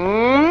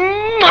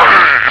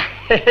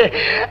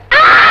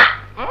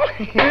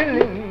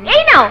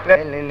 এই নাও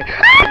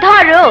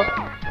ধরো।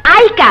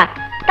 আইকা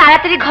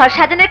তাড়াতাড়ি ঘর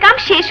সাজানোর কাম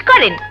শেষ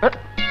করেন।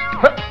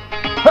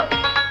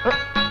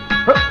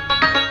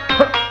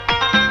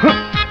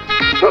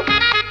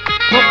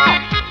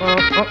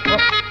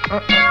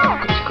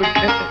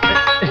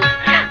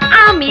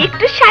 আমি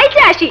একটু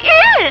সাইজে আসি।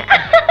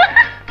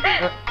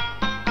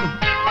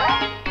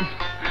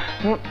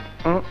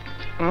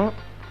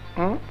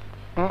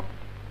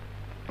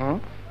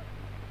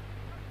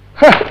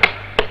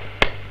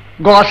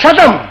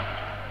 গসাদাম,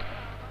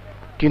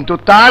 কিন্তু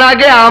তার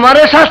আগে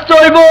আমারে শাস্তি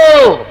হইব।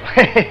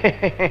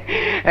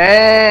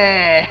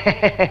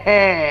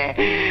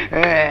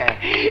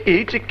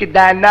 ইচক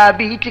দানা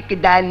বিচক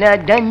দানা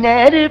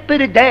দানার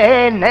पर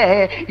दाना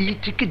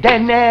इचक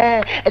दाना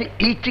अरे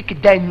इचक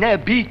दाना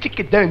बीचक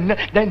दाना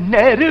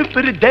दानार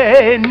पर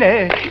दाना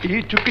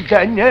इचक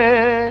दाना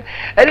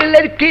अरे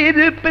लड़की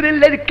पर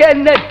लड़का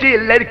नचे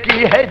लड़की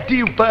है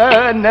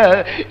दीवाना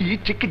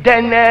इचक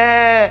दाना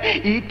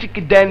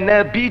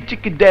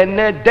बीचक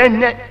दाना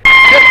दाना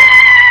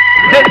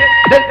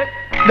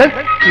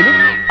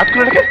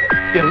अतकुलके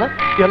यल्ला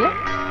यल्ला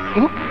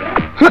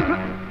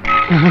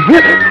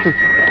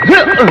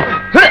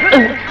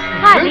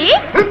আরে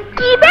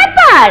কি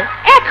ব্যাপার,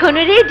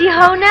 এখনো রেডি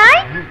হও নাই?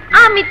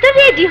 আমি তো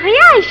রেডি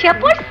হয়ে আইসা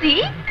পড়ছি।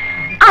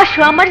 আসো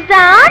আমার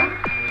জান,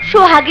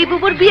 সোহাগী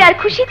বুবুর বিয়ার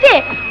খুশিতে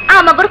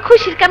আমাগর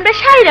খুশির কামড়া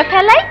সাইরা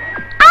ফেলাই।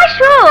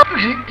 আসো,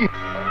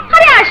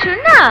 আরে আসো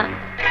না,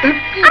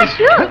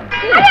 আসো,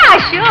 আরে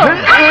আসো।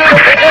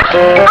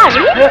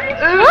 আরে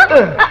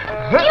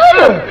কি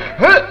হলো?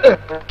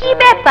 কি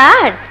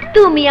ব্যাপার,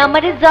 তুমি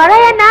আমারে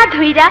জড়ায়া না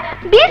ধইরা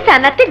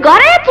বিছানাতে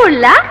গড়ায়া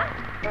পড়লা?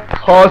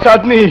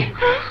 হসাদনি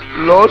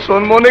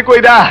লোসন মনে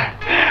কইরা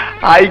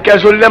আইকা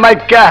শরীরে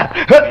মাইকা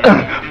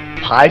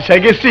ফাইসা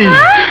গেছি,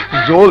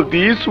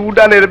 জলদি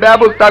সুডানের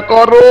ব্যবস্থা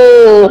করো।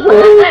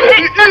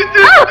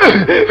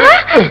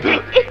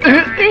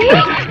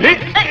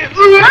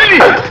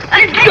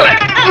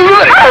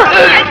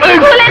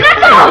 খুলে না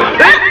তো।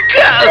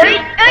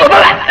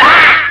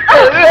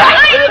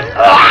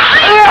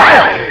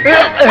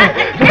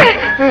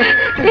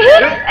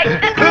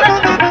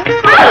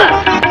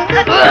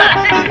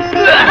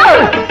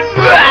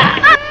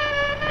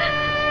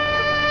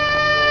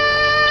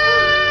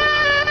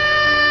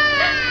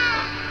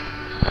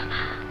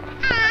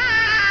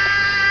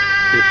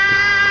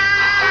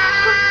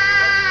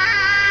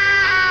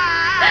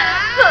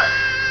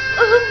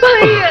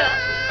 ভাইয়া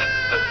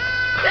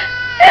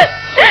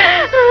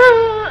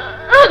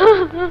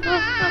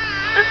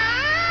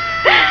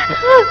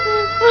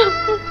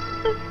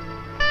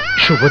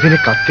শুভ দিনে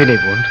কাঁদতে নেই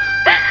বোন।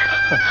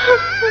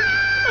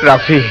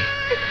 রাফি,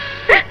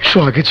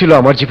 সোহাগে ছিল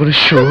আমার জীবনের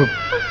সুখ,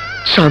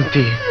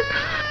 শান্তি।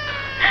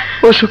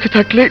 ও সুখে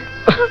থাকলে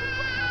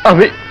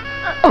আমি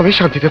আমি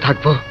শান্তিতে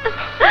থাকবো।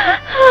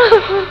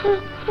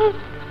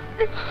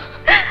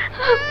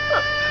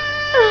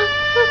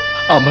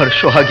 আমার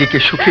সোহাগীকে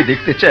সুখী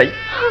দেখতে চাই।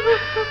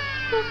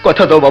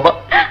 কথা দাও বাবা।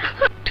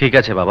 ঠিক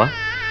আছে বাবা,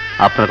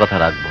 আপনার কথা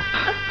রাখবো।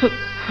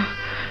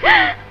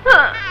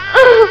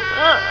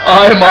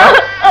 আয় মা।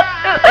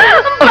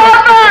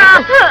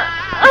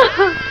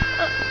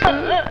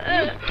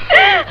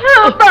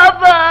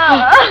 বাবা,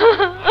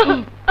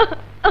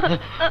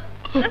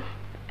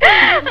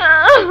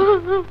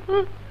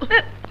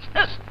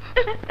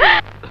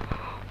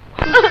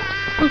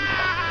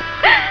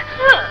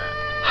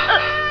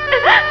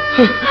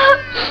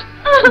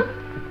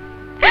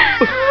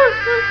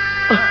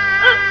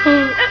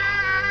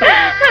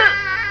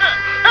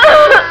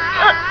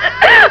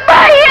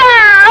 ভাইয়া,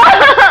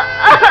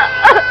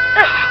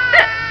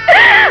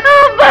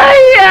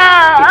 ভাইয়া,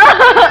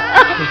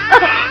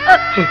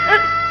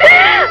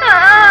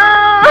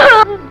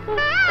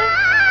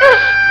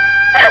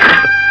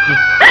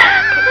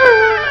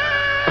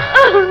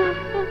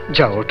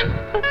 যাও ওঠ।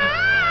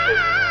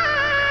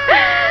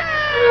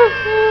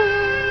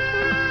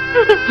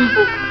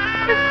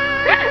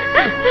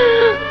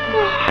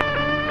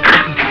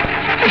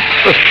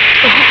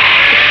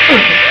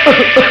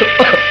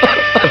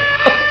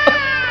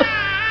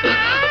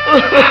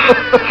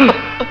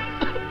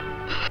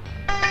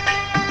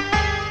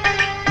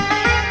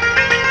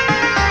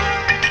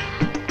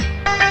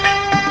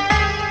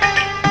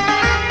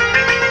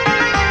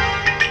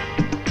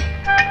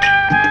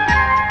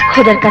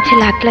 খোদার কাছে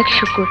লাখ লাখ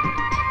শুকর,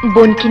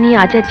 বোনকে নিয়ে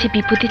আজাদ যে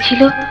বিপদে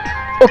ছিল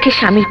ওকে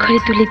স্বামীর ঘরে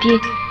তুলে দিয়ে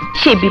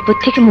সেই বিপদ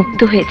থেকে মুক্ত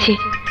হয়েছে।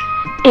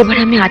 এবার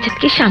আমি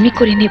আজাদকে স্বামী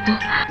করে নেব।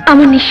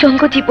 আমার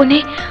নিঃসঙ্গ জীবনে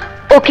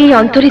ওকে এই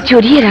অন্তরে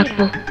জড়িয়ে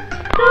রাখবো।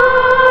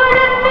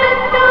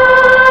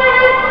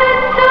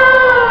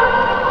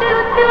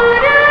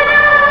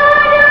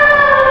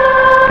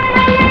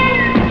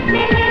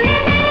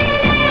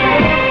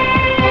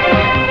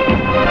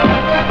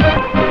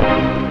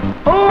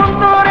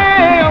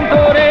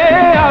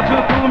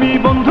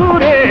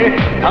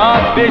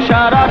 থাকবে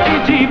সারাটি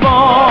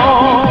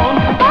জীবন।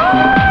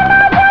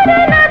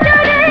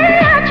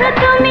 আছো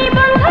তুমি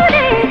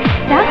বন্ধুরে,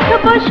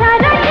 রাখবো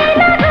সারাটি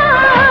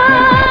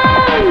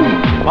লগন।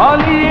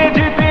 পালিয়ে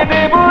যেতে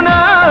দেব না,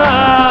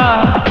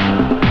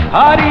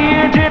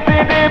 হারিয়ে যেতে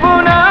দেব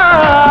না।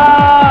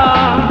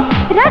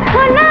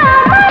 রাখো না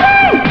আমারে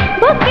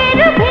বুকের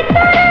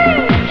ভিতরে,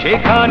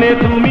 সেখানে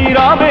তুমি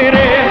রবে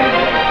রে।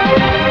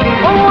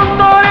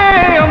 অন্তরে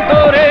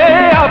অন্তরে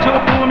আছো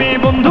তুমি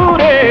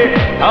বন্ধুরে,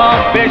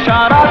 থাকবে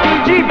সারাটি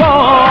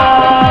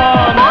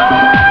জীবন।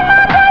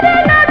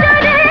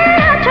 নজরে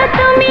আছো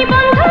তুমি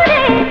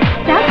বন্ধুরে,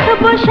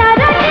 রাখবো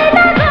সারাটি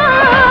লগন।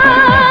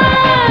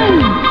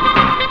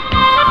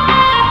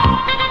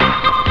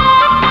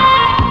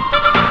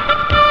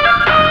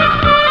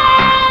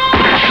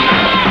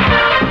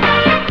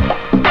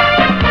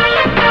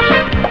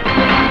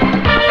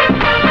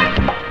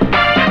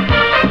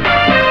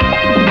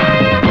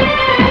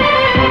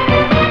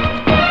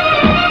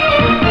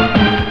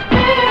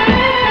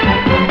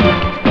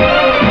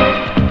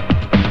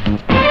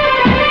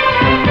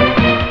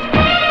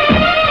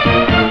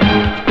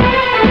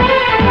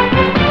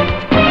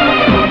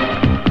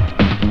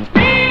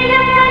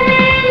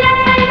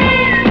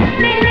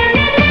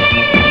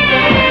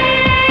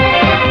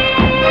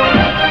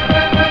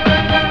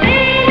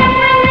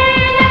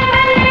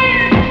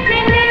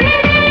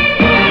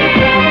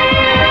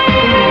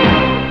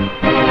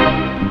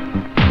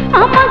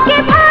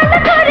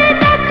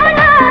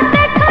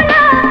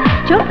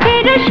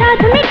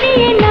 সাধ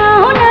মিটিয়ে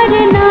নাও না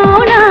রে নাও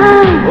না।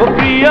 ও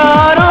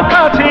প্রিয়ার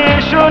কাছে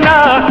এসো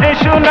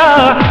না,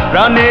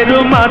 প্রাণের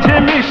মাঝে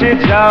মিশে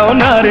যাও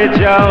না রে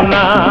যাও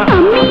না।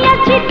 আমি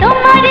আছি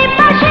তোমার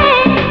পাশে,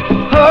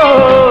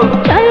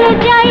 চলো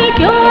যাই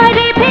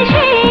জোয়ারে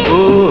ভেসে।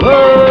 ও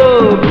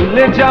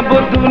ভুলে যাব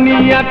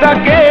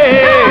দুনিয়াটাকে,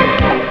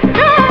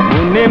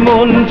 মনে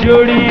মন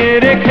জড়িয়ে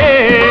রেখে।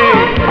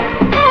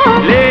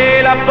 লে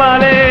লা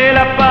পালে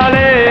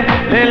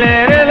লে লে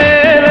রে লে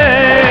লে,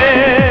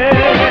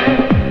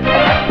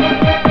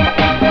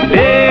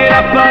 লে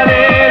লা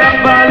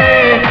পালে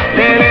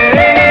লে লে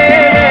রে লে।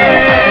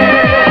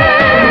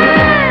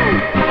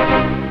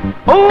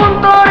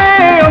 অন্তরে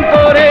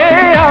অন্তরে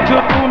আছো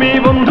তুমি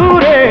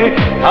বন্ধুরে,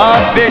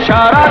 থাকবে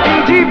সারাটি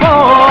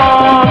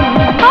জীবন।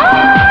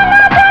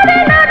 নজরে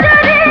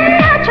নজরে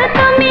আছো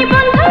তুমি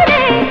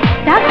বন্ধুরে,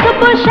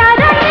 রাখবো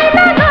সারাটি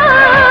লগন।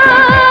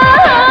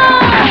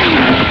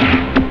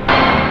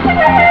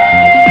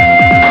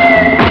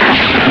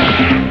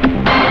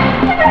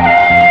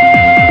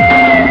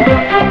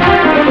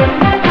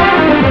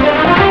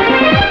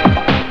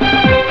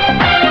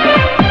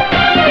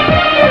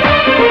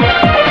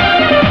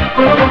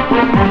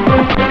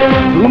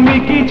 তুমি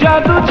কি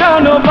জাদু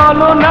জানো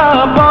বলো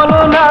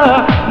না,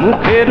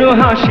 মুখের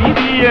হাসি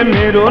দিয়ে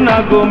মেরো না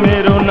গো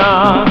মেরো না।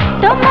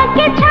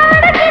 তোমাকে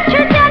ছাড়া কিছু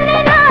জানি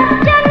না,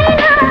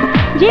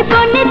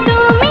 জীবনে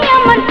তুমি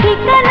আমার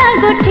ঠিকানা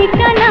গো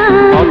ঠিকানা।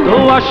 কত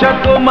আশা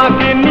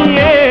তোমাকে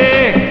নিয়ে,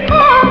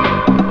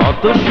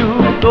 কত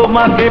সুখ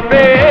তোমাকে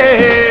পেয়ে,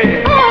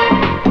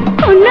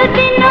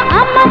 কোনদিনও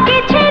আমাকে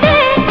ছেড়ে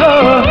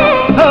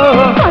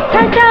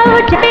কথা যাও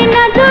যাবে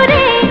না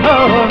দূরে।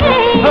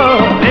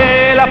 লে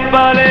লা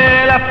পালে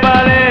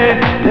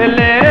লে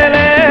লে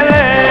লে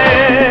লে,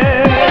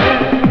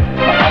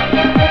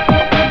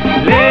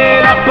 লে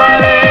লা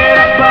পালে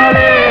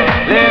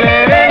লে লে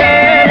লে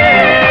লে।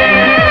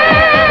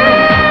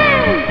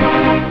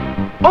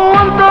 ও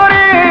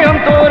অন্তরে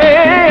অন্তরে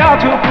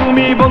আছো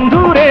তুমি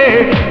বন্ধুরে,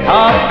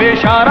 থাকবে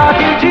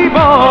সারাটি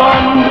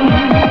জীবন।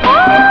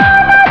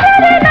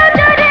 নজরে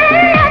নজরে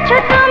আছো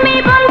তুমি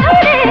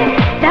বন্ধুরে,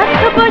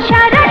 রাখবো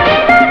সারাটি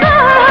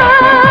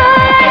লগন।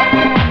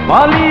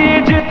 পালিয়ে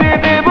যেতে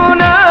দেব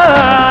না,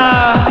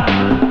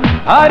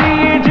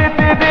 হারিয়ে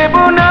যেতে দেব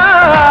না।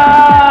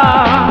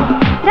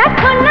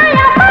 রাখো না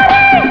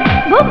আমারে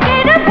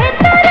বুকের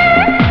ভেতরে,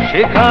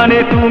 সেখানে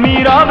তুমি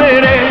রবে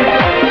রে।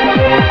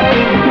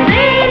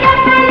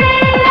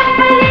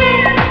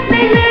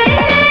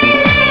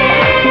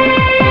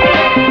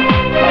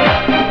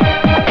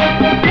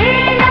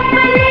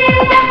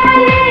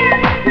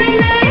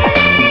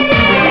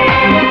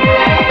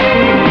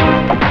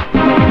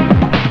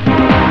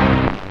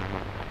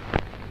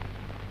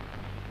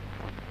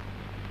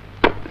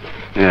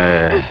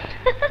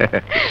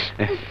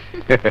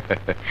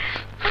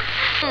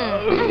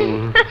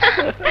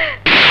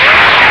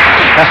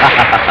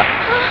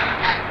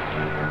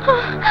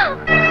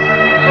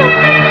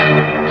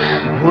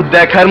 ভূত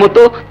দেখার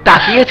মতো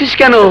তাকিয়েছিস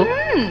কেন?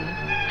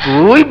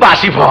 তুই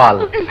বাসি ফল,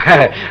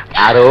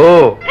 আরো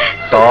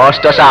টস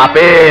টস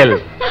আপেল।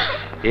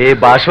 এ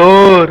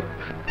বাসর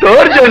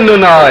তোর জন্য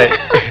নয়,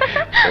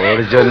 ওর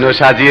জন্য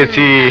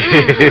সাজিয়েছি।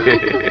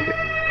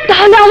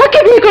 তাহলে আমাকে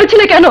বিয়ে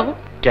করেছিলে কেন?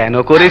 কেন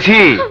করেছি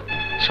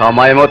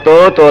সময় মতো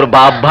তোর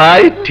বাপ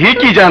ভাই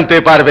ঠিকই জানতে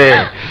পারবে।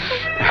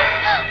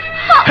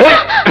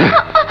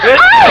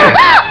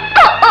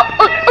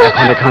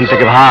 এখন এখান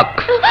থেকে ভাগ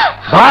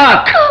ভাগ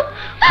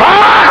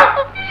ভাগ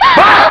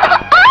ভাগ।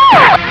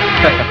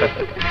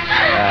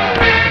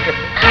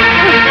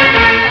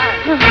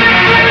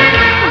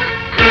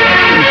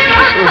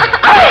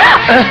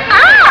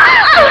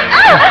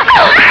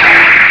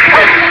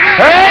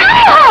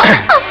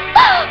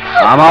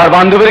 আমার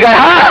বান্ধবীর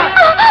গায়ে হাত।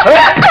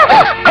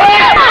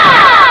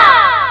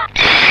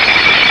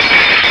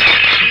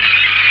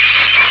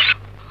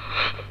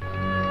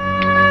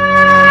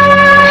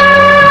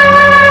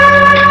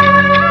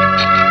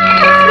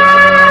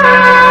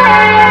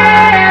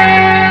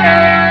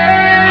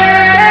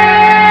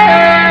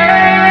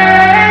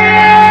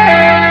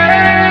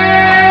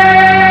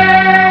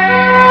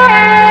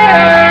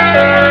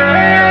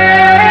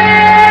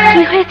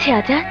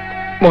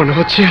 মনে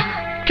হচ্ছে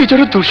কি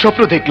যেন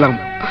দুঃস্বপ্ন দেখলাম।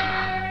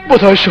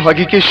 বোধহয়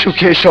সোহাগীকে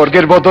সুখে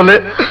স্বর্গের বদলে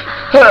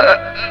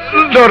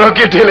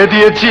নরকে ঢেলে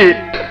দিয়েছি।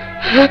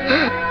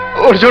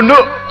 ওর জন্য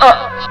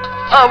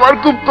আমার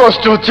খুব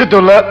কষ্ট হচ্ছে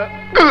দোলা,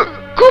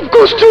 খুব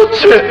কষ্ট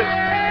হচ্ছে।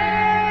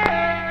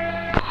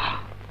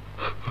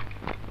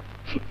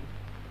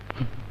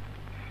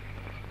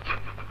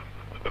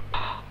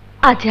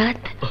 আজাদ,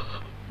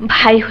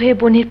 ভাই হয়ে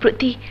বোনের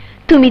প্রতি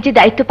তুমি যে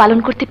দায়িত্ব পালন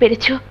করতে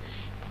পেরেছো,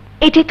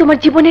 এটাই তোমার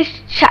জীবনের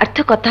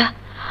সার্থকতা।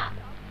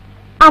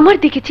 আমার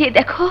দিকে চেয়ে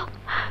দেখো,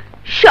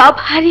 সব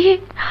হারিয়ে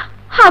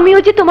আমিও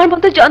যে তোমার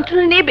মতো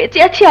যন্ত্রণা নিয়ে বেঁচে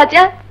আছি।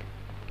 আজাদ,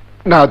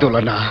 না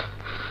দোলা, না,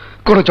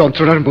 কোন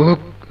যন্ত্রণার মুখ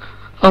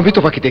আমি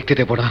তোমাকে দেখতে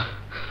দেব না।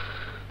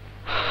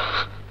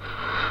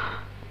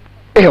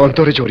 এই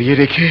অন্তরে জড়িয়ে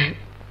রেখে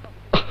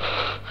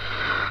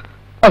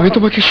আমি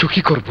তোমাকে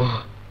সুখী করব।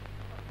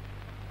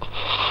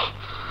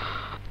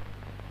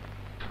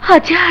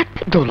 আজাদ।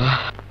 দোলা,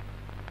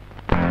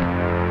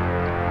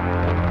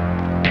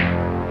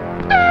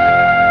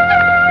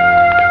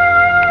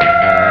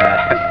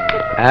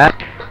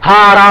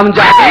 হারাম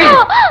জাতি,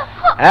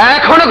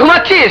 এখনো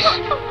ঘুমাচ্ছিস?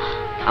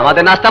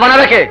 আমাদের নাস্তা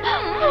বানাবে কে?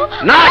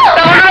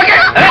 নাস্তা বানাবে কে?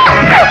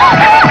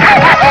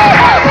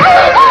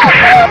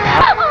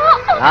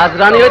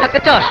 রাজরানী হয়ে থাকতে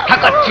চাস?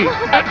 ঠাকাচ্ছি।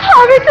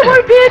 আমি তোমার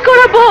বিয়ে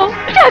করাবো,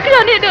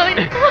 চাকরানি নই।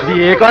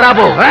 বিয়ে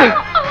করাবো? হ্যাঁ,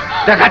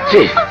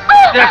 দেখাচ্ছি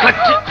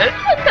দেখাচ্ছি।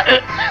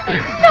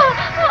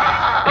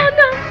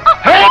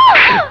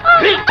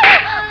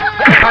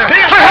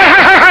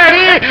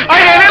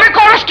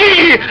 করস কি?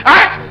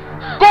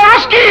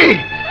 করস কি?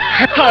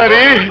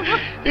 আরে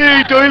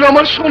এইটা হইল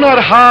আমার সোনার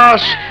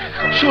হাঁস।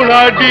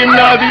 সোনার ডিম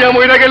না দিয়া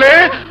মইরা গেলে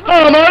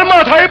আমার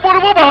মাথায়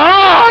পড়বো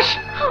বাস।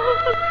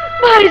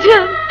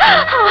 ভাইজান,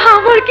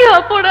 আমার কি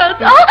অপরাধ?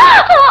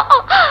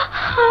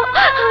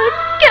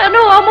 কেন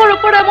আমার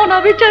উপর এমন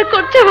অবিচার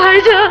করছে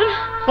ভাইজান?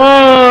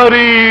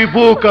 আরে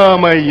বোকা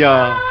মাইয়া,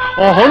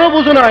 অহনো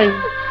বুঝো নাই?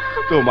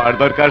 তোমার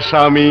দরকার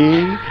স্বামী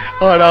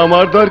আর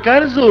আমার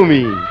দরকার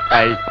জমি।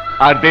 তাই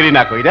আর দেরি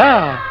না কইরা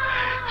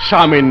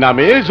স্বামীর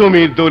নামে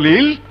জমির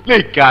দলিল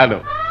লেখা আনো,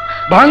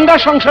 ভাঙ্গা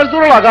সংসার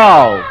জোড়া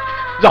লাগাও।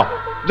 যাও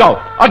যাও,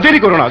 আর দেরি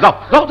করো না, যাও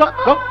যাও যাও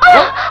যাও।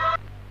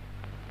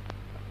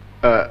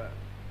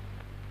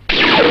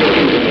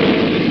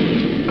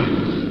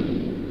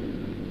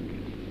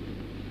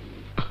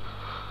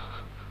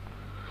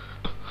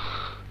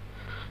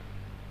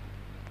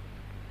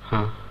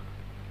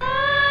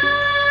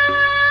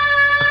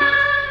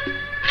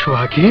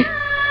 সোহাগী,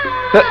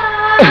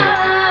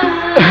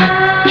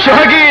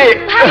 সোহাগী,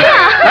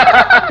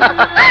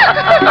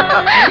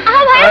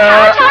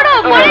 ছাড়ো,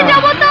 মরে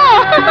যাবো তো।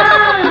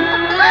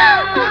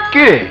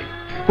 কে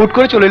হুট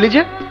করে চলে এলি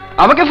যে?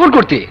 আমাকে ফোন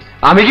করতে,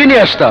 আমি গিয়ে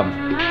নিয়ে আসতাম।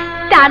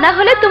 তা না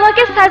হলে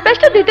তোমাকে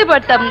সারপ্রাইজটা দিতে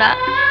পারতাম না।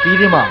 কি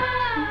রে মা,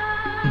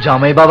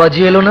 জামাই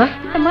বাবাজি এলো না?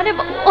 মানে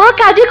ও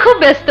কাজে খুব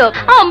ব্যস্ত।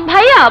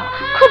 ভাইয়া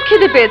খুব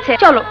খিদে পেয়েছে,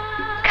 চলো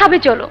খাবে,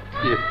 চলো।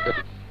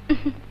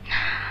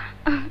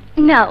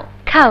 নাও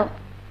খাও।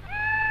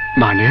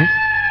 মানে?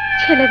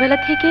 ছেলেবেলা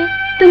থেকে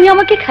তুমি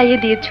আমাকে খাইয়ে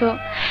দিয়েছো,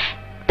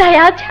 তাই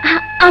আজ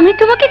আমি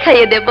তোমাকে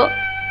খাইয়ে দেব।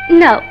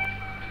 নাও।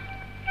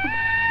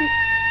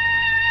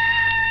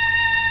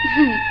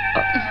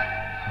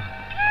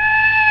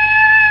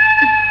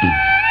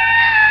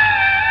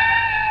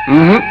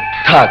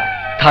 থাক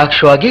থাক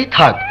সোহাগী,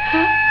 থাক,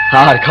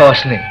 আর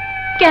খাওয়াস নেই।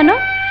 কেন?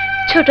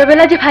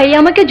 ছোটবেলা যে ভাইয়া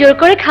আমাকে জোর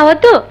করে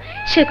খাওয়াতো,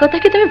 সে কথা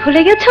কি তুমি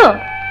ভুলে গেছো?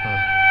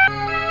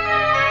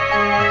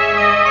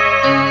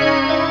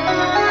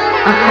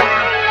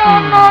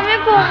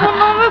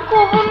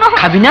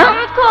 খাবি না?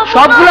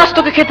 সবগুলো আজ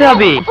তোকে খেতে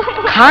হবে,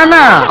 খা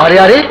না। আরে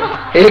আরে,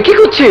 এ কি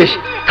করছিস?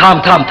 থাম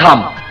থাম থাম,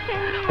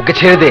 ওকে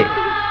ছেড়ে দে।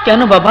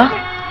 কেন বাবা,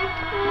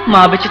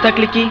 মা বেঁচে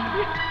থাকলে কি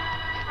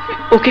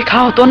ওকে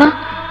খাওয়াতো না?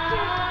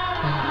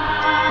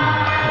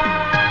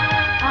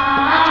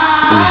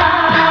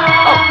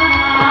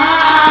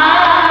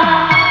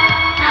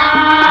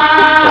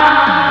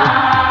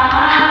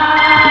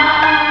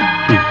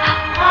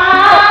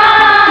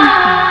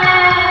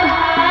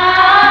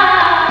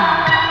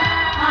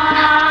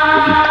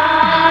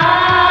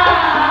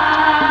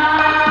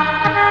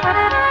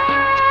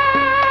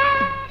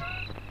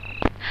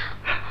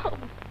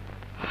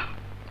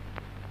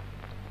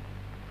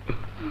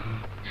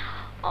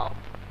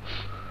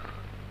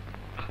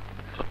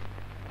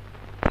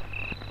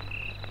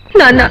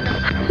 না না,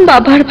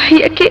 বাবার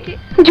ভাইয়াকে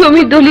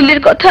জমির দলিলের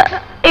কথা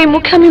এই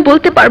মুখে আমি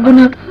বলতে পারবো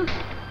না।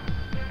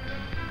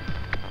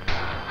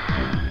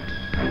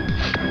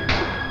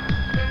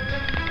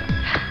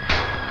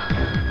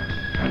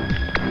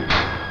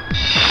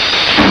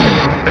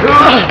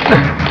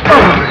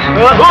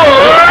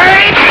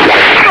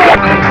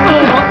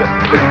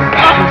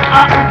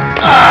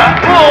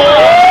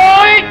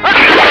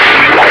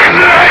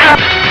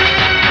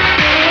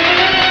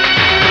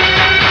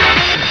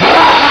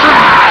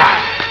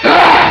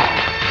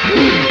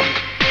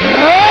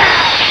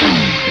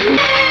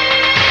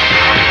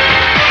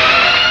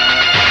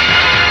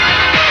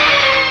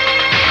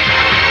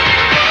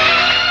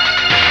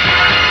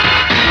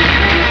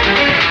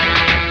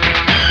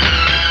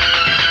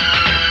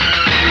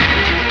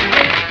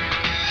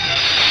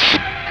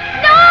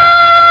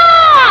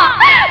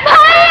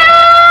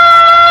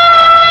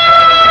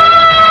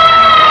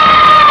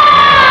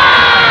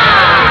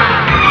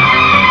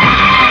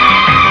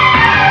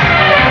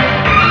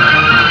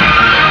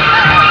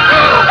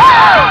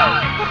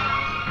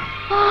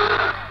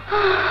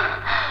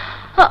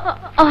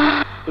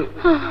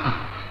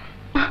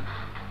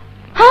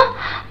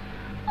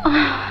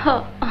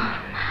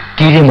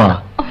 কি রে মা,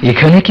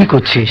 এখানে কি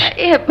করছিস?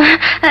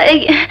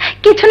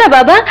 কিছু না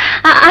বাবা,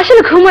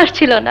 আসলে ঘুম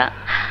আসছিল না।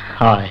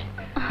 আয়,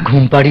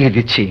 ঘুম পাড়িয়ে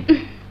দিচ্ছি,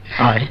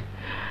 আয়।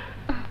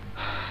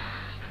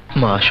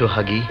 মা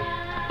সোহাগী,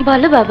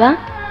 বলো বাবা।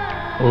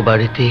 ও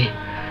বাড়িতে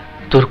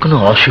তোর কোনো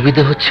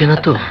অসুবিধা হচ্ছে না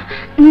তো?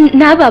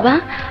 না বাবা,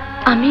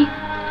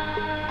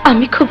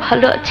 আমি খুব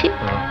ভালো আছি।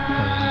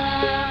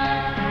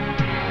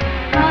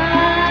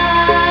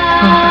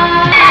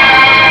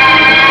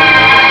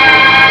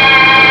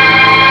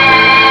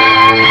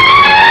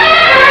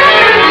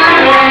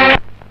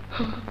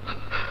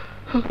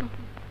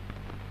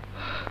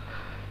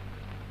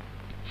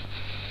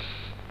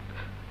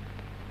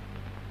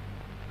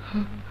 এত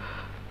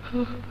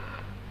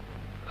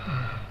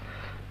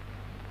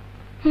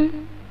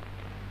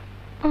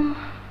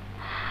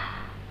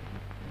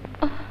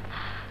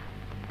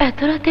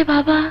রাতে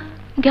বাবা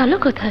গেল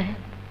কোথায়?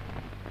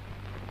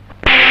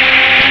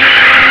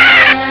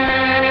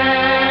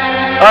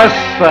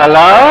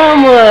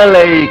 আসসালামু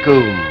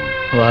আলাইকুম।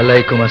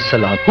 ওয়ালাইকুম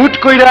আসসালাম। হুট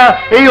কইরা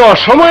এই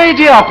অসময়ে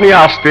যে আপনি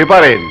আসতে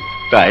পারেন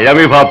তাই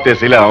আমি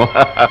ভাবতেছিলাম।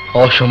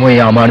 অসময়ে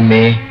আমার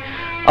মেয়ে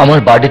আমার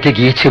বাড়িতে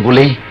গিয়েছে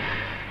বলেই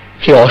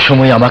সে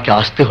অসময়ে আমাকে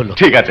আসতে হলো।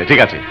 ঠিক আছে ঠিক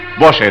আছে,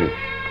 বসেন।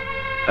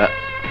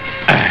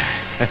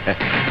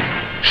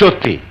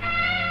 সত্যি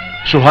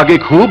সোহাগী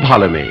খুব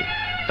ভালো মেয়ে,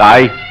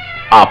 তাই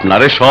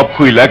আপনারে সব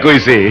খুইলা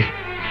কইছে।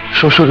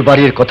 শ্বশুর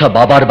বাড়ির কথা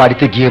বাবার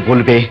বাড়িতে গিয়ে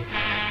বলবে,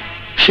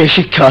 সে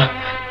শিক্ষা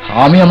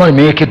আমি আমার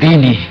মেয়েকে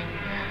দিইনি।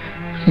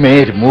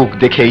 মেয়ের মুখ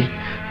দেখেই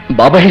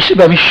বাবা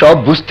হিসেবে আমি সব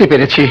বুঝতে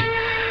পেরেছি।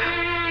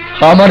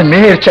 আমার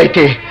মেয়ের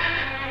চাইতে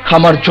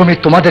আমার জমি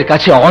তোমাদের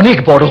কাছে অনেক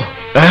বড়,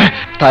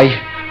 তাই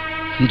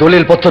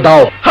দলিল পত্র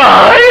দাও।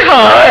 হাই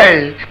হাই,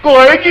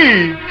 কয় কি?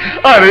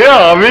 আরে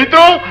আমি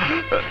তো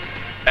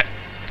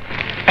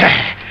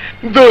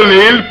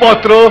দলিল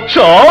পত্র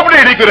সব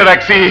রেডি করে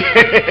রাখছি।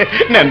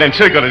 নেন নেন,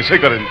 সই করেন সই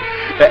করেন।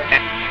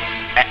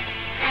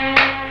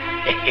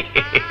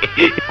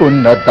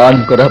 কন্যা দান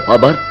করা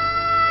বাবার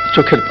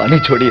চোখের পানি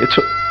ঝরিয়েছ,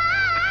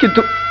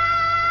 কিন্তু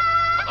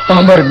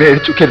আমার মেয়ের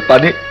চোখের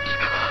পানি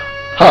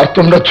আর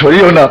তোমরা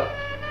ঝরিও না।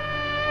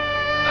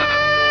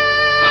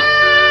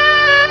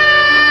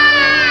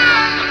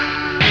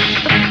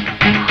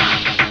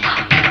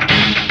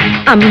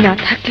 আমি না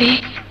থাকলে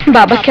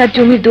বাবাকে আর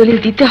জমির দলিল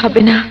দিতে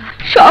হবে না,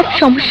 সব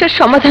সমস্যার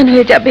সমাধান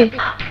হয়ে যাবে।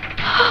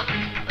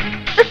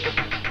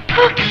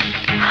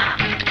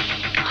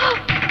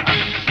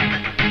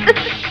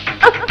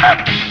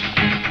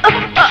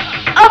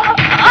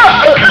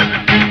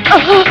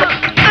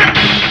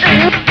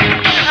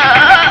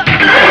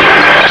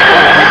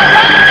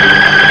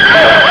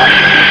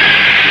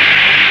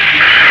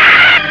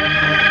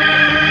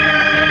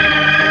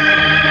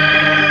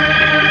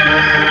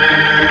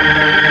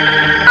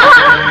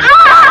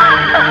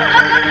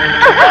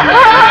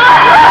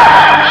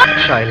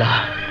 শায়লা,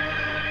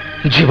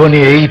 জীবনে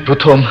এই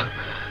প্রথম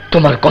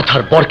তোমার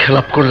কথার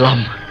বরখেলাপ করলাম,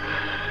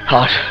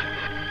 আর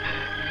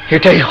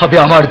এটাই হবে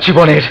আমার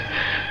জীবনের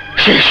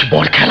শেষ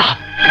বরখেলাপ।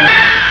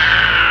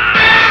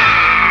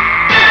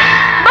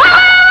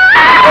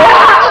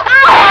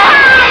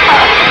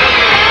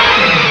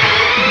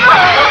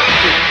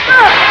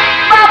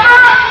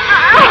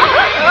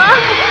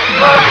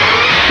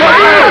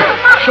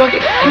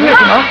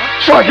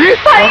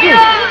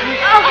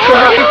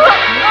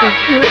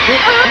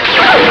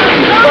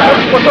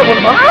 কথা বল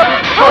মা,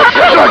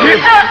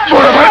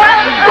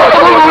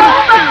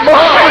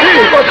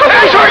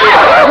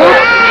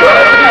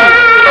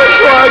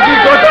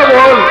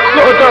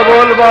 কথা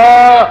বল মা।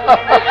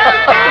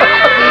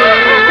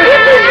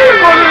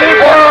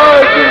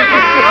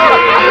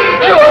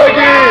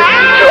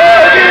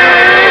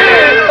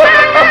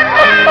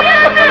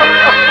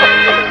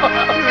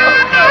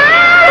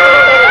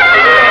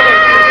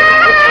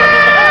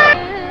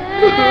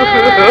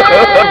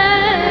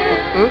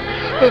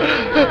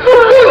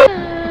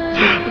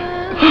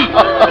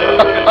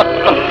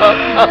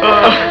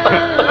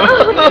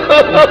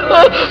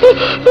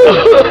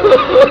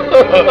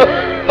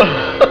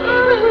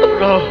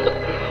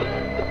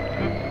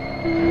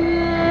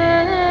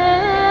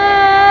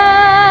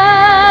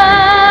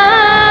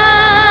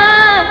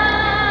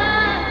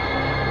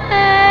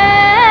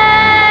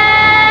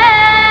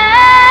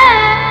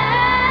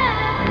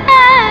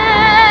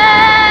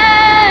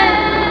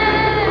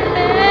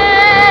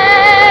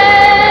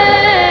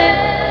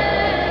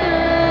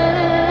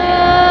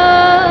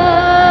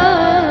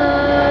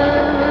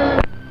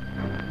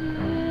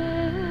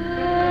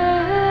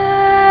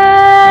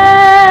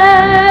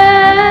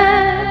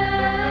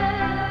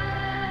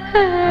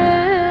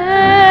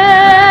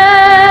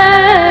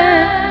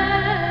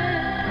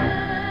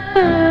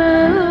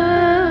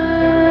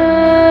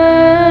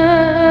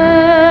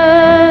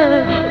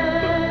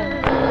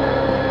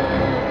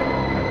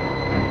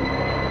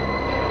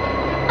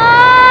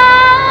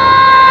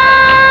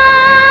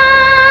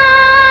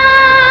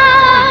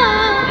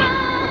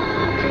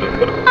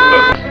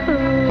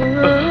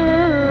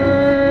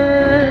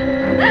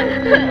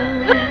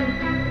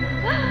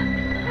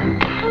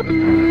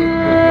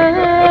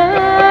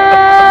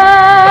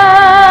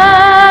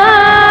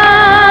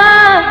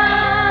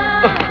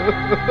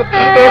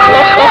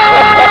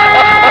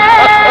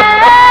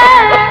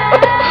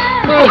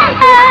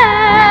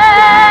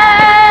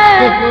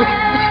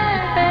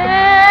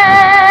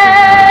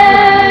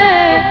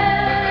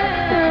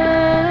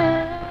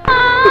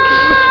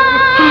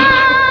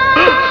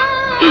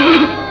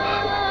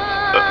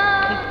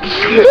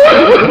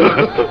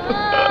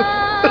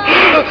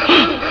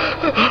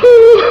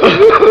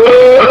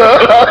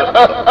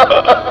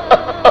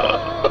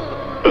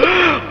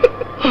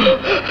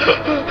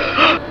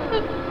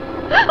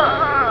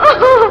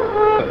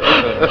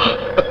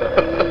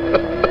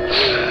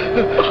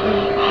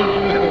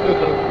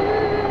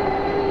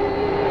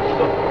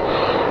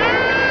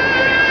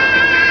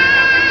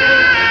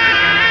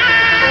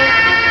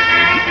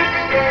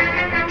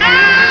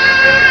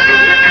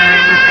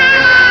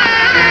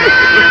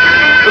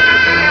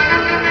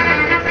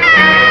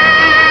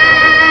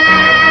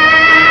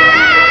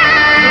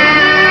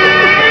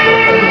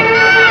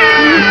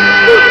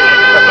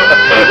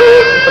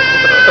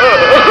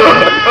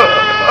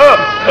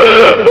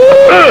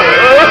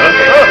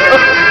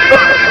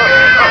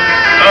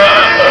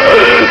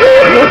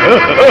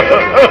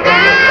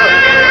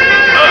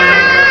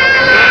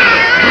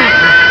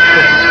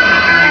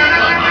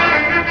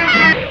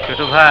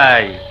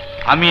 ভাই,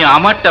 আমি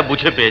আমারটা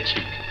বুঝে পেয়েছি,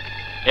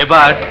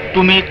 এবার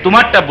তুমি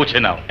তোমারটা বুঝে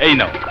নাও। এই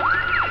নাও।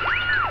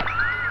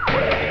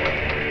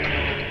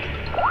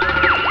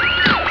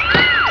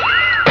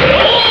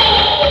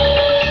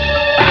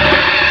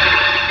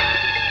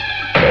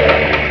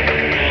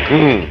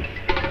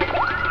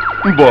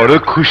 বড়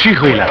খুশি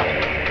হইলাম।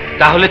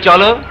 তাহলে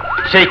চলো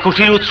সেই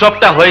খুশির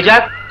উৎসবটা হয়ে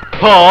যাক।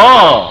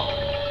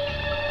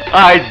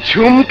 আজ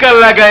ঝুমকা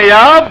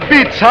লাগাইয়া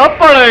বিছা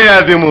পড়াইয়া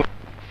দেবো।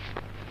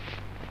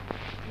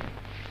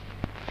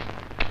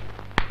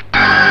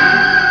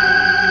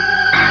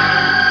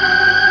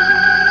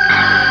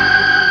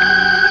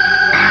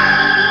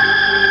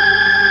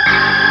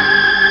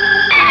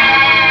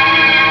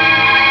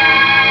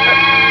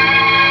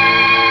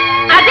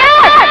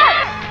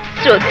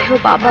 শ্রদ্ধেয়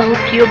বাবা ও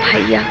প্রিয়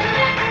ভাইয়া,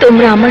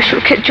 তোমরা আমার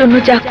সুখের জন্য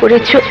যা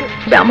করেছো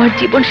আমার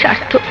জীবন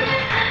সার্থক,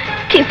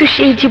 কিন্তু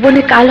সেই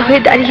জীবনে কাল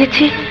হয়ে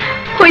দাঁড়িয়েছে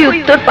ওই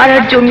উত্তর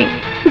পাড়ার জমি,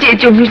 যে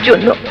জমির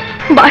জন্য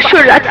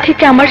বাসর রাত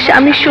থেকে আমার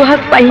স্বামীর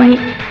সোহাগ পাইনি।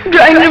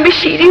 ড্রয়িং রুমে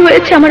সিঁড়ি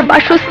হয়েছে আমার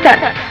বাসস্থান।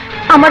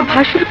 আমার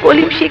ভাসুর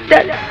কলিম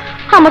শিকদার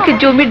আমাকে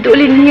জমির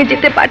দলিল নিয়ে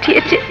যেতে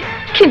পাঠিয়েছে,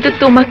 কিন্তু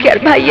তোমাকে আর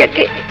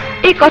ভাইয়াকে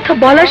এই কথা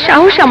বলার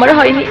সাহস আমার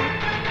হয়নি।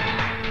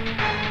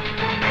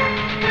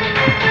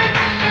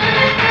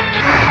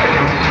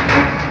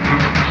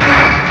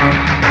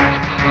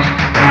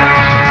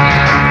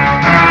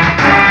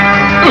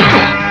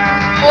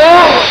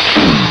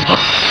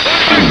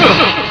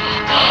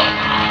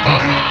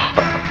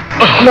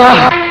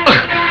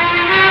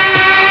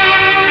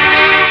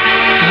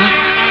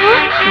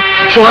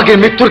 সোহাগের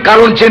মৃত্যুর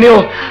কারণ জেনেও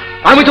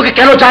আমি তোকে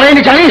কেন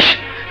জানাইনি জানিস?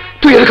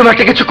 তুই এরকম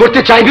একটা কিছু করতে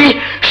চাইবি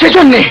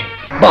সেজন্যে।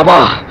 বাবা,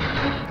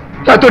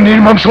 এত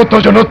নির্মম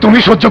সত্যজনক তুমি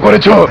সহ্য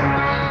করেছো,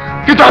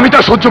 কিন্তু আমি তা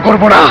সহ্য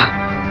করব না।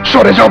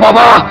 সরে যাও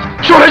বাবা,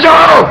 সরে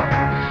যাও।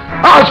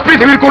 আজ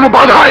পৃথিবীর কোনো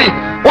বাধাই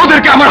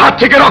ওদেরকে আমার হাত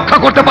থেকে রক্ষা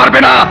করতে পারবে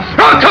না,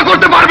 রক্ষা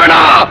করতে পারবে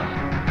না।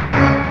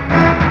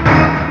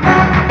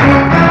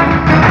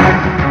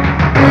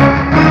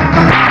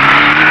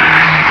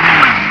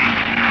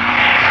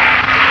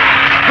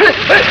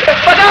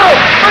 বাঁচাও,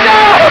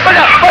 বাঁচাও,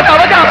 বাঁচাও, বাঁচাও,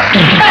 বাঁচাও।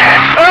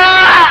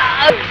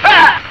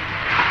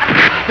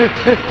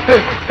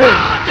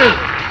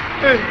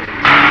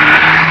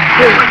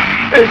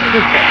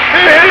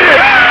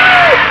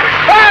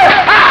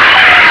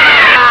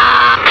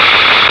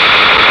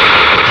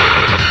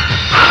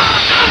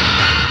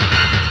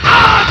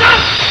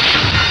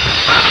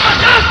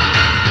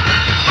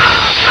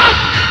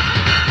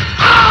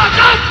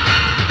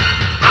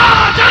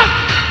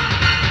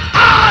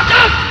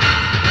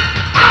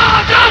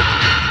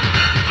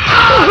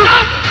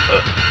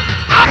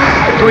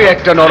 তুই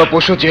একটা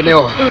নরপশু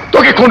জেনেও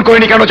তোকে খুন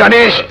করিনি কেন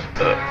জানিস?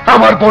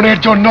 আমার বোনের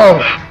জন্য।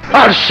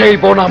 আর সেই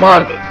বোন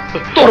আমার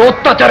তোর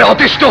অত্যাচারে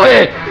অতিষ্ঠ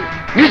হয়ে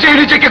নিজেই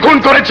নিজেকে খুন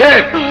করেছে।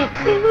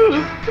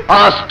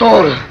 আজ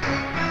তোর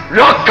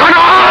রক্ষা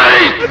নাই।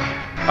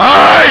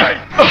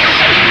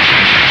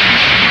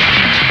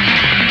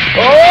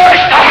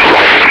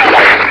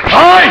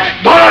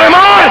 ধরে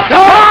মার।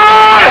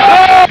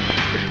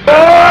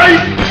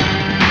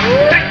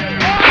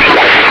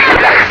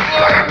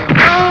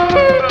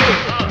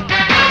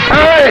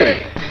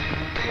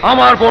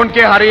 আমার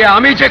বোনকে হারিয়ে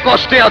আমি যে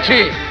কষ্টে আছি,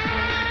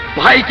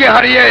 ভাইকে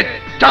হারিয়ে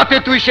যাতে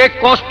তুই সে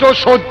কষ্ট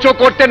সহ্য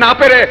করতে না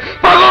পেরে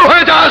পাগল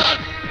হয়ে যাস,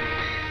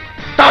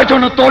 তার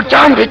জন্য তোর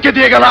জান ভিক্ষে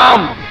দিয়ে গেলাম।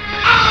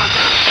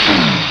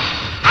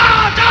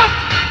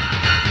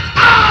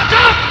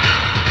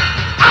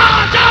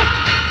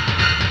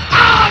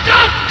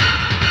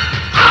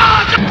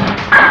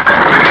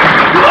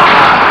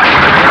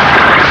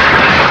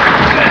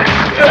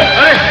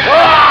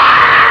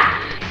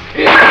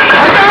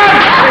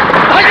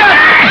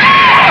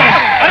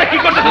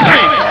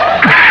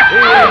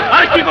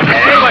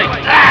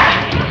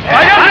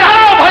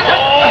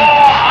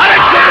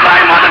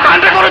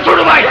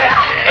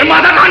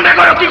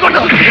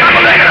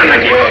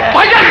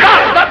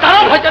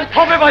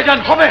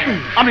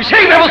 আমি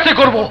সেই ব্যবস্থা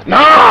করব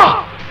না।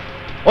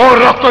 ওর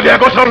রক্ত দিয়ে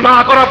গোসল না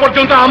করা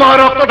পর্যন্ত আমার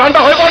রক্ত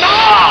ঠান্ডা হইব না।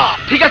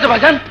 ঠিক আছে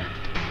ভাইজান,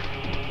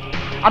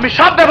 আমি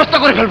সব ব্যবস্থা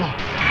করে ফেলবো।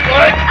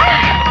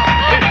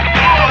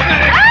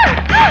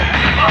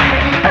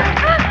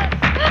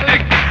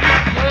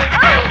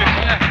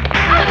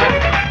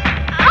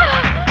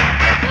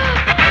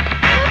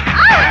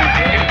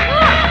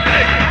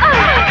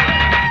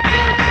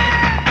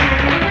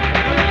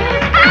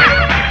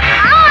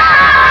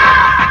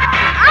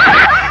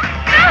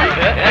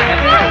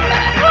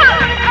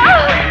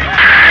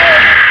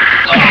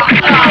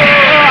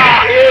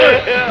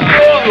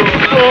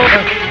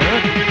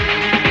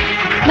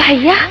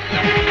 ভাইয়া,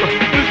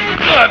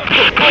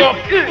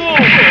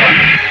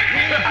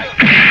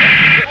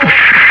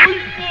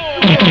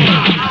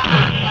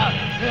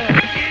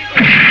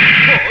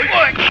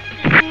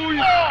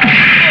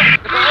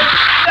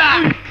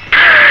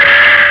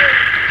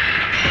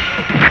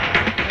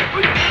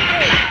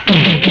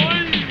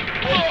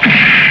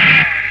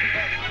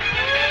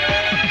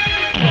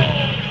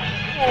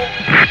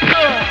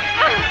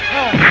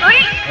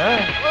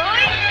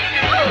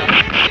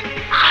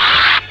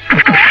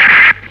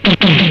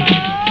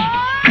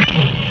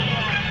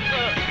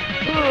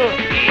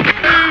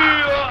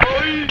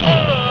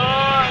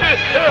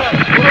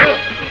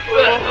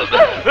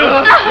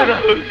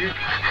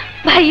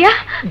 ভাইয়া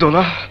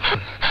দোলা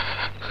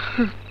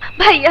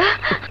ভাইয়া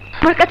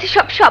আমার কাছে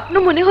সব স্বপ্ন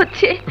মনে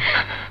হচ্ছে।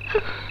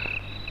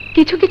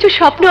 কিছু কিছু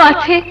স্বপ্ন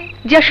আছে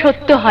যা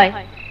সত্য হয়।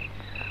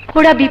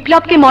 ওরা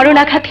বিপ্লবকে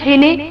মরণাঘাত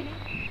হেনে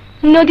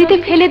নদীতে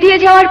ফেলে দিয়ে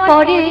যাওয়ার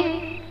পরে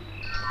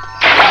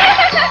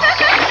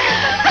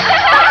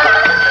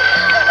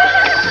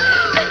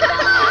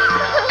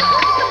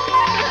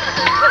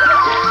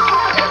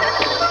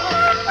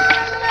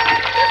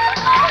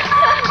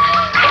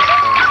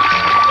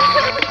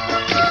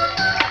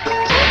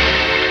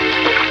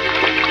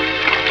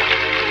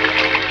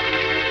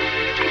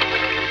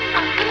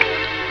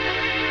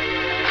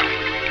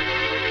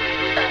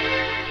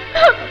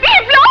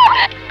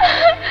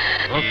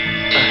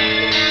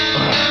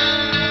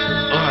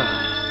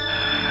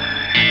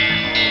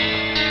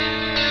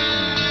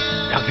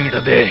ঢাকনিটা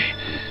দে,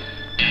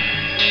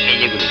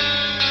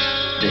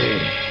 দে,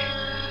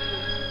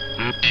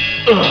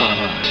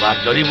 এবার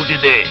জড়িবুটি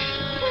দে।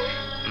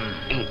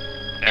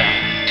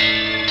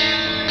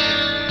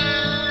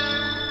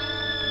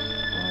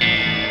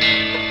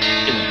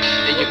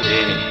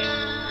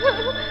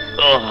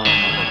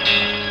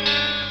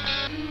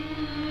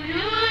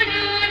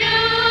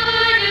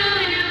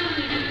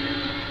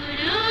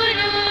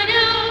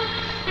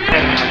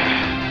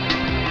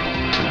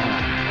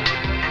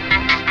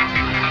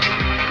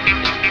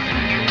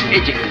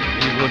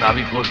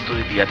 আমি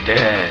কস্তুরি দিয়া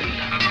তেল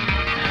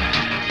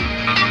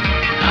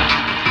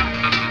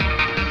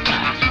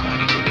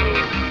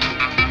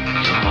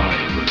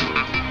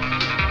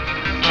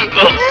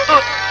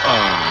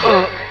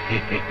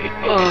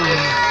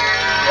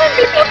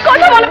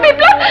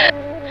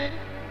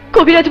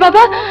কবিরাজ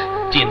বাবা,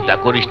 চিন্তা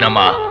করিস না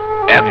মা,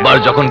 একবার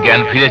যখন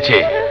জ্ঞান ফিরেছে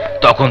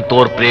তখন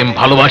তোর প্রেম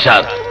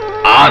ভালোবাসার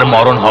আর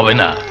মরণ হবে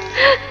না।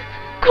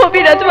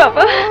 কবিরাজ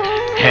বাবা।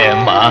 হ্যাঁ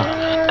মা,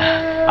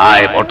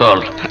 আয় পটল।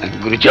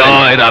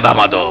 জয় রাধা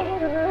মাধব।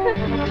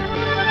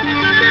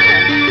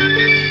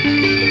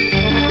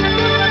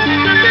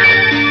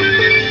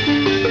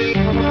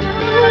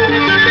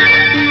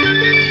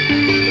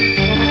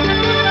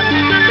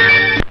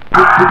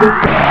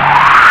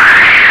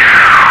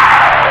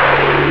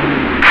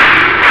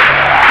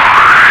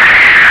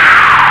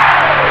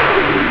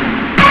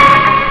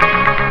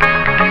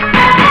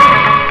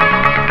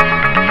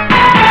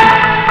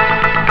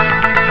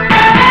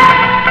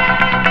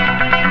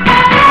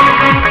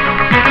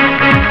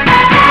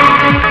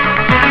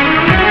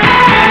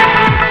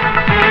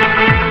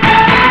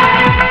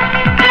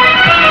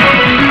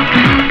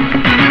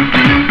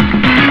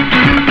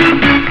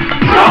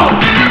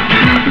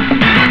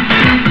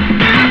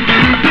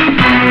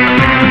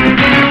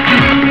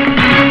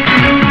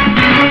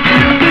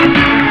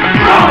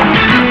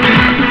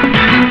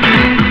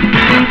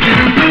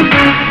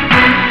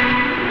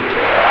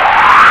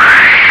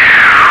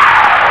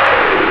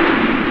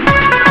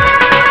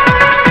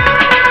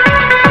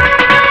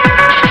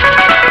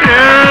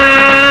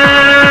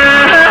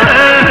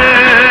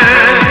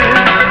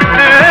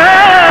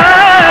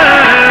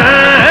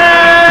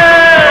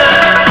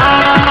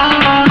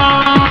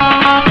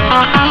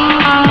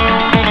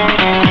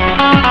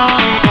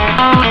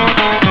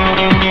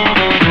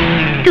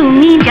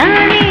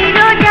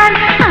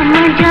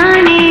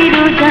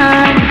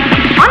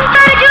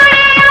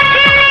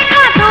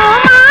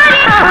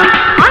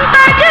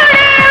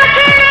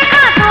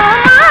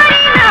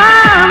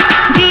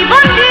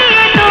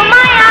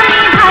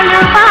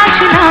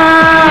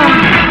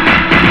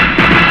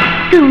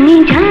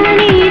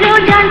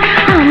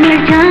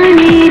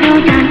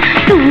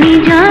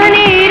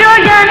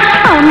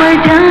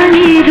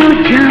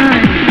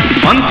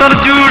 অন্তর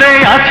জুড়ে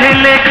আছে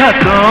লেখা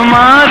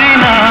তোমারি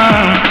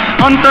নাম,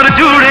 অন্তর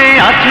জুড়ে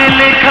আছে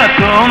লেখা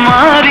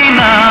তোমারি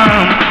নাম,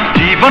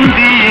 জীবন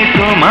দিয়ে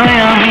তোমায়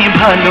আমি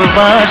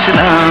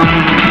ভালোবাসলাম।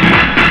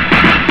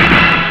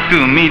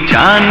 তুমি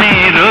জানে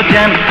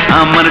রোজান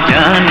আমার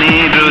জানে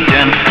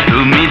রোজান,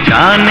 তুমি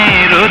জানে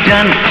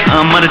রোজান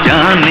আমার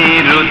জানে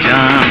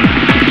রোজান।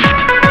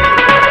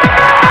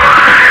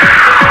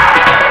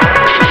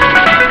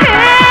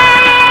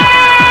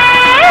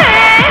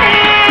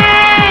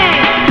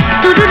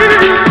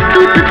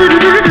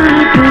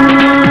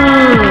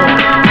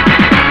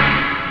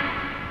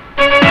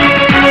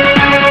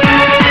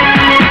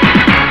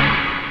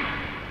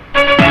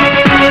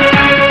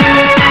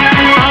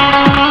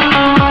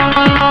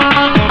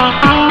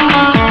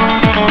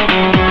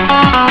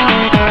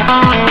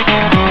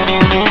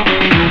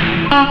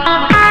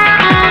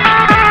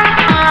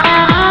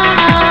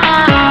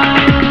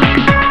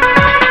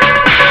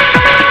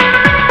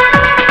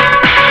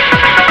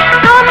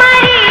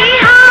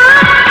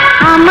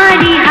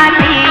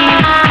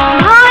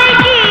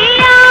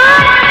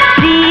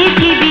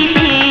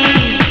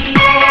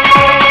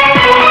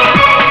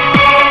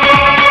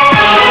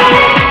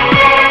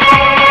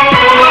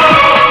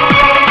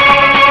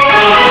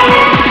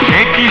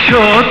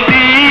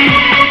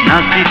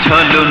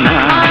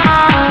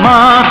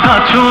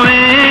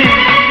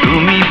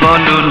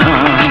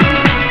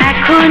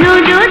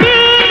 যদি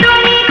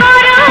তুমি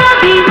করো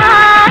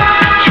অভিমান,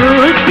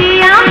 সত্যি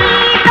আমি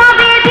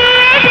তবে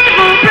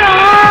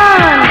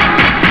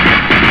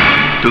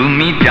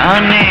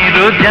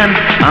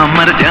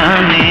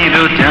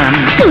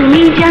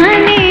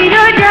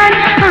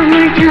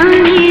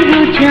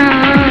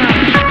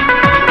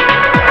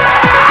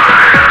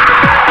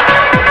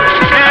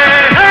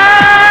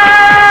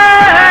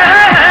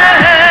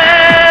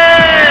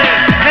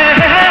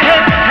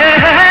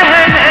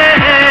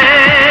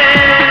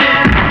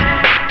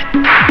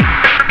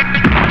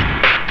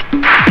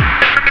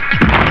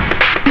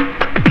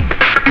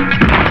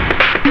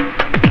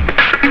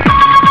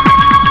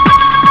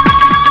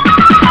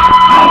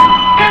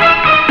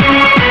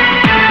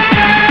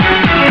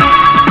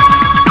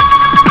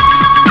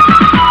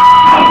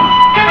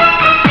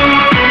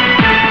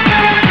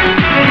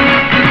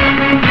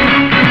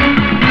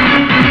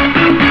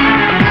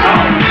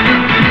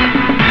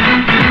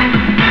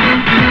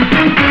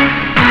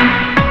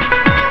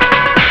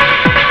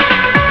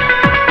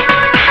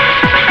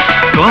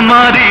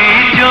তোমারই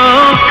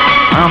চোখ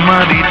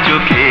আমারই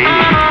চোখে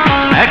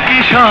একই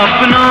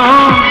স্বপ্ন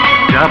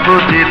যাব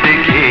যে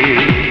দেখে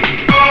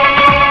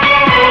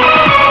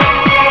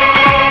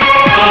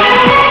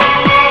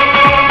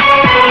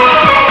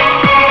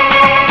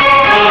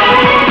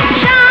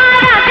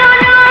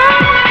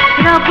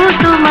রব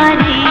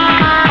তোমারি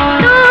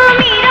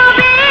তুমি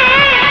রবে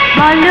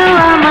বলো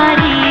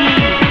আমারি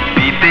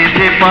দিতে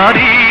যে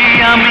পারি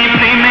আমি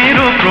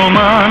প্রেমেরও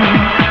প্রমাণ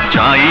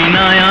চাই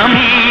না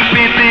আমি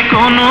পেতে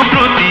কোনো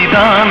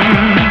প্রতিদান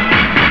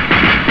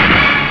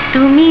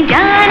তুমি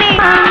জানে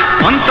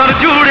অন্তর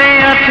জুড়ে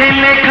আছে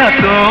লেখা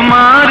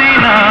তোমারই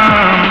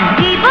নাম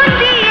জীবন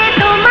দিয়ে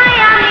তোমায়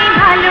আমি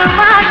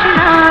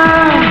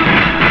ভালোবাসলাম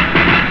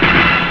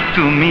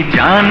তুমি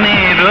জানে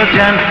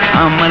রোজান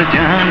আমার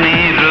জানে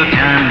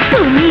রোজান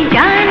তুমি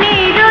জানে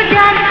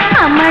রোজান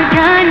আমার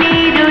জানে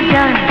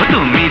রোজান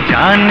তুমি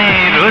জানে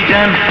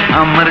রোজান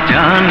আমার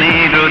জানে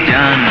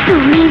রোজান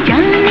তুমি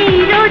জানে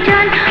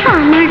রোজান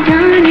আমার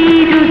জানে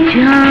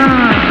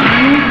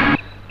রোজান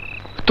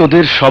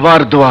তোদের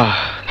সবার দোয়া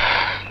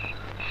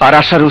আর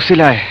আশার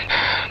উসিলায়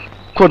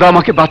খোদা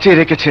আমাকে বাঁচিয়ে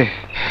রেখেছে।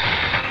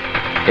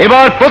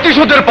 এবার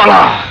প্রতিশোধের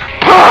পালা।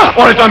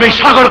 ওরে তো আমি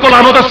সাগর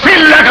কলার মতো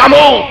সিল্লা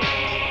খামো,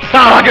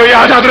 তার আগে ওই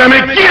আজাদের আমি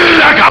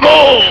কিল্লা খাবো।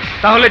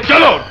 তাহলে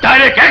চলো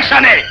ডাইরেক্ট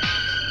অ্যাকশনে।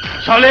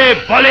 চলে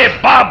বলে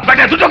বাপ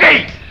বেটা দুটোকেই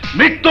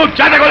মৃত্যুর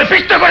জায়গা করে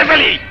পিষ্ট করে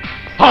ফেলি।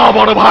 হ্যাঁ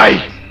বড় ভাই,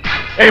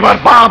 এবার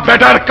বাপ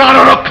বেটার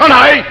কারো রক্ষা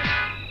নাই।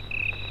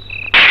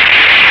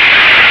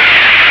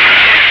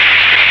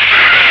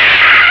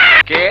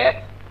 কে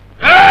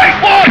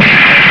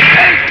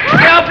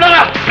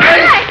আপনারা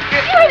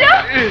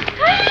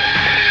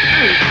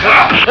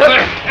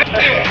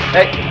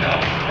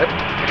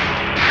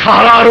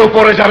খালার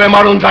উপরে যাবে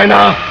মারুন যায়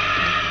না,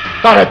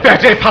 তারে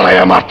পেটে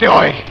ফালাইয়া মারতে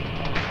হয়।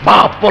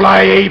 বাপ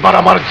পোলায় এইবার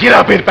আমার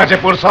জিরাফের পেটে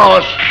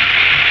পড়ছস,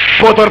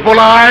 বোতর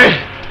পোলায়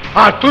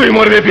আর তুই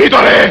মরবি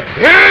ভিতরে।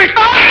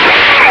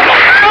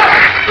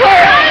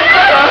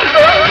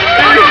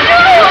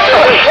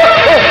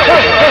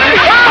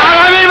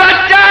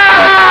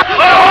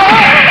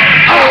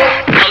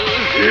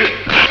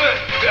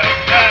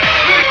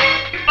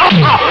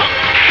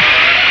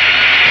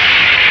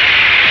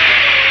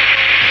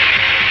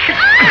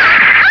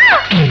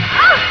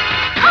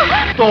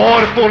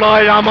 তোর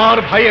পোলায় আমার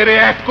ভাইয়ের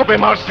এক কোপে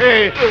মারছে।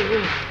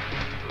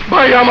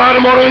 ভাই আমার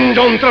মরণ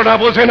যন্ত্রণা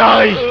বোঝে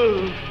নাই,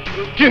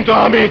 কিন্তু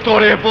আমি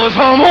তোরে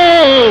বোঝামো।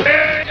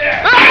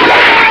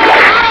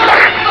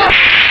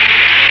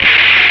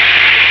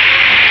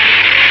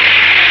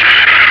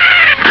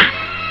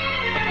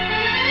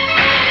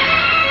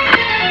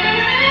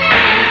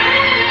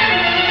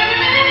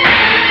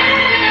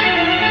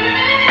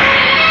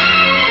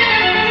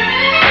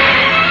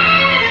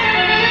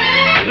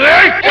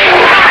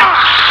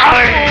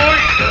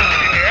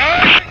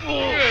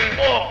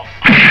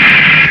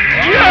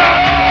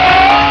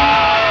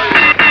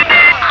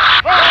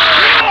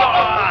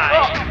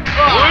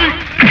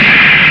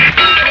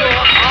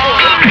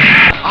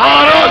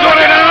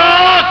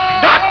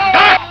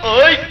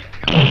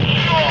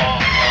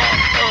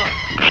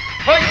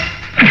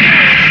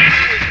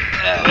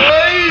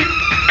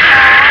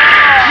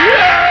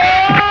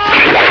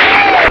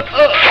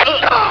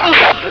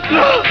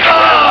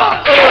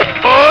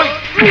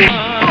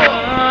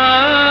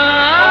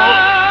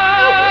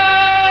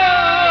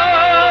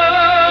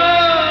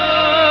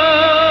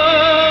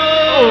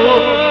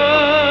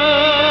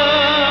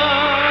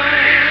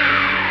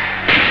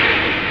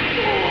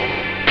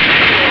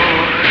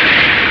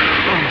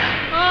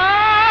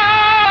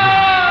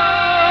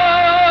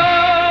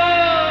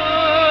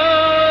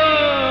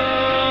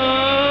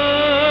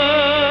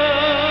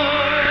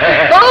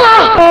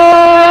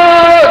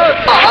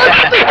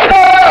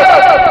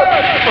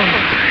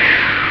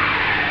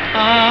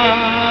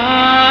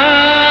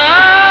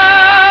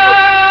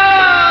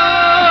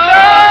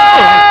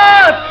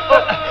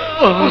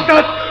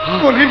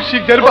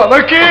 শিকদার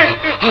বাবাকে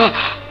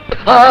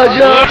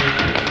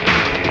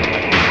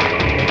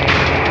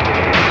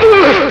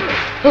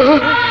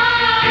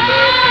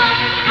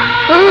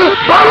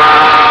বাবা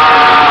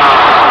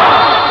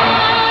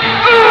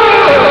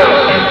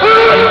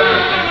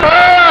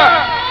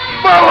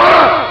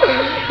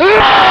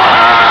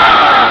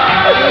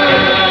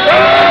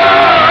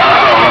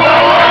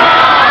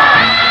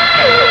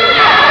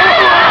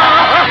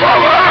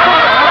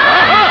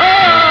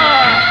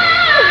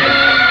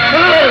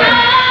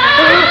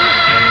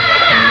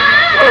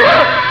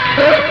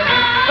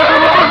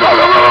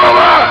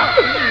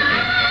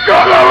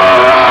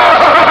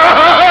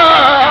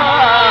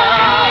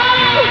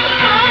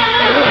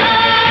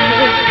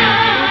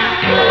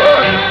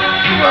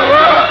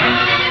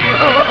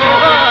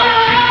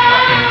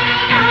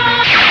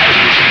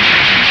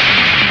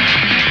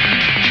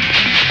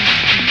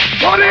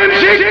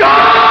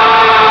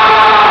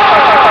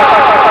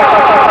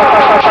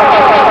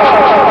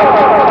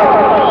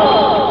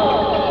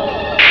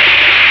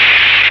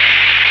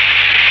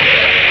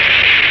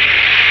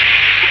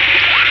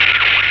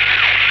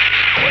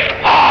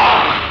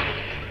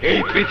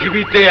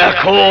পৃথিবীতে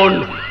এখন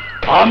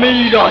আমি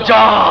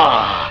রাজা।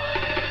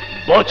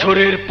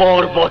 বছরের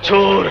পর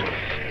বছর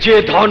যে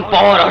ধন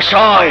পাওয়ার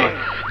আশায়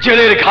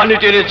জেলের ঘানি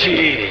টেনেছি,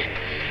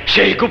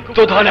 সেই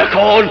গুপ্তধন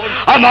এখন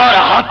আমার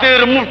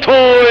হাতের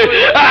মুঠোয়।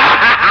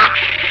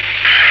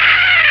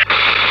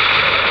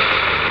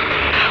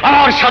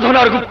 আমার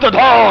সাধনার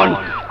গুপ্তধন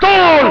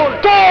তোল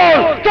তোল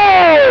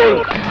তোল।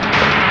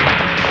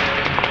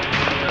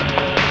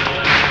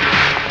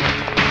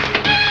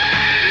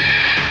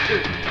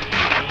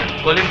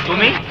 কলিম,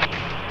 তুমি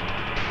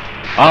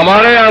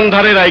আমারে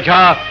আন্ধারে রাইখা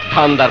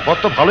ঠান্ডার পর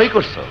তো ভালোই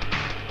করছো,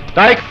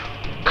 তাই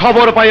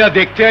খবর পাইয়া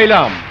দেখতে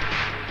আইলাম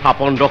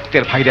আপন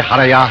রক্তের ভাইরে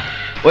হারাইয়া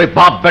ওই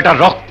বাপ বেটার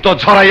রক্ত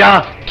ঝরাইয়া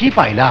কি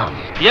পাইলাম।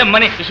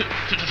 মানে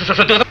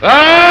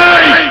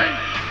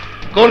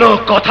কোনো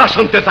কথা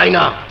শুনতে চাই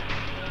না।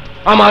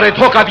 আমারে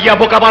ধোকা দিয়া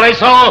বোকা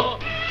বানাইছ,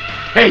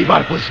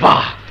 এইবার বুঝবা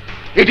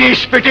ইটিশ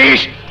পিটিশ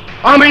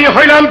আমি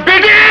হইলাম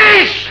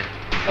ব্রিটিশ।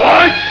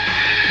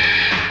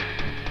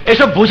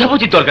 এসব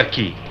বোঝাবুঝি দরকার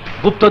কি?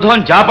 গুপ্তধন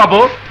যা পাবো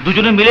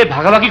দুজনে মিলে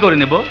ভাগাভাগি করে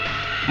নেব।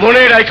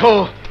 মনে রাখো,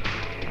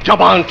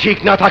 জবান ঠিক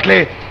না থাকলে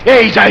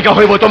এই জায়গা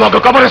হইব তোমাকে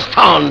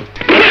কবরস্থান।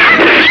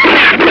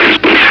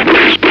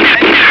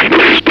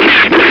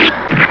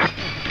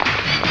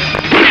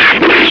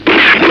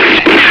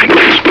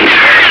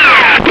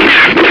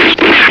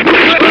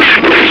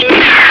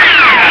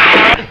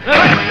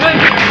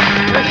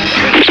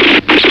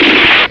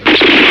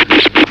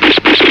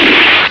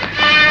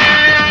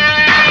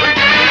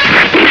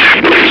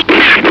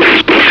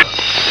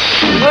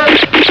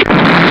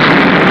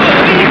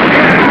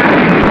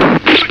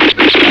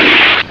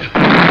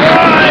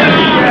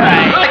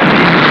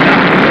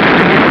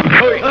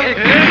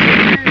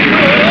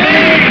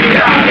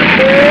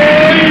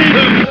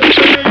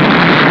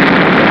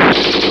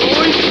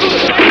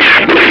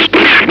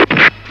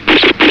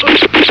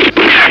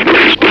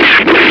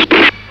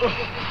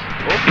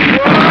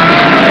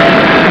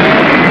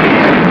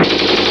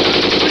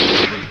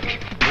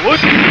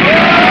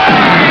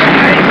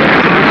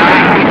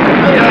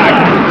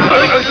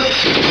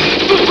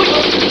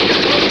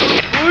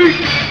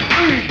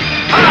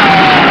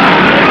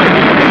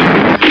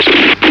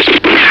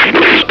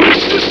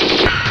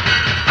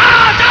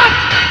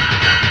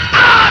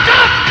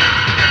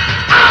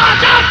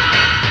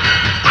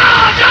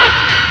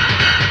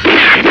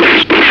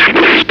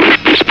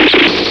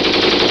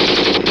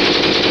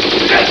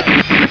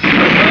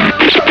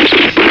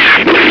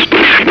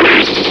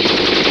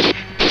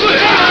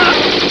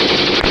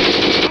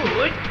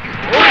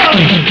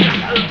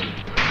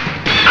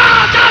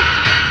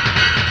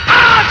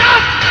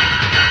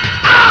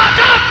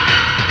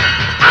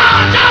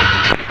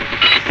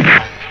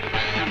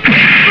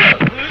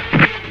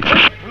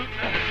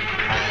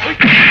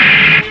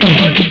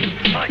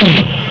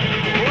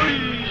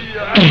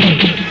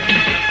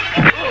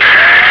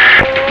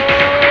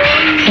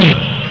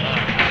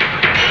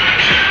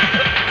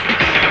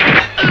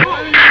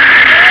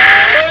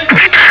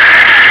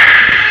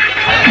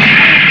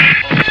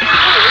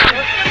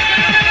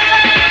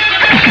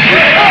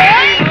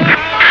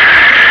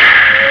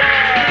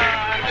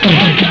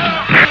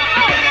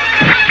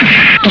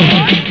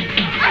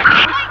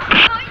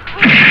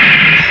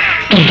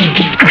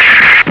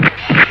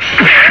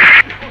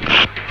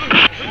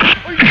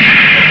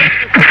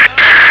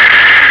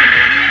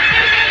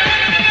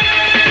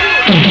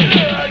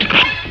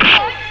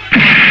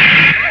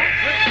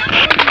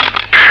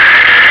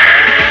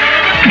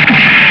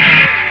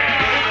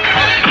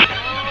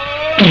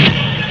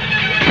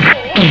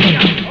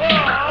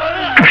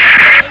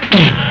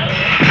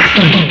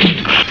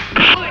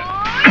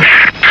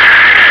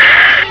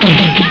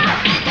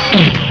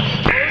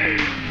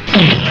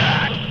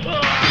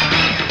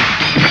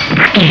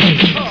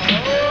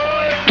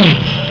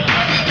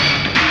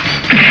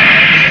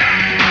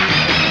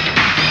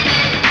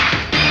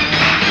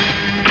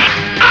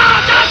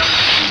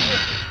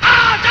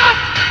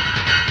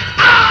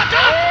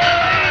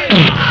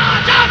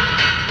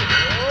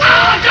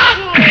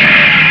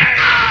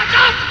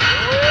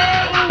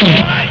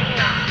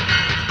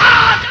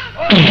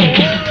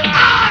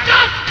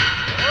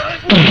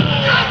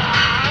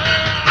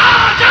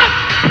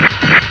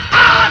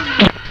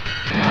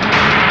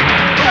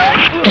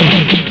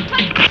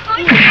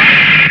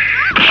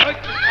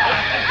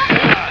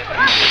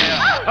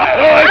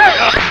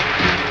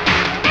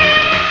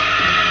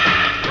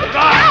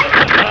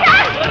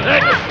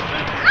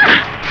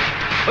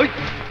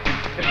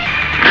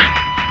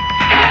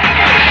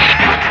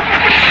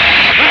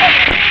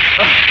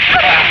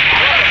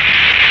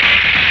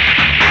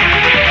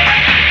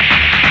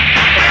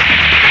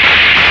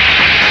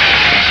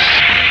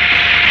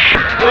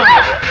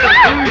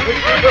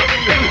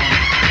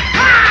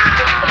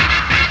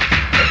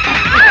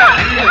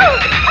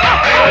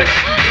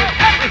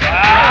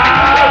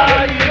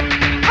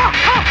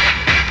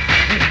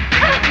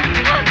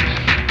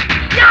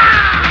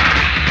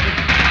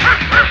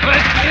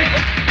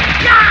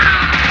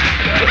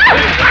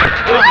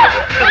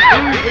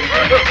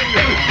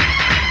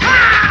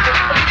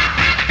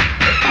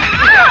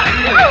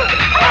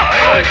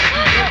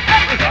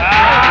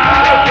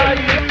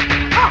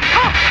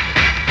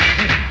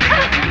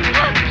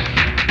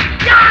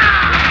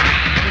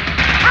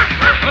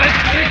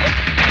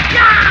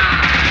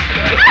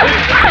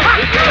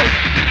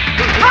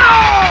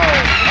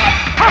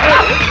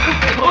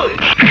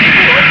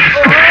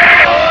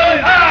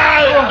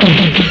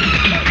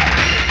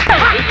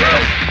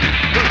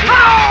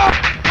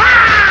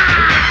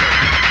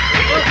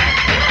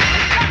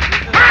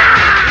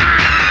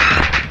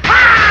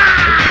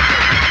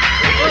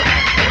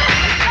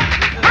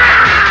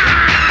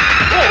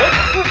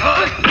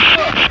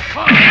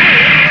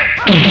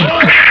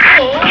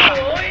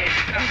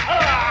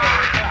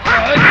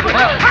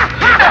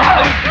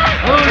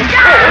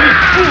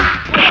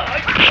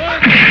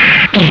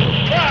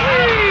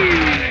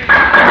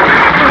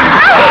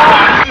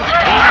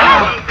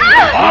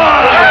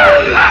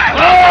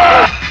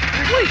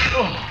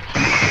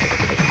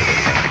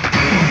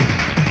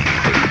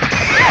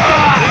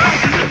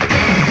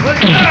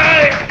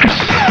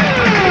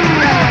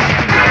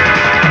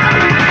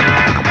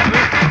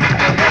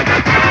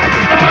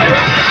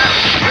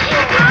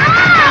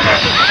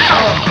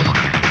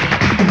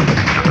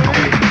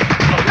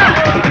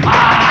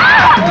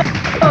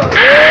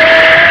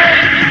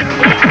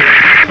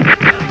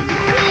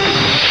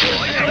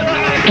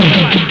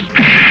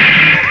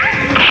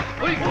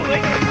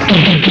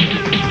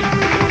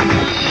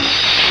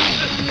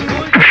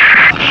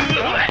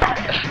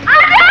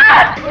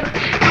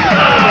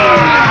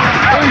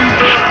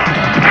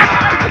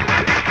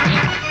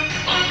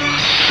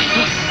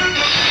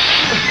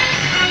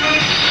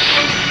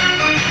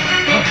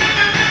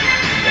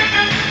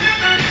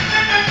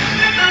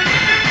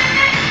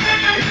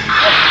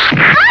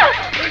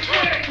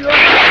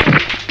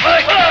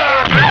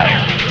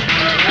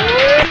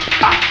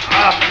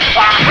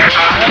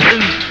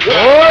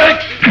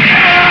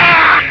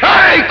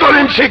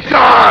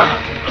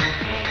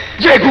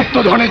 যে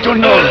গুপ্তধনের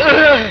জন্য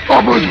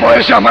অবুঝ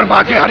বয়সে আমার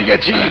মাকে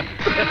হারিয়েছি।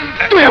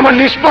 তুই আমার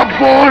নিষ্পাপ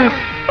বোন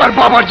আর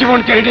বাবার জীবন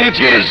কেড়ে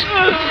নিয়েছিস,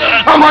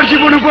 আমার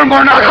জীবনের উপর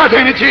মরণাঘাত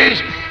এনেছিস।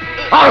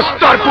 আজ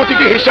তার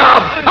প্রতিটি হিসাব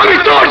আমি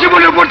তোর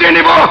জীবনের উপর দিয়ে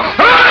নেব।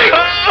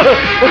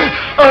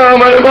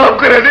 আমার মাফ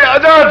করে দে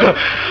আজাদ,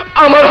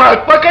 আমার হাত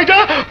পা কাটা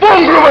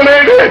পঙ্গু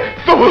বানাই দে,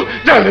 তবু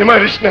জানে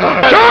মারিস না।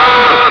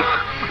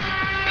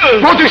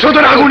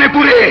 প্রতিশোধের আগুনে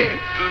পুড়ে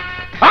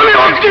আমি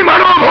অগ্নি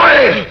মানব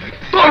হয়ে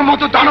তোর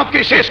মতো দানবকে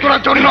শেষ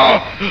করার জন্য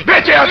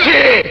বেঁচে আছি।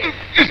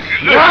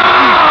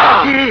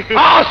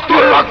 আজ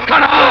তোর রক্ষা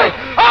নাই,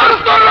 আজ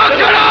তোর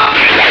রক্ষা নাই।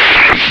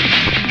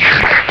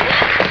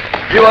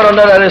 You are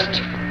under arrest.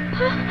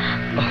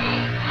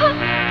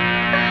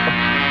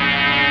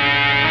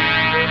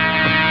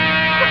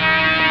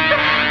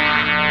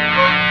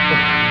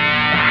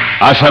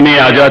 আসামি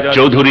আজাদ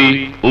চৌধুরী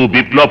ও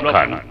বিপ্লব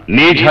খান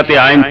নিজ হাতে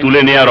আইন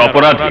তুলে নেয়ার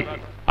অপরাধে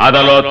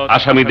আদালত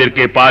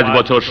আসামিদেরকে 5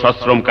 বছর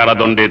সশ্রম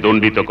কারাদণ্ডে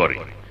দণ্ডিত করে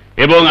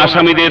এবং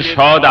আসামিদের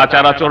সৎ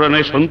আচার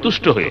আচরণে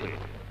সন্তুষ্ট হয়ে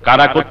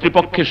কারা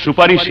কর্তৃপক্ষের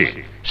সুপারিশে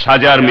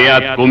সাজার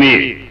মেয়াদ কমিয়ে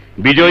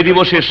বিজয়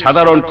দিবসের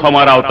সাধারণ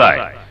ক্ষমার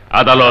আওতায়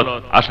আদালত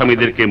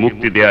আসামিদেরকে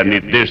মুক্তি দেওয়ার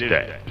নির্দেশ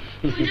দেয়।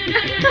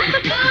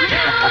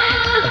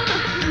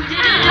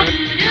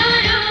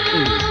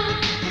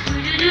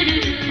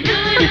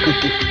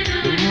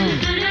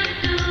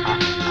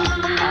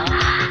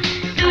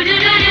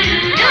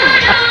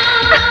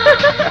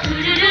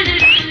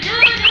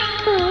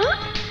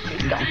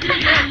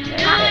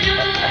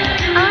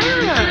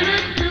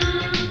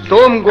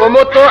 तुम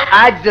गोमो तो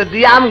आज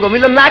जदि आम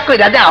गोमिलो ना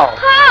कइरा जाओ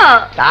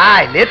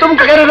ताइले तुम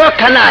कगेर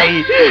रखा नाई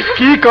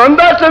की कोन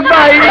दर्शक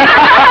भाई।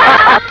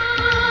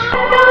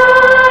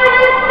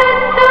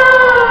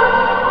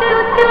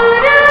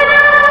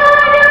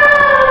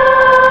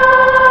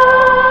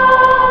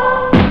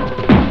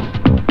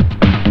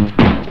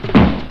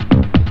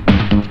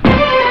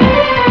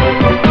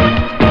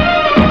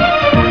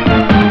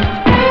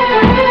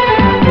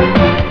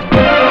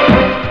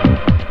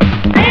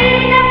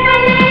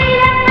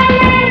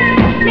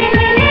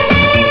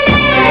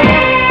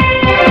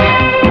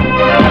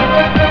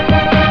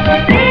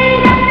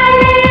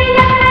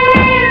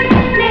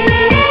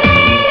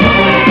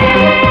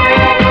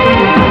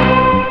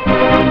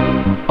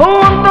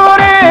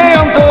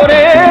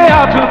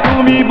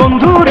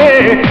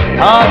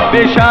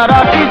 থাকবে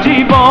সারাটি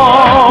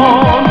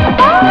জীবন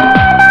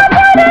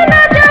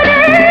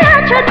নজরে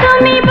আছো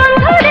তুমি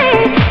বন্ধুরে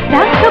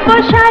রাখবো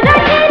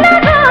সারাটি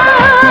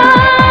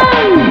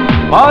লগন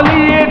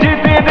পালিয়ে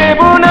যেতে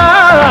দেব না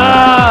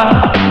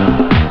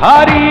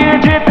হারিয়ে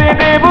যেতে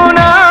দেব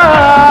না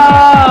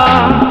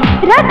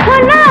রাখো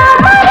না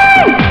আমারে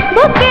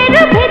বুকের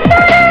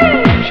ভিতরে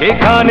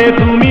সেখানে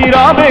তুমি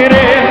রবে রে